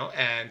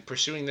 And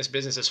pursuing this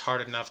business is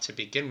hard enough to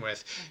begin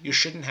with. You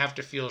shouldn't have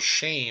to feel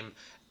shame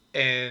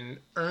in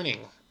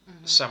earning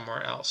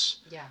somewhere else.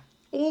 Yeah.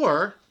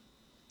 Or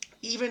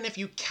even if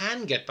you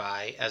can get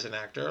by as an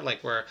actor,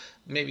 like where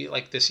maybe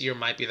like this year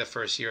might be the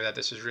first year that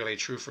this is really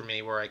true for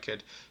me, where I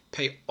could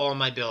pay all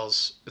my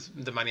bills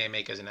with the money I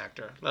make as an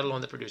actor, let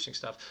alone the producing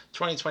stuff.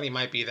 2020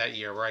 might be that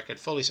year where I could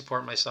fully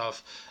support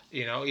myself,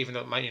 even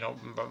though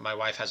my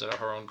wife has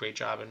her own great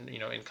job and,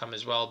 income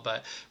as well,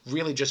 but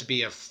really just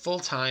be a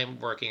full-time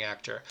working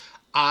actor.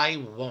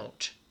 I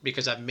won't,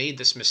 because I've made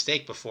this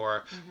mistake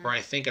before where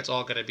I think it's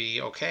all going to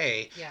be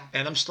okay. Yeah.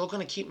 And I'm still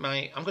going to keep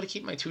my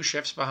 2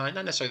 shifts behind,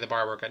 not necessarily the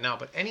bar I work at now,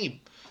 but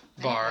any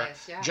bar,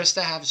 just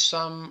to have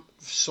some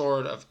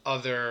sort of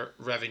other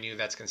revenue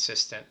that's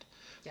consistent.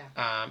 Yeah.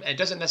 And it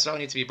doesn't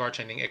necessarily need to be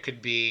bartending. It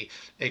could be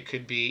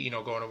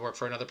going to work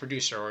for another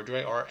producer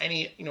or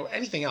any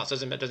anything else.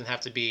 It doesn't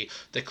have to be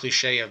the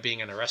cliche of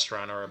being in a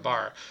restaurant or a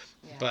bar.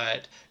 Yeah.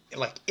 But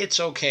like, it's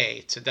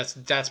okay to,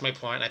 that's my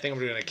point. I think I'm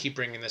going to keep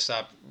bringing this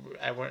up.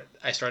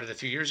 I started a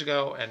few years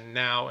ago and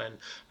now, and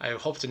I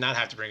hope to not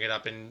have to bring it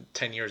up in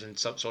 10 years and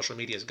social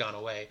media has gone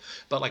away.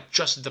 But like,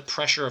 just the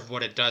pressure of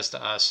what it does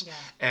to us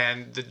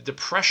and the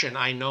depression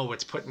I know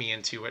it's put me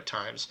into at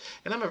times.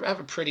 And I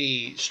have a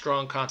pretty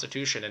strong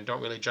constitution and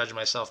don't really judge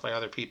myself by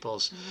other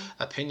people's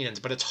opinions,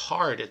 but it's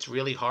hard. It's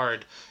really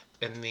hard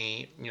in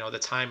the the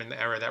time and the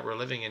era that we're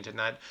living in to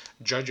not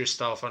judge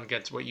yourself on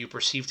against what you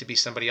perceive to be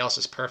somebody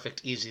else's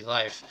perfect easy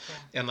life.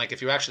 And like,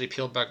 if you actually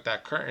peel back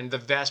that curtain, the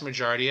vast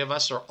majority of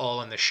us are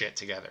all in the shit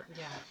together.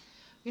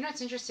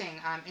 It's interesting,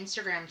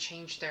 Instagram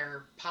changed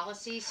their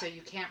policy, so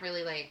you can't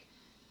really like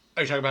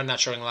Are you talking about not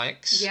showing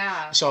likes?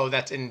 Yeah. So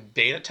that's in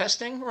beta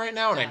testing right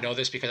now, and I know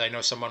this because I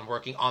know someone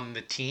working on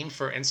the team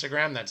for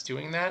Instagram that's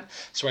doing that.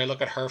 So I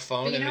look at her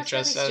phone and it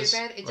just really says...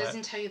 Stupid? It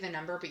doesn't tell you the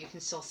number, but you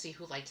can still see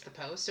who liked the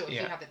post. So if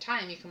you have the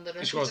time, you can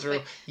literally scroll through.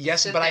 Like,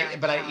 yes, but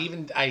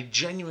I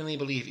genuinely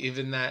believe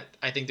even that,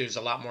 I think there's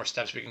a lot more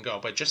steps we can go.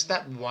 But just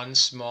that one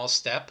small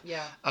step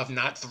of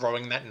not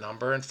throwing that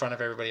number in front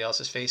of everybody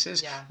else's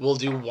faces will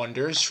do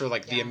wonders for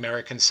like the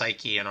American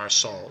psyche and our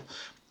soul.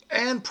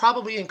 And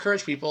probably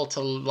encourage people to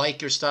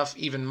like your stuff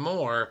even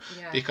more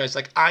because,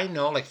 like, I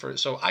know, like,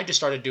 so I just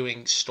started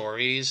doing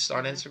stories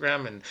on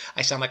Instagram, and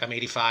I sound like I'm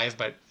 85,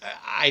 but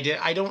I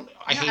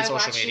hate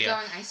social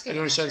media.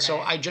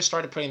 So I just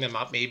started putting them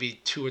up maybe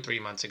 2 or 3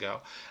 months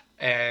ago.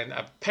 And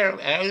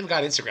apparently, I even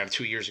got Instagram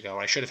 2 years ago.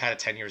 I should have had it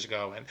 10 years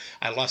ago. And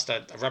I lost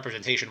a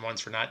representation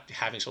once for not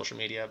having social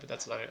media, but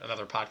that's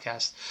another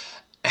podcast.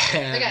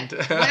 And, again,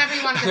 whenever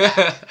you want to do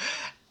that.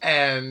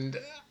 And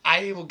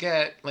I will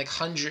get like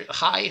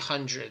high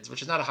hundreds,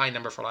 which is not a high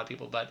number for a lot of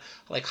people, but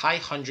like high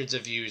hundreds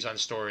of views on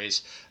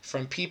stories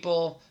from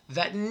people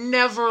that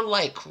never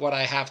like what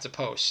I have to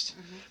post.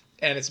 Mm-hmm.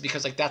 And it's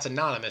because like that's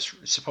anonymous,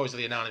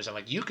 supposedly anonymous. I'm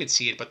like, you could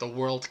see it, but the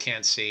world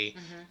can't see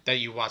that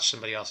you watch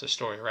somebody else's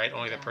story, right?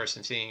 Only the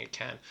person seeing it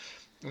can.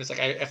 And it's like,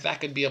 if that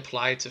could be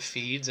applied to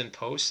feeds and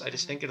posts, I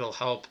just think it'll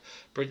help.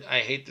 I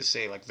hate to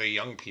say like the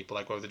young people,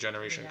 like the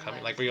generation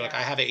coming, like where you're like,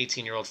 I have an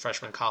 18-year-old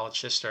freshman college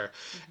sister,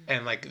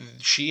 and like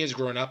she has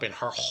grown up in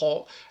her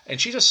whole, and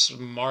she's a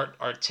smart,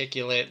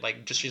 articulate,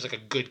 like just she's like a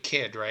good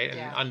kid, right?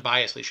 And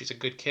unbiasedly, she's a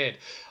good kid.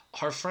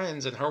 Her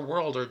friends and her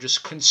world are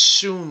just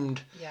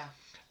consumed. Yeah.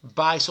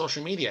 By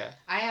social media.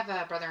 I have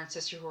a brother and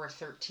sister who are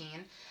 13.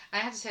 I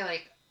have to say,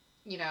 like,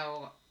 you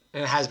know...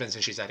 And it has been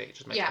since she's that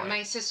age, is my point.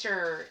 My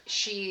sister,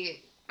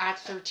 she, at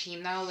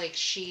 13, though, like,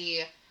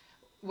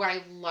 what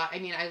I love, I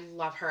mean, I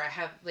love her. I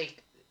have,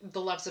 like, the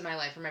loves of my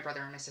life are my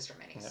brother and my sister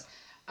and my niece.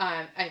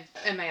 Yeah.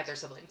 And my other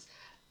siblings.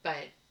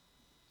 But,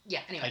 yeah,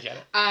 anyway. I get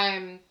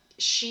it.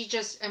 She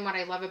just, and what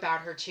I love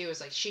about her, too,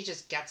 is, like, she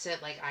just gets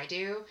it like I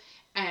do.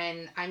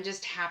 And I'm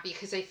just happy,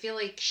 because I feel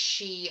like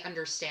she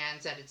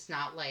understands that it's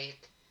not,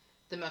 like...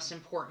 the most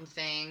important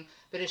thing,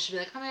 but it should be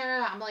like, oh my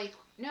god, I'm like,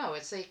 no,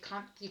 it's like,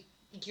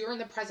 you're in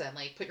the present,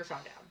 like, put your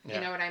phone down. Yeah.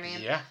 You know what I mean?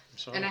 Yeah,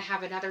 absolutely. And I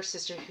have another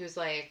sister who's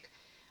like,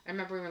 I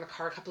remember we were in the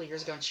car a couple of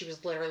years ago, and she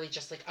was literally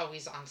just like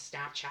always on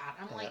Snapchat.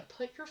 I'm like,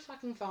 put your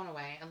fucking phone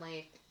away and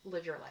like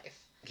live your life.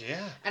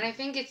 Yeah. And I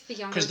think it's the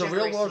younger because the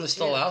real world is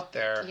still out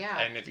there. Yeah.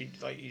 And if you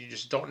like, you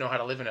just don't know how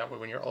to live in it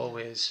when you're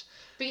always.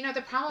 But you know,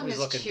 the problem is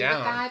too down.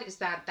 with that is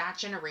that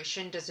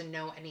generation doesn't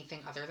know anything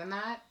other than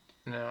that.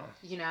 No.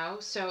 You know,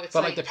 so it's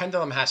but like the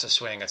pendulum has to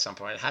swing at some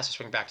point. It has to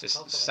swing back to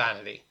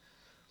sanity.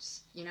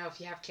 You know,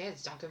 if you have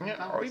kids, don't give them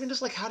phones. Or even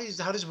just like how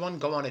does one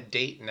go on a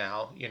date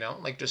now? You know,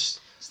 like just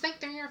think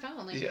through your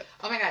phone. Like,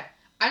 oh my god,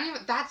 I don't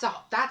even.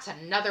 That's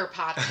another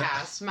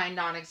podcast. My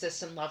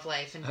non-existent love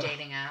life and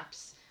dating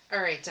apps.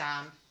 All right,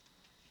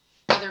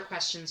 other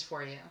questions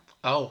for you.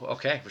 Oh,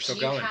 okay, we're still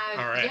going.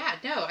 All right. Yeah,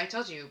 no, I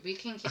told you we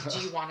can. Do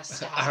you want to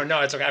stop? Oh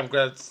no, it's okay.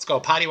 Let's go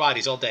potty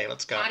waddies all day.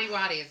 Let's go. Potty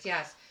waddies,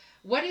 yes.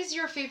 What is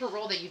your favorite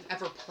role that you've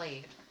ever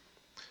played?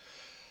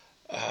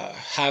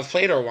 Have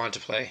played or want to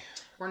play?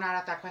 We're not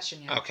at that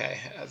question yet. Okay,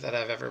 that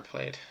I've ever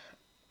played.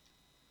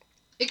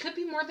 It could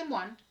be more than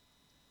one.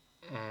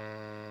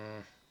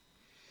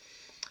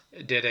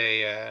 Did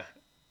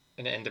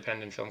an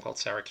independent film called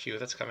Sarah Q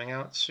that's coming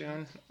out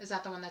soon. Is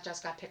that the one that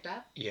just got picked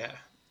up? Yeah.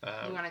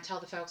 You want to tell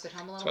the folks at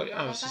home a little bit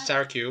about that?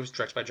 Sarah Q,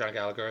 directed by John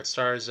Gallagher. It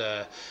stars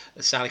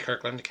Sally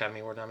Kirkland, Academy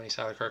Award nominee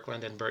Sally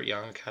Kirkland, and Burt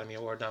Young, Academy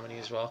Award nominee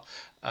as well.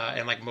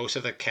 And like most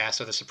of the cast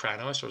of The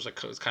Sopranos, so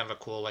it was kind of a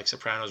cool like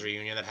Sopranos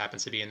reunion that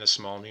happens to be in this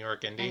small New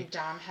York indie. And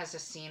Dom has a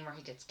scene where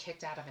he gets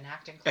kicked out of an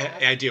acting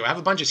class. I do. I have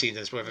a bunch of scenes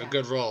in this with a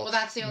good role. Well,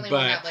 that's the only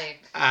one that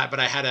like.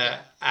 But I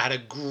had a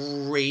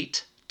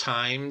great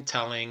time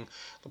telling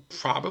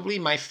probably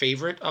my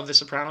favorite of the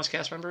Sopranos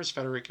cast members,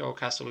 Federico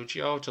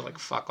Castelluccio, to like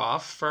fuck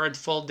off for a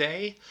full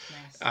day.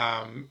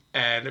 Nice.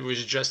 And it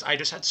was I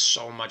just had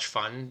so much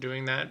fun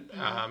doing that.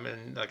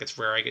 And like it's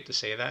rare I get to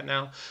say that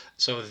now.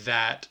 So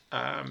that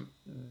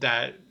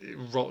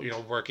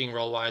role, working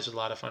role wise was a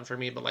lot of fun for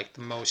me. But like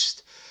the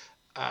most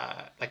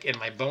like in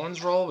my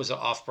Bones role was an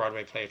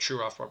off-Broadway play, a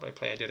true off-Broadway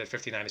play I did at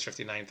 59 is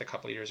 59th a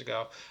couple of years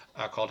ago,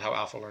 called How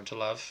Alpha Learned to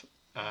Love.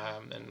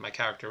 And my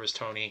character was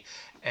Tony,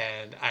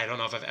 and I don't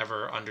know if I've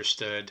ever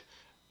understood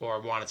or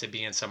wanted to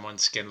be in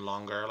someone's skin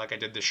longer. Like I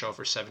did the show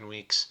for 7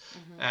 weeks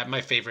at my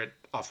favorite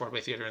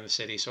off-Broadway theater in the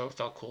city, so it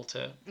felt cool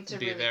to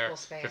be really there. Cool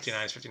space.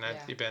 59 is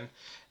 59th, you've been.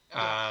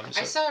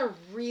 I saw a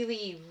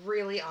really,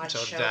 really odd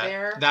show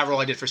there. That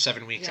role I did for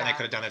 7 weeks, and I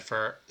could have done it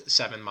for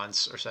 7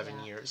 months or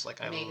 7 years.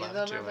 Like I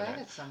love doing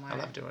it. I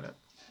love doing it.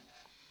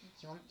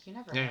 You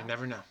never know. Yeah, you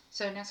never know.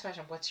 So next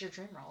question, what's your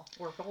dream role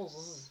or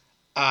roles?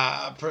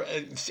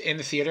 In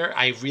the theater,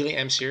 I really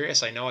am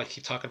serious. I know I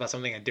keep talking about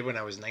something I did when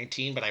I was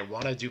 19, but I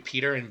want to do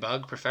Peter and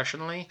Bug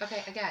professionally.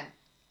 Okay, again,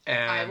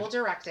 I will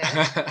direct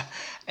it.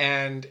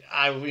 And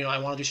I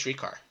want to do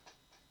Streetcar.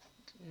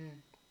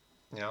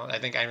 I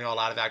think a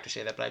lot of actors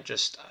say that, but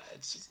it's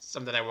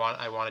something I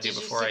want to do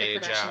before I age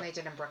out. Did you see the production they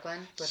did in Brooklyn?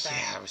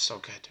 Yeah, it was so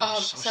good.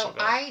 So good.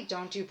 I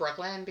don't do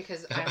Brooklyn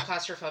because I'm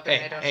claustrophobic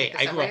and I don't take the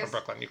subways. I grew up in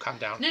Brooklyn. You calm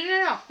down.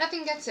 No.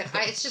 Nothing against it.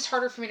 It's just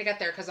harder for me to get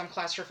there because I'm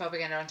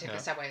claustrophobic and I don't take the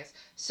subways.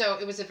 So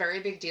it was a very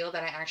big deal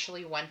that I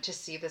actually went to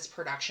see this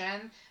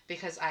production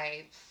because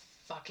I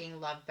fucking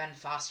love Ben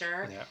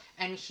Foster. Yeah.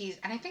 And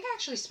I think I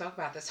actually spoke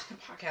about this on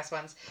the podcast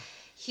once.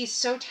 He's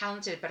so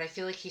talented, but I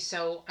feel like he's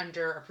so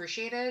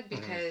underappreciated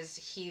because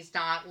he's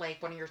not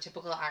like one of your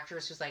typical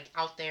actors who's like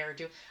out there.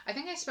 I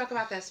think I spoke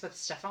about this with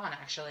Stefan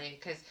actually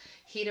because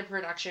he did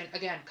production,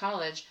 again,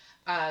 college,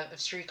 of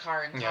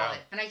Streetcar and College. Yeah.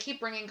 And I keep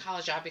bringing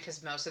College up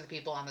because most of the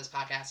people on this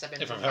podcast have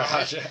been from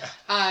college.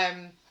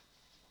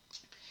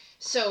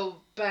 So,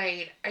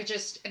 but I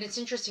just, and it's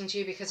interesting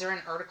too because there's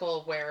an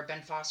article where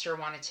Ben Foster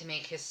wanted to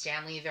make his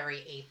Stanley very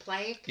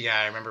ape-like. Yeah,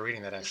 I remember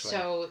reading that actually.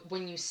 So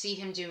when you see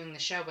him doing the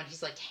show, when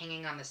he's like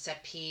hanging on the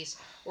set piece,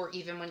 or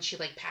even when she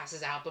like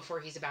passes out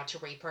before he's about to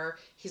rape her,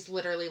 he's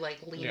literally like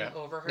leaning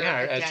over her. Yeah,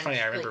 again, it's funny.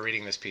 I remember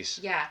reading this piece.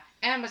 Yeah,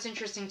 and what's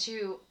interesting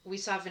too, we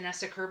saw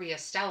Vanessa Kirby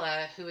as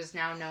Stella, who is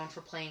now known for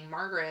playing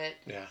Margaret,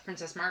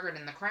 Princess Margaret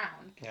in The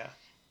Crown. Yeah.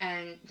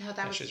 And no,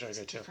 that was she's very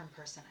good a too. different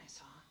person I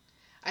saw.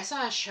 I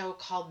saw a show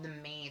called The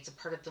Maids, a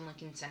part of the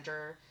Lincoln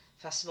Center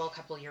Festival a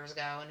couple of years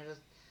ago, and it was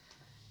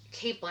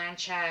Kate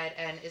Blanchett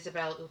and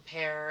Isabelle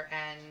Huppert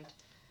and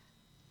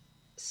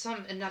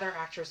another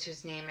actress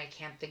whose name I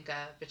can't think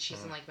of, but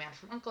she's in like Man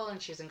from U.N.C.L.E. and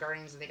she was in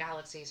Guardians of the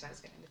Galaxy, so I was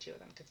getting the two of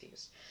them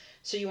confused.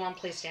 So you want to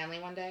play Stanley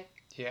one day?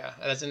 Yeah,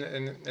 that's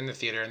in the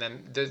theater, and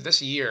then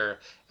this year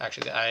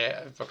actually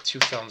I booked 2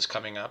 films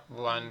coming up.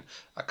 One,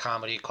 a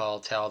comedy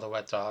called Tale of the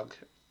Wet Dog,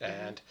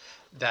 and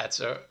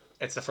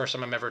it's the first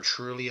time I'm ever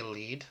truly a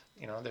lead.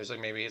 You know, there's like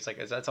maybe it's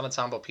an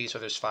ensemble piece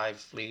where there's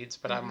 5 leads,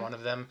 but I'm one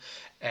of them,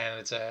 and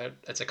it's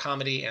a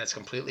comedy and it's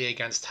completely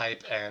against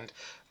type, and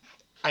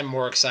I'm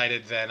more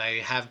excited than I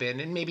have been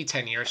in maybe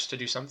 10 years to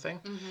do something.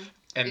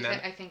 And then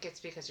I think it's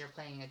because you're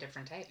playing a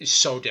different type. It's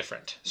so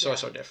different, so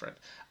different.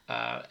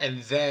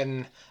 And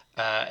then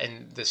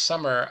in the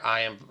summer,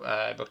 I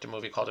booked a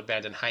movie called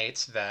Abandoned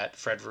Heights that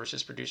Fred Roos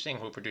is producing,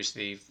 who produced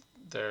the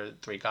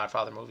 3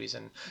 Godfather movies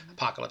and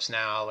Apocalypse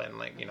Now, and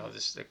like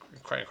this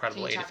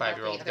incredible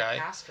 85-year-old guy.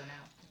 Cast or no?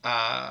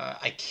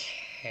 I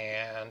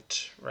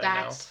can't right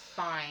now. That's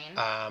fine.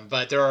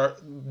 But there are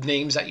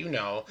names that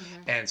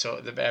and so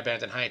the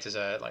Abandoned Heights is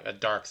a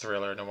dark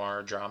thriller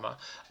noir drama,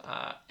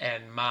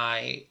 and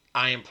I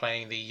am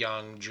playing the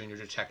young junior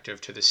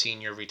detective to the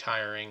senior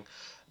retiring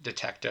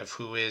detective,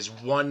 who is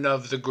one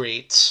of the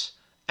greats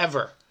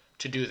ever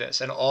to do this,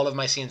 and all of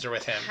my scenes are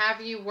with him.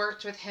 Have you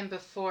worked with him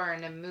before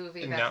in a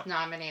movie that's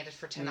nominated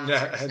for 10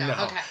 Oscars?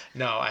 No, okay.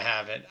 No, I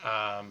haven't.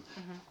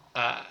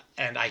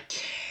 And I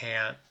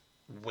can't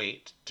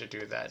wait to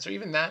do that. So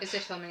even that. Is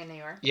it filming in New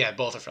York? Yeah,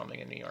 both are filming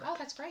in New York. Oh,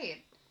 that's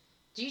great.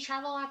 Do you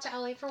travel a lot to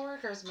LA for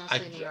work, or is it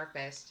mostly New York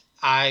based?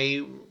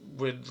 I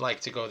would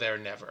like to go there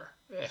never,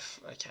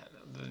 if I can.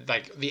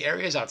 Like the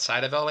areas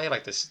outside of LA,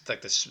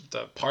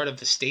 the part of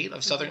the state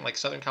of Southern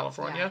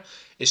California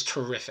is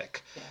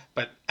terrific. Yeah.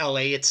 But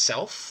LA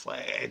itself,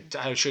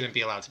 I shouldn't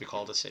be allowed to be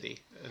called a city.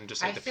 And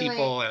just the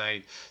people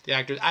and the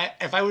actors.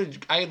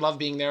 I love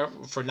being there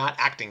for not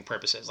acting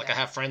purposes. Like I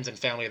have friends and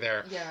family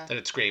there that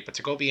it's great. But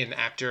to go be an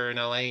actor in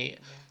LA,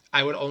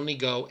 I would only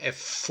go if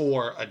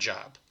for a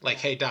job. Like,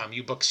 hey Dom,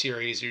 you book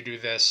series, you do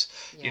this.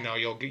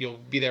 You'll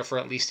be there for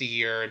at least a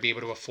year and be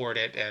able to afford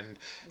it, and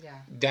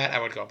that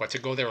I would go. But to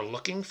go there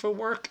looking for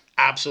work,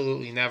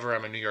 absolutely never.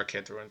 I'm a New York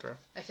kid through and through.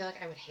 I feel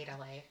like I would hate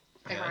LA.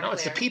 No,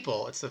 it's the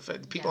people. It's the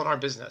people in our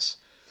business.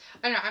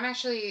 I don't know. I'm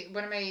actually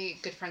one of my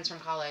good friends from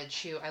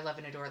college who I love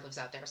and adore lives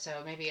out there, so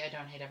maybe I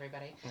don't hate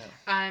everybody.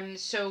 Yeah.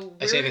 So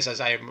I say this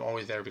as I am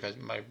always there because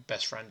my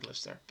best friend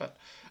lives there. But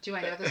do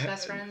I know this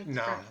best friend?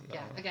 No.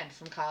 Yeah, again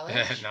from college.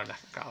 No, not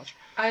from college.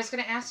 I was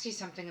going to ask you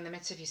something in the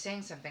midst of you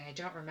saying something. I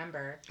don't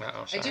remember. Sorry.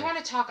 I do want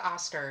to talk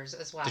Oscars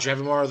as well. Did you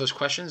have more of those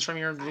questions from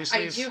your loose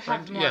leaf? I do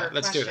have more. Yeah,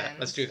 let's do that.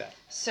 Let's do that.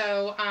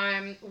 So,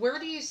 where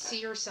do you see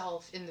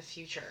yourself in the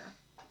future?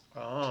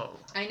 Oh.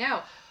 I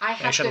know. I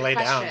have I should good lay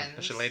questions. down.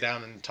 I should lay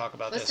down and talk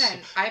about this. Listen,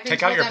 I've been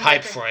Take out your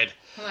pipe, Freud.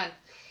 Hold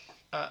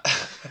on. Is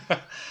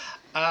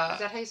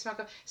that how you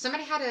smoke?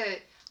 Somebody had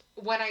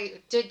when I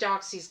did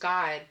Dog Sees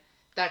God,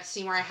 that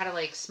scene where I had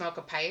to smoke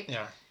a pipe.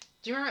 Yeah.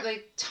 Do you remember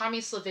Tommy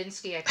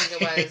Slavinsky, I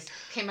think it was,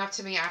 came up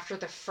to me after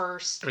the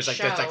first show.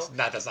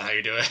 That's not how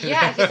you do it.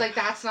 Yeah, he's like,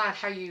 that's not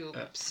how you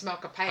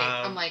smoke a pipe.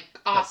 I'm like,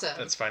 awesome.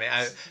 That's funny.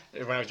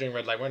 When I was doing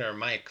Red Light Winter,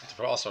 Mike,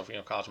 also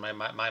college, my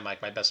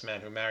Mike, my best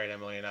man who married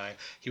Emily and I,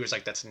 he was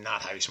like, that's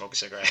not how you smoke a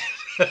cigarette.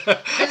 I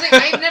was like,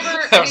 I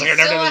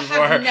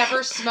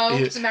never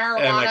smoked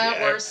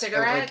marijuana or a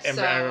cigarette.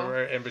 I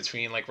remember in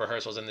between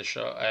rehearsals in the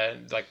show,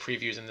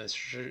 previews in this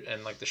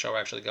and the show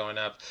actually going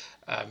up,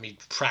 me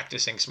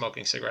practicing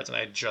smoking cigarettes, and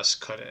I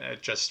just couldn't.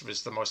 It just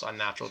was the most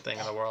unnatural thing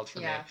in the world for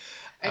me.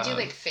 I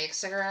do fake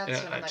cigarettes.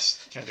 Yeah, I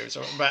just can't do it.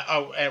 So, but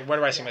where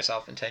do I see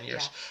myself in 10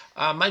 years?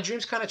 Yeah. My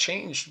dreams kind of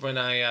changed when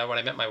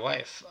I met my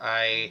wife.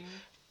 I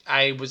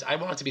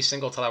wanted to be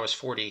single till I was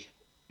 40,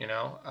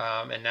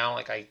 and now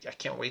I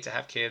can't wait to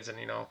have kids, and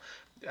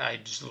I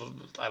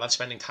love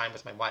spending time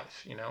with my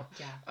wife,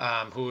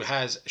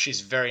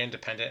 she's very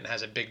independent and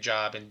has a big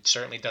job and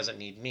certainly doesn't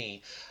need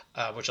me.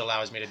 Which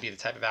allows me to be the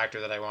type of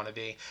actor that I want to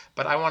be.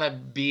 But I want to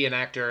be an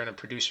actor and a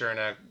producer and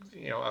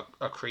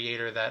a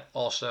creator that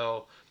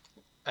also,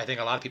 I think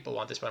a lot of people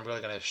want this, but I'm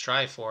really going to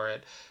strive for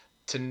it,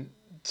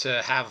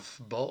 to have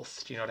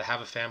both, to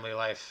have a family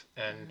life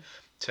and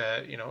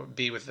to,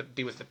 be with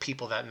the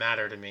people that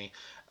matter to me.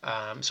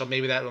 So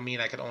maybe that will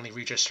mean I could only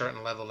reach a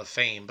certain level of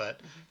fame,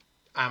 but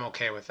I'm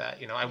okay with that.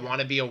 I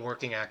want to be a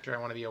working actor. I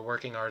want to be a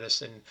working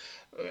artist, and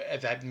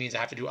if that means I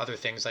have to do other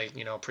things like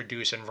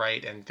produce and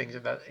write and things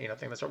of that things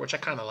of that sort, which I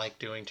kind of like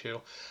doing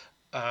too.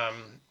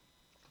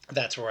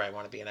 that's where I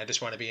want to be, and I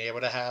just want to be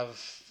able to have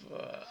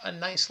a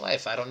nice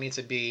life. I don't need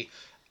to be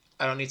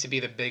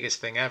the biggest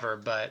thing ever,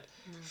 but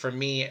for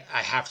me,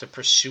 I have to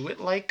pursue it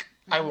like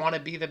I want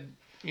to be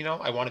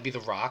I want to be the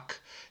Rock,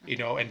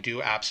 and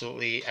do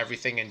absolutely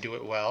everything and do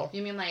it well.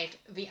 You mean like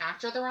the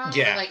actor The Rock?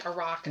 Yeah. Or like a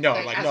Rock? No,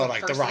 as no, a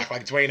like the person? Rock,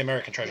 like Dwayne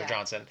American Treasure Yeah.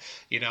 Johnson,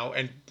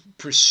 and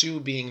pursue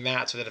being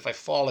that, so that if I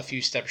fall a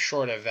few steps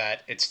short of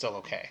that, it's still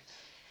okay.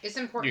 It's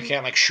important. You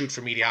can't like shoot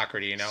for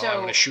mediocrity, I So-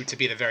 want to shoot to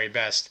be the very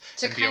best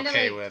To and be kind of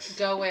okay like with.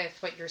 go with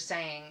what you're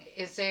saying,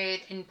 is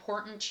it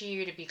important to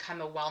you to become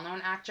a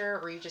well-known actor,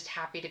 or are you just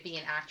happy to be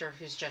an actor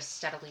who's just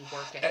steadily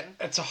working?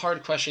 It's a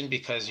hard question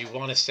because you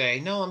want to say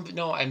no,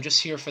 I'm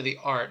just here for the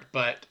art,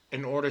 but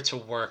in order to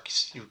work,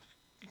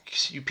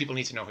 you people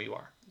need to know who you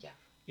are.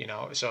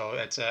 Yeah. So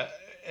it's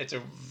a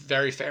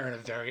very fair and a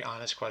very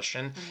honest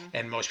question,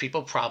 and most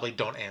people probably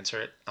don't answer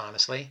it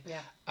honestly.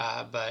 Yeah.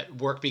 But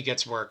work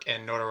begets work,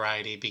 and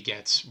notoriety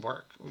begets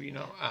work.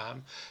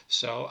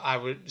 So I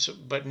would.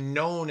 But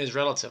known is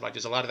relative. Like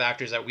there's a lot of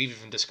actors that we've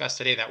even discussed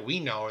today that we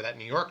know, or that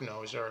New York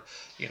knows, or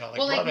like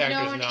a lot of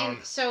actors known.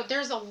 So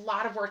there's a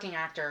lot of working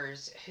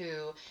actors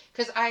who,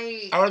 because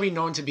I want to be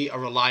known to be a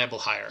reliable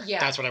hire. Yeah.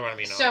 That's what I want to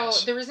be known So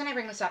as. the reason I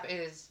bring this up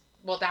is,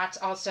 well, that's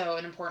also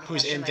an important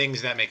Who's question. in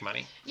things that make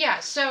money. Yeah,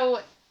 so,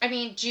 I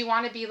mean, do you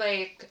want to be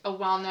like a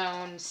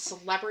well-known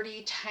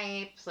celebrity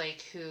type,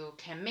 like who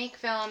can make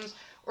films?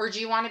 Or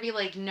do you want to be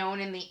like known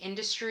in the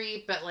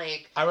industry, but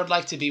like I would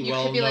like to be you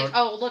well could be known. like,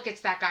 oh, look,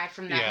 it's that guy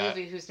from that Yeah.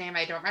 movie whose name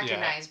I don't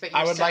recognize. But I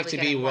you're would like to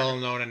steadily be getting well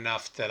work. known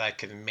enough that I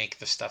can make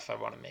the stuff I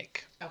want to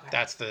make. Okay.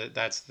 That's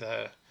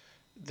the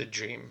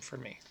dream for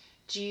me.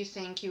 Do you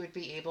think you would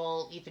be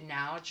able, even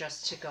now,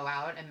 just to go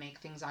out and make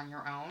things on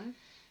your own?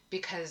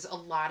 Because a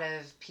lot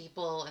of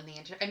people in the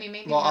I mean,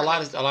 maybe Well, more a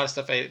lot of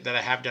stuff that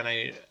I have done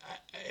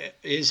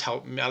is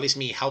help, at least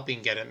me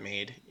helping get it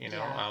made.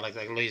 Yeah. Like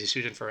Lazy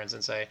Susan, for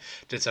instance, I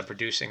did some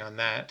producing on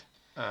that.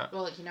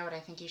 Well, you know what I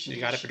think you should do?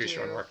 You got to should produce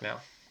your own do work now.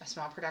 A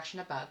small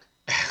production of Bug.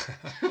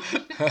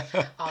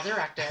 All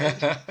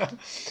directed.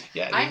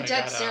 Yeah, I'm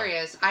dead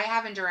serious. I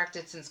haven't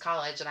directed since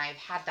college, and I've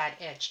had that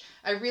itch.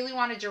 I really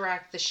want to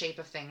direct The Shape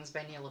of Things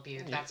by Neil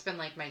LaBute. That's been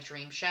like my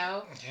dream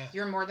show. Yeah.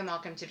 You're more than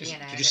welcome to be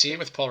in it. Did you see it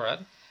with Paul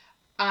Rudd?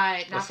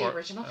 Not Before? the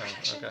original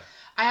production. Okay.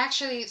 I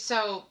actually,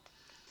 so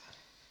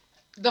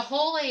the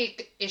whole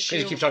like issue.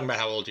 Because you keep talking about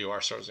how old you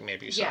are, so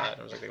maybe you saw Yeah. it.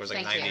 It was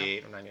like Thank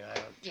you. 98 or 99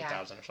 or Yeah.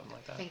 2000 or something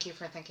like that. Thank you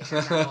for thinking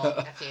of that whole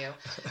F you.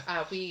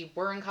 We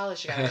were in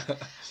college together.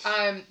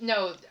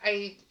 No,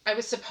 I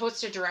was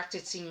supposed to direct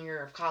it senior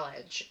year of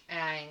college,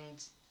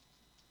 and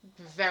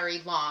very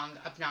long,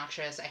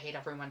 obnoxious, I hate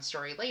everyone's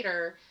story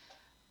later,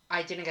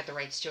 I didn't get the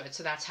rights to it.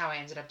 So that's how I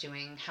ended up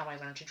doing How I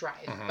Learned to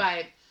Drive. Mhm.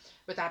 But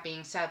with that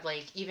being said,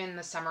 like even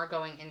the summer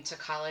going into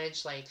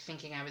college, like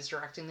thinking I was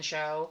directing the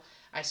show,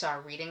 I saw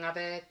a reading of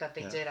it that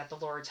they did at the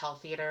Loratel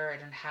Theater,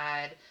 and it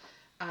had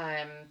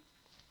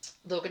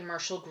Logan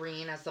Marshall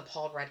Green as the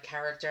Paul Rudd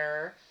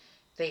character.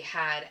 They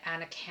had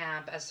Anna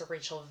Camp as the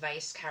Rachel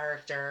Weisz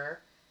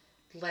character.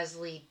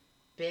 Leslie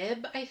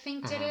Bibb, I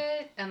think, did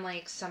it, and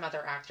like some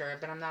other actor,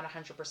 but I'm not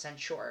 100%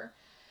 sure.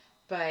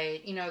 But,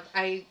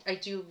 I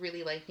do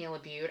really like Neil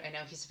LaBute. I know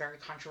he's a very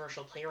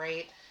controversial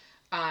playwright.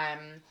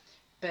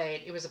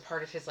 But it was a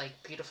part of his like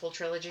Beautiful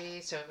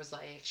trilogy, so it was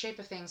like Shape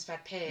of Things,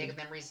 Fat Pig, and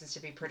then Reasons to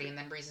Be Pretty, and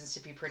then Reasons to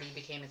Be Pretty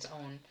became its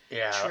own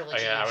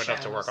trilogy. I of would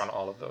love to work shows. on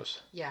all of those.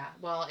 Yeah,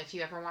 well, if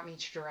you ever want me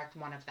to direct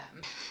one of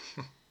them,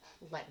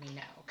 let me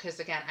know. Because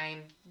again,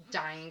 I'm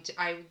dying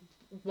to. I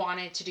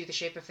wanted to do The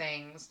Shape of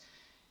Things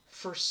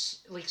for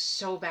like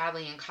so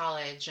badly in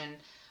college, and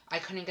I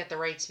couldn't get the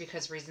rights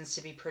because Reasons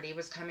to Be Pretty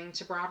was coming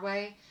to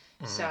Broadway.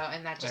 So,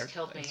 and that just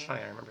killed me. It's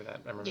funny, I remember that.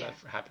 I remember that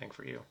happening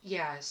for you.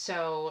 Yeah,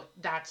 so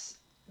that's.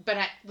 But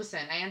listen,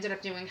 I ended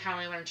up doing How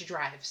I Learned to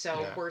Drive,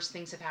 so worse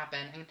things have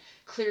happened, and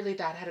clearly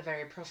that had a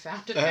very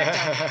profound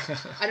effect on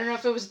me. I don't know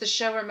if it was the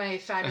show or my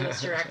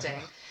fabulous directing.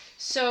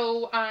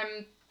 So,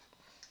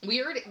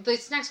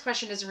 this next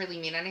question doesn't really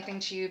mean anything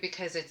to you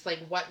because it's like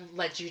what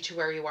led you to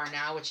where you are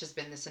now, which has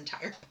been this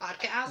entire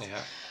podcast.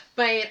 Yeah.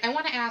 But I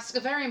want to ask a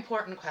very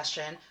important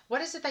question.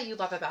 What is it that you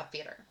love about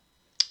theater?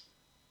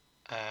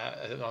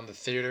 On the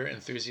Theater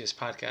Enthusiast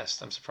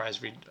podcast, I'm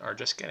surprised we are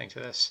just getting to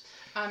this.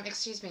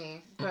 Excuse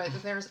me, but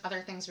there's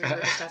other things we were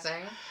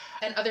discussing,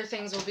 and other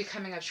things will be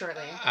coming up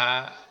shortly.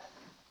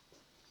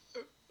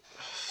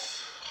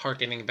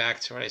 Harkening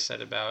back to what I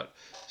said about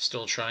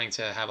still trying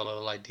to have a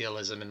little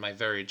idealism in my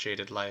very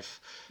jaded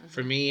life.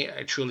 For me,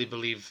 I truly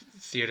believe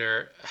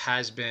theater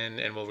has been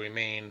and will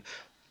remain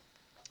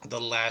the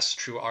last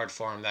true art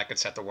form that could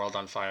set the world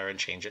on fire and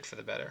change it for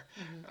the better.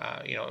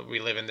 We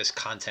live in this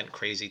content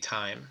crazy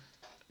time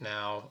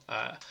now,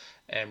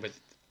 and with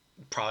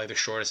probably the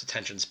shortest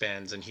attention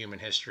spans in human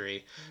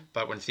history.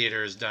 But when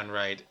theater is done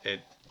right,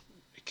 it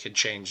could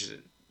change.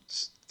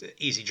 It's the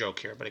easy joke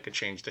here, but it could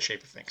change the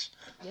shape of things.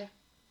 Yeah.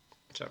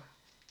 So.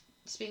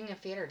 Speaking of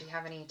theater, do you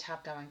have any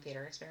top-going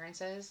theater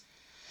experiences?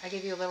 I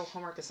gave you a little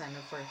homework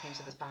assignment before you came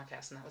to this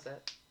podcast, and that was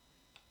it.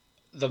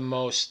 The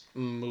most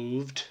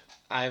moved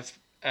I've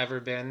ever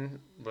been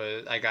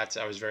was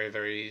I was very,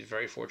 very,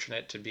 very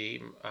fortunate to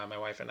be my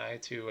wife and I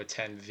to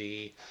attend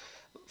the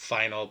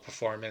final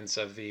performance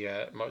of the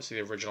most of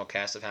the original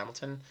cast of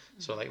Hamilton.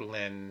 So like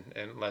Lynn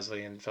and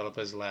Leslie and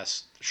Philippa's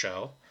last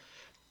show.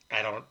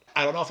 I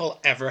don't know if I'll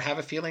ever have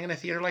a feeling in a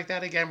theater like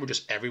that again, where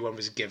just everyone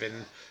was given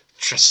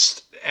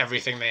just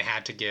everything they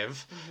had to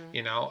give,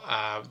 you know,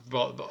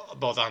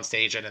 both on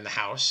stage and in the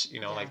house, you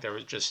know, like there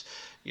was just,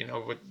 you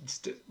know,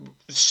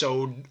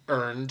 so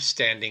earned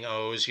standing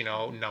O's, you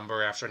know,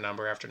 number after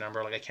number after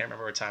number. Like I can't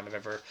remember a time I've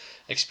ever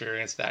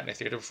experienced that in a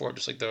theater before.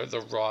 Just like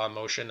the raw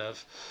emotion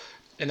of,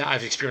 and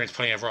I've experienced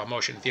plenty of raw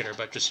emotion in theater,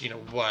 but just, you know,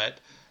 what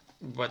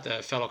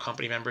the fellow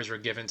company members were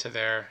given to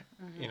their,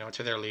 you know,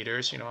 to their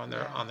leaders, you know,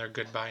 on their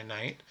goodbye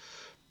night.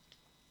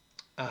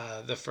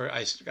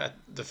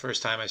 The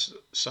first time I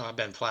saw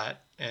Ben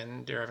Platt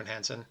and Dear Evan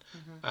Hansen,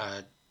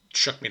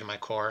 shook me to my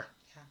core.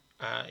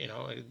 You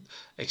know,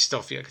 I could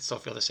still feel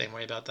the same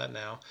way about that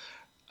now.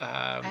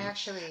 I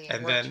actually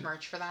worked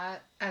merch for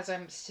that as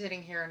I'm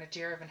sitting here in a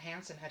Dear Evan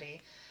Hansen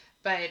hoodie.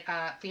 But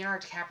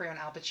Leonardo DiCaprio and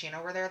Al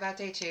Pacino were there that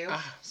day too,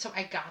 so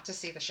I got to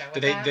see the show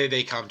with them. Did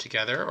they come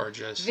together or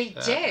just? They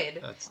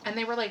did, and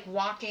they were like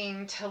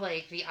walking to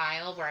like the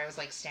aisle where I was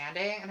like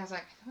standing, and I was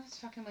like, "Oh, it's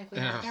fucking like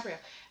Leonardo DiCaprio."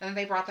 And then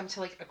they brought them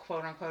to like a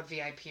quote unquote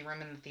VIP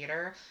room in the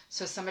theater.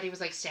 So somebody was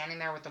like standing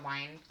there with the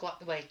wine,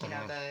 like you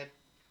know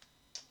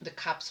the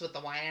cups with the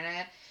wine in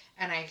it.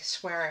 And I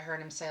swear I heard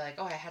him say, like,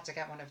 oh, I had to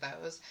get one of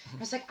those. I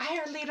was like, I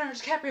heard Leonardo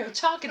DiCaprio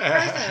talk in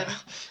person.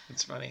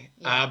 It's funny.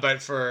 Yeah.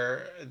 But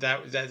for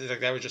that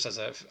was just as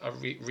a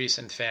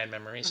recent fan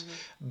memories.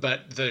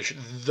 But the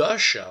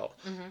show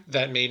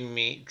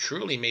that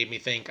truly made me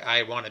think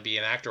I want to be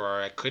an actor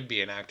or I could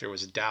be an actor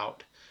was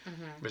Doubt.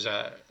 It was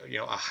a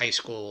high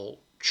school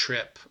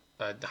trip,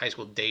 a high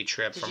school day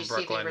trip from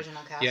Brooklyn. Did you see the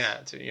original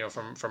cast? Yeah,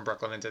 from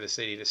Brooklyn into the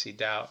city to see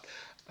Doubt.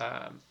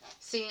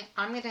 See,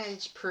 I'm going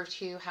to prove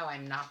to you how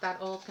I'm not that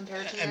old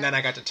compared to you. And then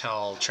I got to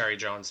tell Cherry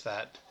Jones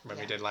that when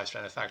we did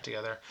Lifespan Effect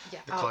together,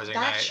 the closing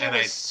that night. Show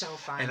was so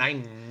fun. And I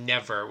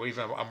never,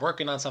 I'm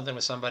working on something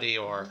with somebody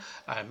or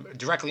I'm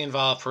directly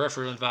involved,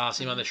 peripherally involved,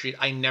 see them on the street.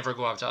 I never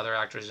go up to other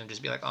actors and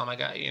just be like, oh my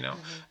God, you know,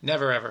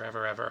 never, ever,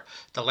 ever, ever.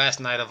 The last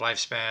night of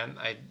Lifespan,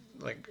 I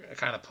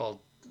kind of pulled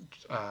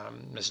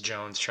Miss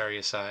Jones, Cherry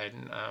aside,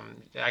 and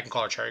I can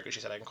call her Cherry because she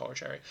said I can call her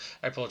Cherry.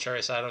 I pulled Cherry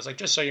aside. I was like,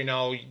 just so you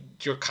know,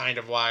 you're kind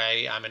of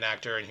why I'm an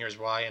actor, and here's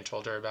why, and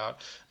told her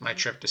about my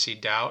trip to see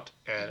Doubt,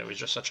 and it was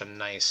just such a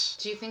nice.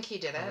 Do you think he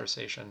did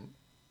conversation.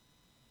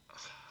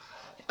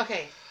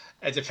 Okay.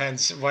 It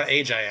depends what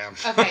age I am.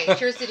 Okay,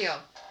 here's the deal.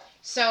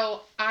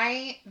 So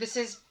this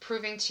is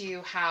proving to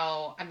you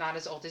how I'm not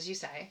as old as you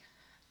say.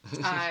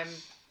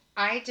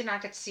 I did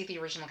not get to see the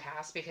original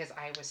cast because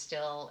I was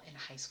still in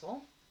high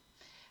school.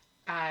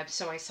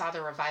 So I saw the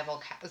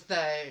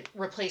the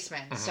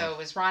replacement. So it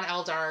was Ron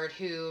Eldard,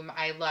 whom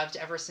I loved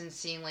ever since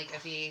seeing like a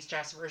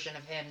VHS version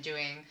of him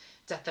doing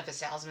Death of a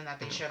Salesman that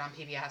they showed on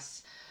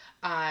PBS.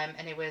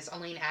 And it was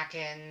Elaine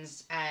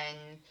Atkins and,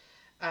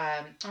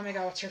 oh my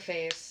God, what's her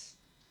face?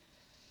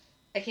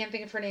 I can't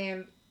think of her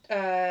name.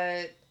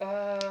 Jenna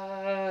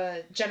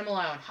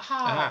Malone.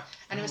 Haha.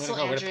 And it was still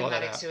Andrea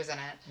Maddox who was in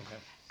it,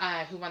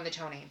 who won the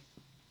Tony.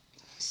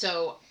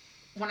 So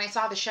when I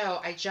saw the show,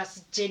 I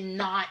just did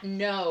not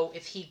know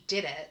if he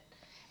did it.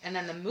 And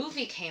then the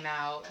movie came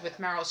out with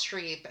Meryl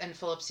Streep and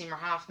Philip Seymour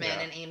Hoffman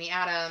and Amy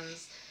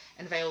Adams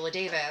and Viola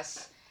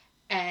Davis.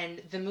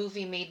 And the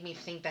movie made me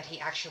think that he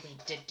actually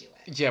did do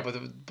it. Yeah,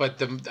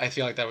 but I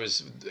feel like that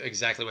was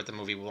exactly what the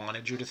movie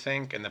wanted you to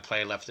think, and the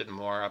play left it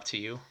more up to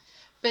you.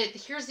 But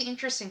here's the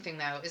interesting thing,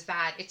 though, is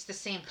that it's the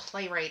same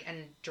playwright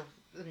and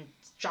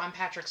John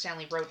Patrick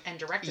Stanley wrote and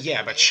directed.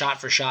 Yeah, but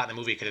shot for shot, the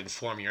movie could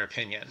inform your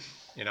opinion.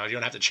 You know, you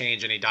don't have to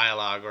change any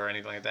dialogue or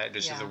anything like that.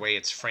 Just the way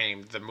it's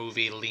framed. The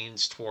movie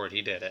leans toward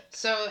he did it.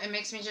 So it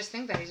makes me just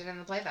think that he did it in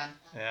the play then.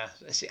 Yeah.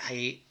 See,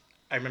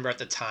 I remember at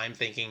the time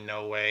thinking,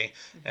 no way.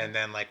 And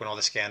then, like, when all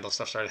the scandal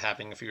stuff started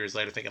happening a few years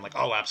later, thinking, like,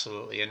 oh,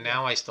 absolutely. And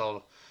now I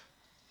still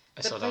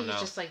don't know. You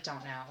just, like,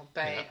 don't know.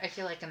 But I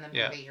feel like in the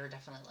movie, you're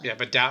definitely like... Yeah,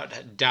 but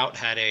Doubt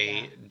had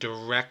a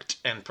direct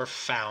and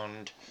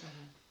profound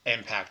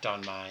impact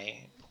on my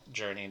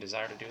journey and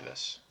desire to do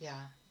this. Yeah.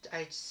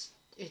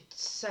 It's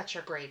such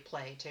a great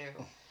play, too.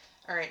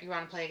 All right, you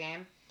want to play a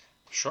game?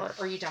 Sure.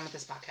 Or are you done with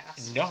this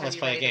podcast? No, let's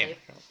play a game.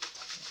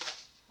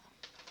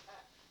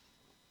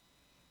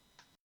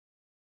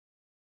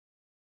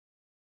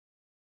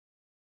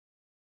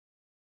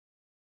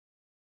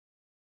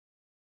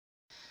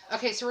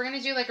 Okay, so we're going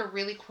to do like a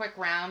really quick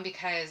round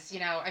because, you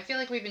know, I feel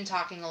like we've been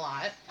talking a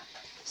lot.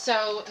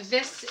 So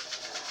this...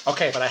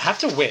 Okay, but I have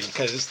to win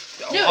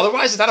because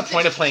otherwise it's not a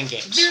point of playing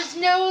games. There's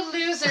no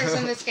losers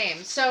in this game.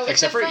 So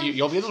except for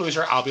you'll be the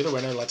loser, I'll be the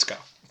winner. Let's go.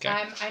 Okay.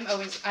 I am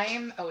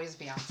always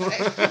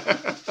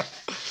Beyonce.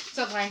 It's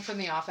a line from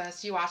The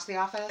Office. You watch The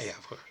Office? Yeah,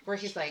 of course. Where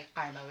he's like,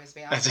 I'm always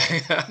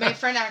Beyonce. My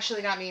friend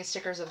actually got me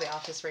stickers of The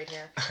Office right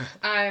here.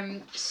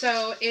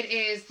 So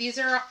these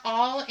are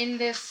all in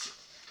this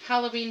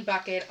Halloween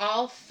bucket,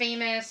 all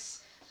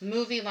famous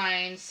movie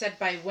line said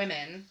by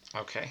women.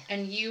 Okay.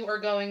 And you are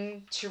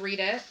going to read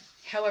it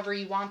however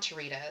you want to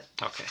read it.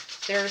 Okay.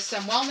 There's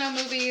some well-known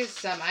movies,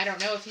 some I don't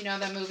know if you know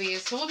the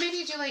movies. So we'll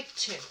maybe do like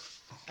 2.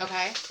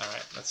 Okay? All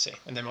right, let's see.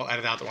 And then we'll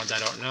edit out the ones I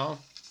don't know.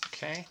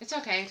 Okay. It's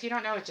okay. If you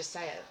don't know it, just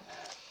say it.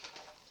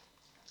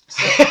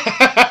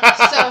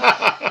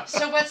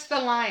 So what's the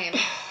line?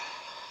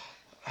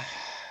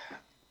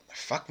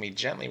 Fuck me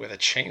gently with a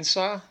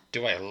chainsaw?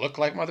 Do I look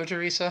like Mother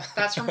Teresa?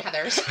 That's from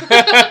Heathers.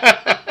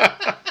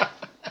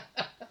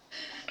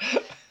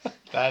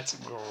 That's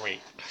great.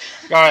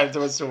 All right,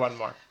 let's do one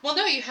more. Well,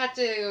 no, you had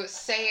to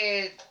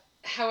say it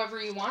however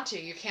you want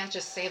to. You can't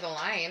just say the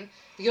line.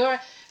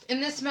 In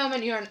this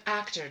moment, you're an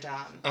actor,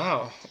 Dom.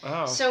 Oh.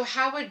 So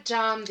how would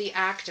Dom, the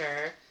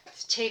actor,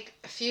 take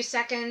a few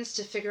seconds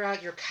to figure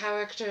out your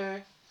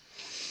character?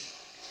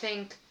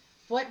 Think,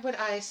 what would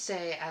I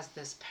say as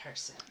this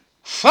person?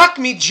 Fuck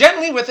me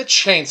gently with a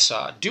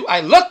chainsaw. Do I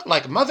look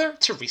like Mother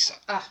Teresa?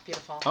 Ah,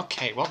 beautiful.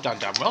 Okay, well done,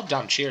 Dom. Well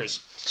done. Cheers.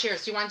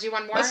 Cheers. Do you want to do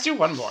one more? Let's do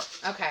one more.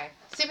 Okay.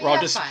 See, we We'll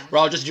have fun.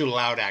 We'll just do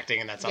loud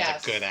acting, and that sounds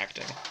Yes. like good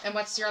acting. And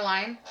what's your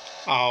line?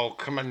 Oh,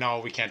 come on. No,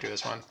 we can't do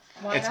this one.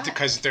 Why It's not?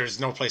 because there's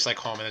no place like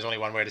home, and there's only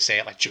one way to say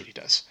it, like Judy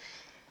does.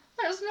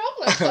 There's no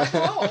place like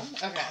home.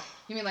 Okay.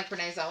 You mean like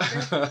Renee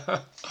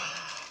Zellweger?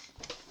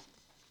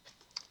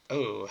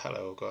 Oh,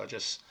 hello,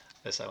 gorgeous.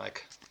 This I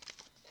like.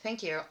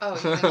 Thank you. Oh,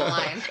 you mean the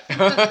line.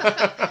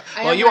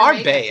 Well, you are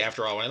Bay,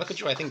 after all. When I look at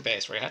you, I think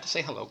Bay, so you have to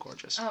say hello,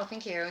 gorgeous. Oh,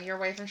 thank you. Your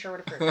wife, I'm sure, would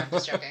approve. I'm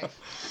just joking.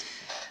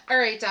 All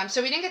right, Dom.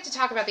 So we didn't get to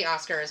talk about the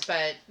Oscars,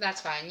 but that's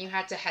fine. You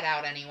had to head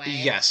out anyway.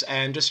 Yes,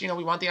 and just,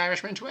 we want the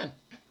Irishman to win.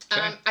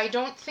 Okay. I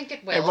don't think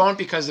it will. It won't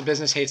because the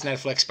business hates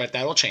Netflix, but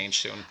that'll change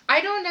soon. I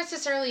don't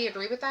necessarily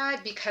agree with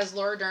that because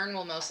Laura Dern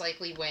will most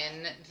likely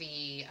win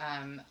the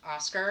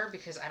Oscar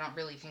because I don't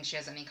really think she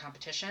has any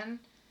competition.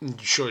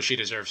 Sure, she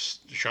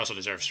also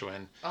deserves to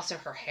win. Also,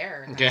 her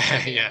hair.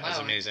 Yeah, that's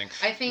amazing.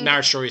 I think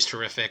Marriage Story is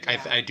terrific.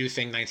 Yeah. I do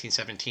think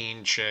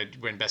 1917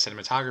 should win Best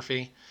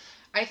Cinematography.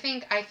 I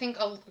think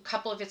a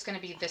couple of it's going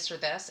to be this or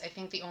this. I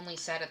think the only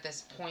set at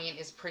this point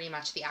is pretty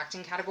much the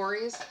acting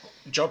categories.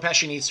 Joe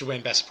Pesci needs to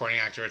win Best Supporting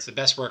Actor. It's the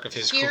best work of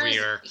his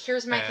career.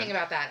 Here's my thing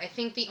about that. I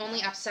think the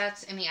only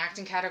upsets in the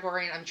acting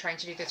category, and I'm trying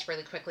to do this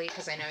really quickly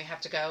because I know you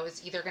have to go,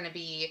 is either going to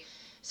be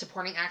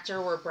supporting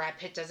actor where Brad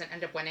Pitt doesn't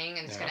end up winning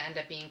and it's going to end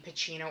up being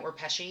Pacino or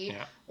Pesci,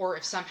 or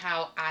if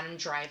somehow Adam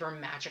Driver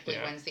magically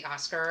wins the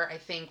Oscar. I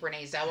think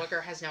Renee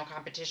Zellweger has no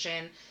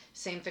competition.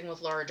 Same thing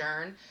with Laura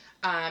Dern.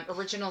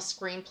 Original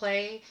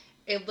screenplay,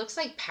 it looks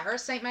like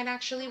Parasite might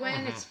actually win.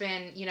 Mm-hmm. It's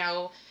been,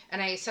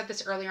 and I said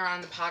this earlier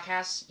on the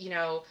podcast,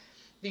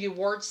 the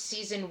awards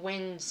season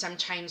win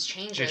sometimes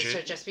changes.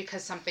 So just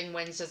because something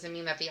wins doesn't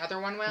mean that the other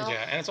one will.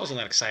 Yeah, and it's also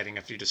not exciting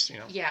if you just,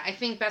 Yeah, I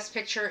think Best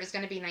Picture is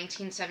going to be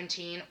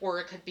 1917, or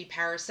it could be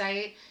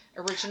Parasite.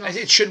 Original.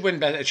 It should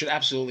win. It should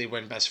absolutely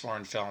win Best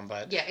Foreign Film,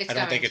 but yeah, I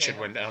don't think it should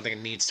win. I don't think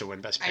it needs to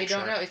win Best Picture. I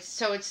don't know.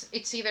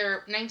 It's either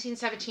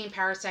 1917,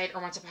 Parasite,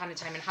 or Once Upon a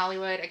Time in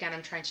Hollywood. Again,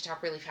 I'm trying to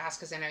talk really fast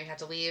because I know you had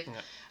to leave.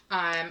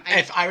 Yeah.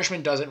 If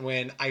Irishman doesn't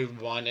win, I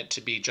want it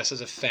to be, just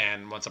as a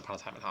fan, Once Upon a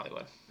Time in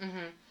Hollywood.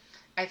 Mm-hmm.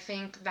 I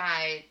think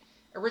that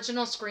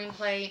original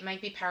screenplay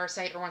might be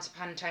Parasite or Once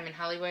Upon a Time in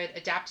Hollywood.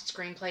 Adapted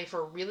screenplay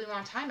for a really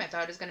long time I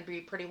thought it was going to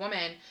be Pretty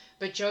Woman,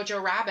 but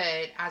Jojo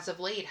Rabbit, as of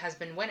late, has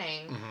been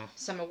winning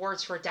some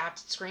awards for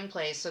adapted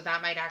screenplays, so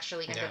that might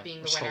actually end up being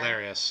the winner. It's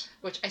hilarious.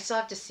 Which I still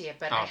have to see it,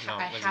 but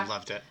I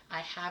loved it. I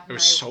have. It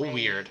was so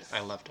weird.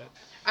 I loved it.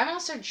 I'm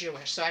also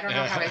Jewish, so I don't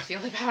know how I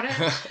feel about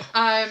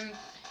it.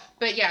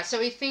 But yeah,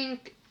 so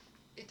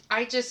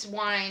I just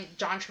want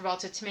John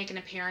Travolta to make an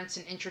appearance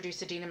and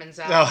introduce Idina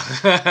Menzel.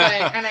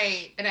 And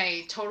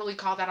I totally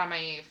called that on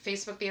my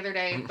Facebook the other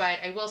day, but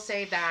I will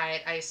say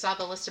that I saw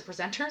the list of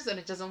presenters and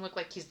it doesn't look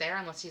like he's there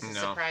unless he's a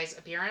surprise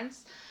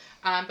appearance.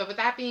 But with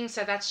that being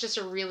said, that's just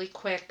a really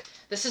quick,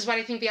 this is what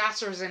I think the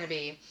Oscars is going to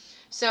be.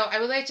 So I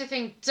would like to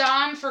thank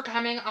Dom for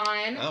coming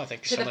on thank you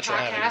to so the much for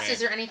having podcast. me. Is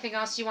there anything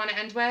else you want to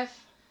end with?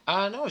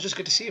 No, it's just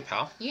good to see you,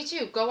 pal. You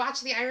too. Go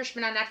watch The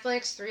Irishman on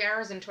Netflix, 3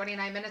 hours and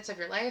 29 minutes of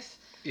your life.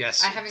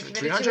 Yes, I haven't committed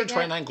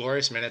 329 to it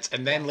glorious minutes,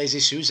 and then Lazy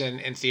Susan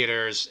in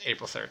theaters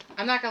April 3rd.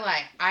 I'm not gonna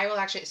lie, I will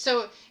actually.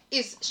 So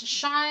is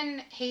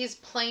Sean Hayes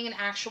playing an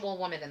actual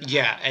woman in that?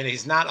 Yeah, and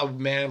he's not a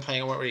man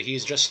playing a woman;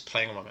 he's just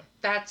playing a woman.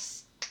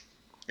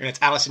 And it's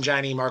Allison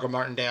Janney, Margot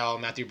Martindale,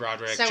 Matthew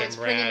Broderick, so Jim it's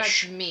pretty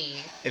Rash. much me.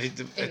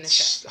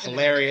 It's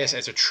hilarious.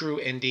 It's a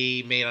true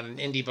indie, made on an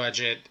indie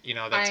budget.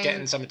 That's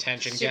getting some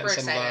attention, getting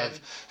some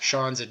love.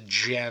 Sean's a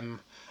gem,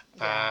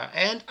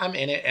 and I'm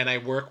in it, and I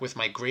work with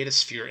my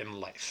greatest fear in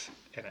life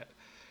in it,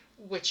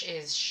 which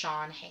is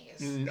Sean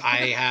Hayes.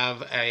 I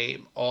have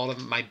all of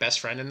my best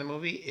friend in the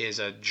movie is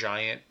a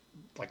giant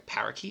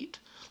parakeet,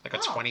 like a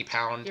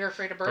 20-pound. You're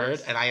afraid of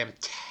birds? Bird, and I am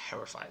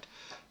terrified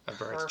of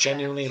birds. Perfect.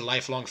 Genuinely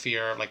lifelong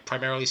fear,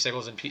 primarily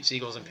seagulls and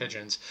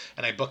pigeons.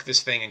 And I booked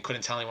this thing and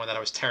couldn't tell anyone that I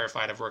was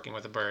terrified of working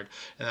with a bird.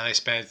 And then I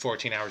spent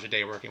 14 hours a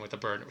day working with a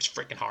bird, and it was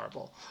freaking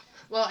horrible.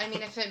 Well, I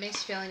mean, if it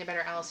makes you feel any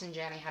better, Allison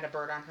Janney had a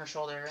bird on her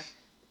shoulder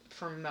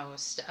for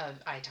most of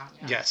I,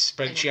 Tonya. Yes,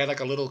 but she had like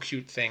a little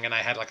cute thing, and I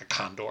had like a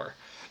condor.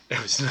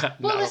 It was not.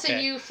 Well, not listen,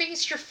 okay. you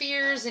faced your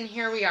fears, and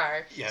here we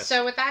are. Yes.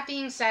 So, with that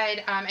being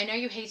said, I know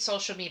you hate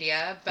social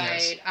media, but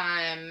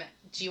Yes.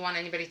 Do you want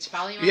anybody to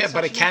follow you on Yeah, social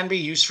but it media? can be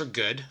used for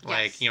good, Yes.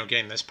 like, you know,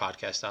 getting this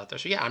podcast out there.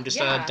 So yeah, I'm just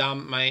Yeah.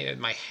 Dom. My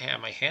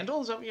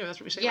handle is that, yeah, that's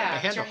what we say. Yeah, my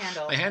what's handle. your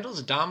handle? My handle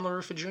is Dom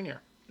LaRufa Jr.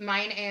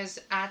 Mine is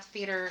at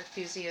Theater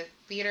Enthusiast.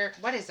 Theater.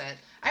 What is it?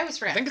 I always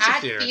forget. I think it's a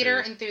at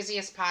Theater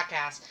Enthusiast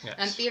Podcast. Yes.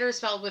 And theater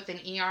spelled with an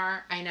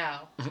ER. I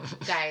know.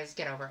 Guys,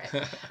 get over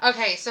it.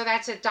 Okay, so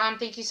that's it. Dom,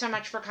 thank you so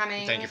much for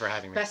coming. Thank you for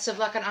having me. Best of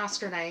luck on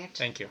Oscar night.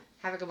 Thank you.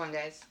 Have a good one,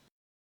 guys.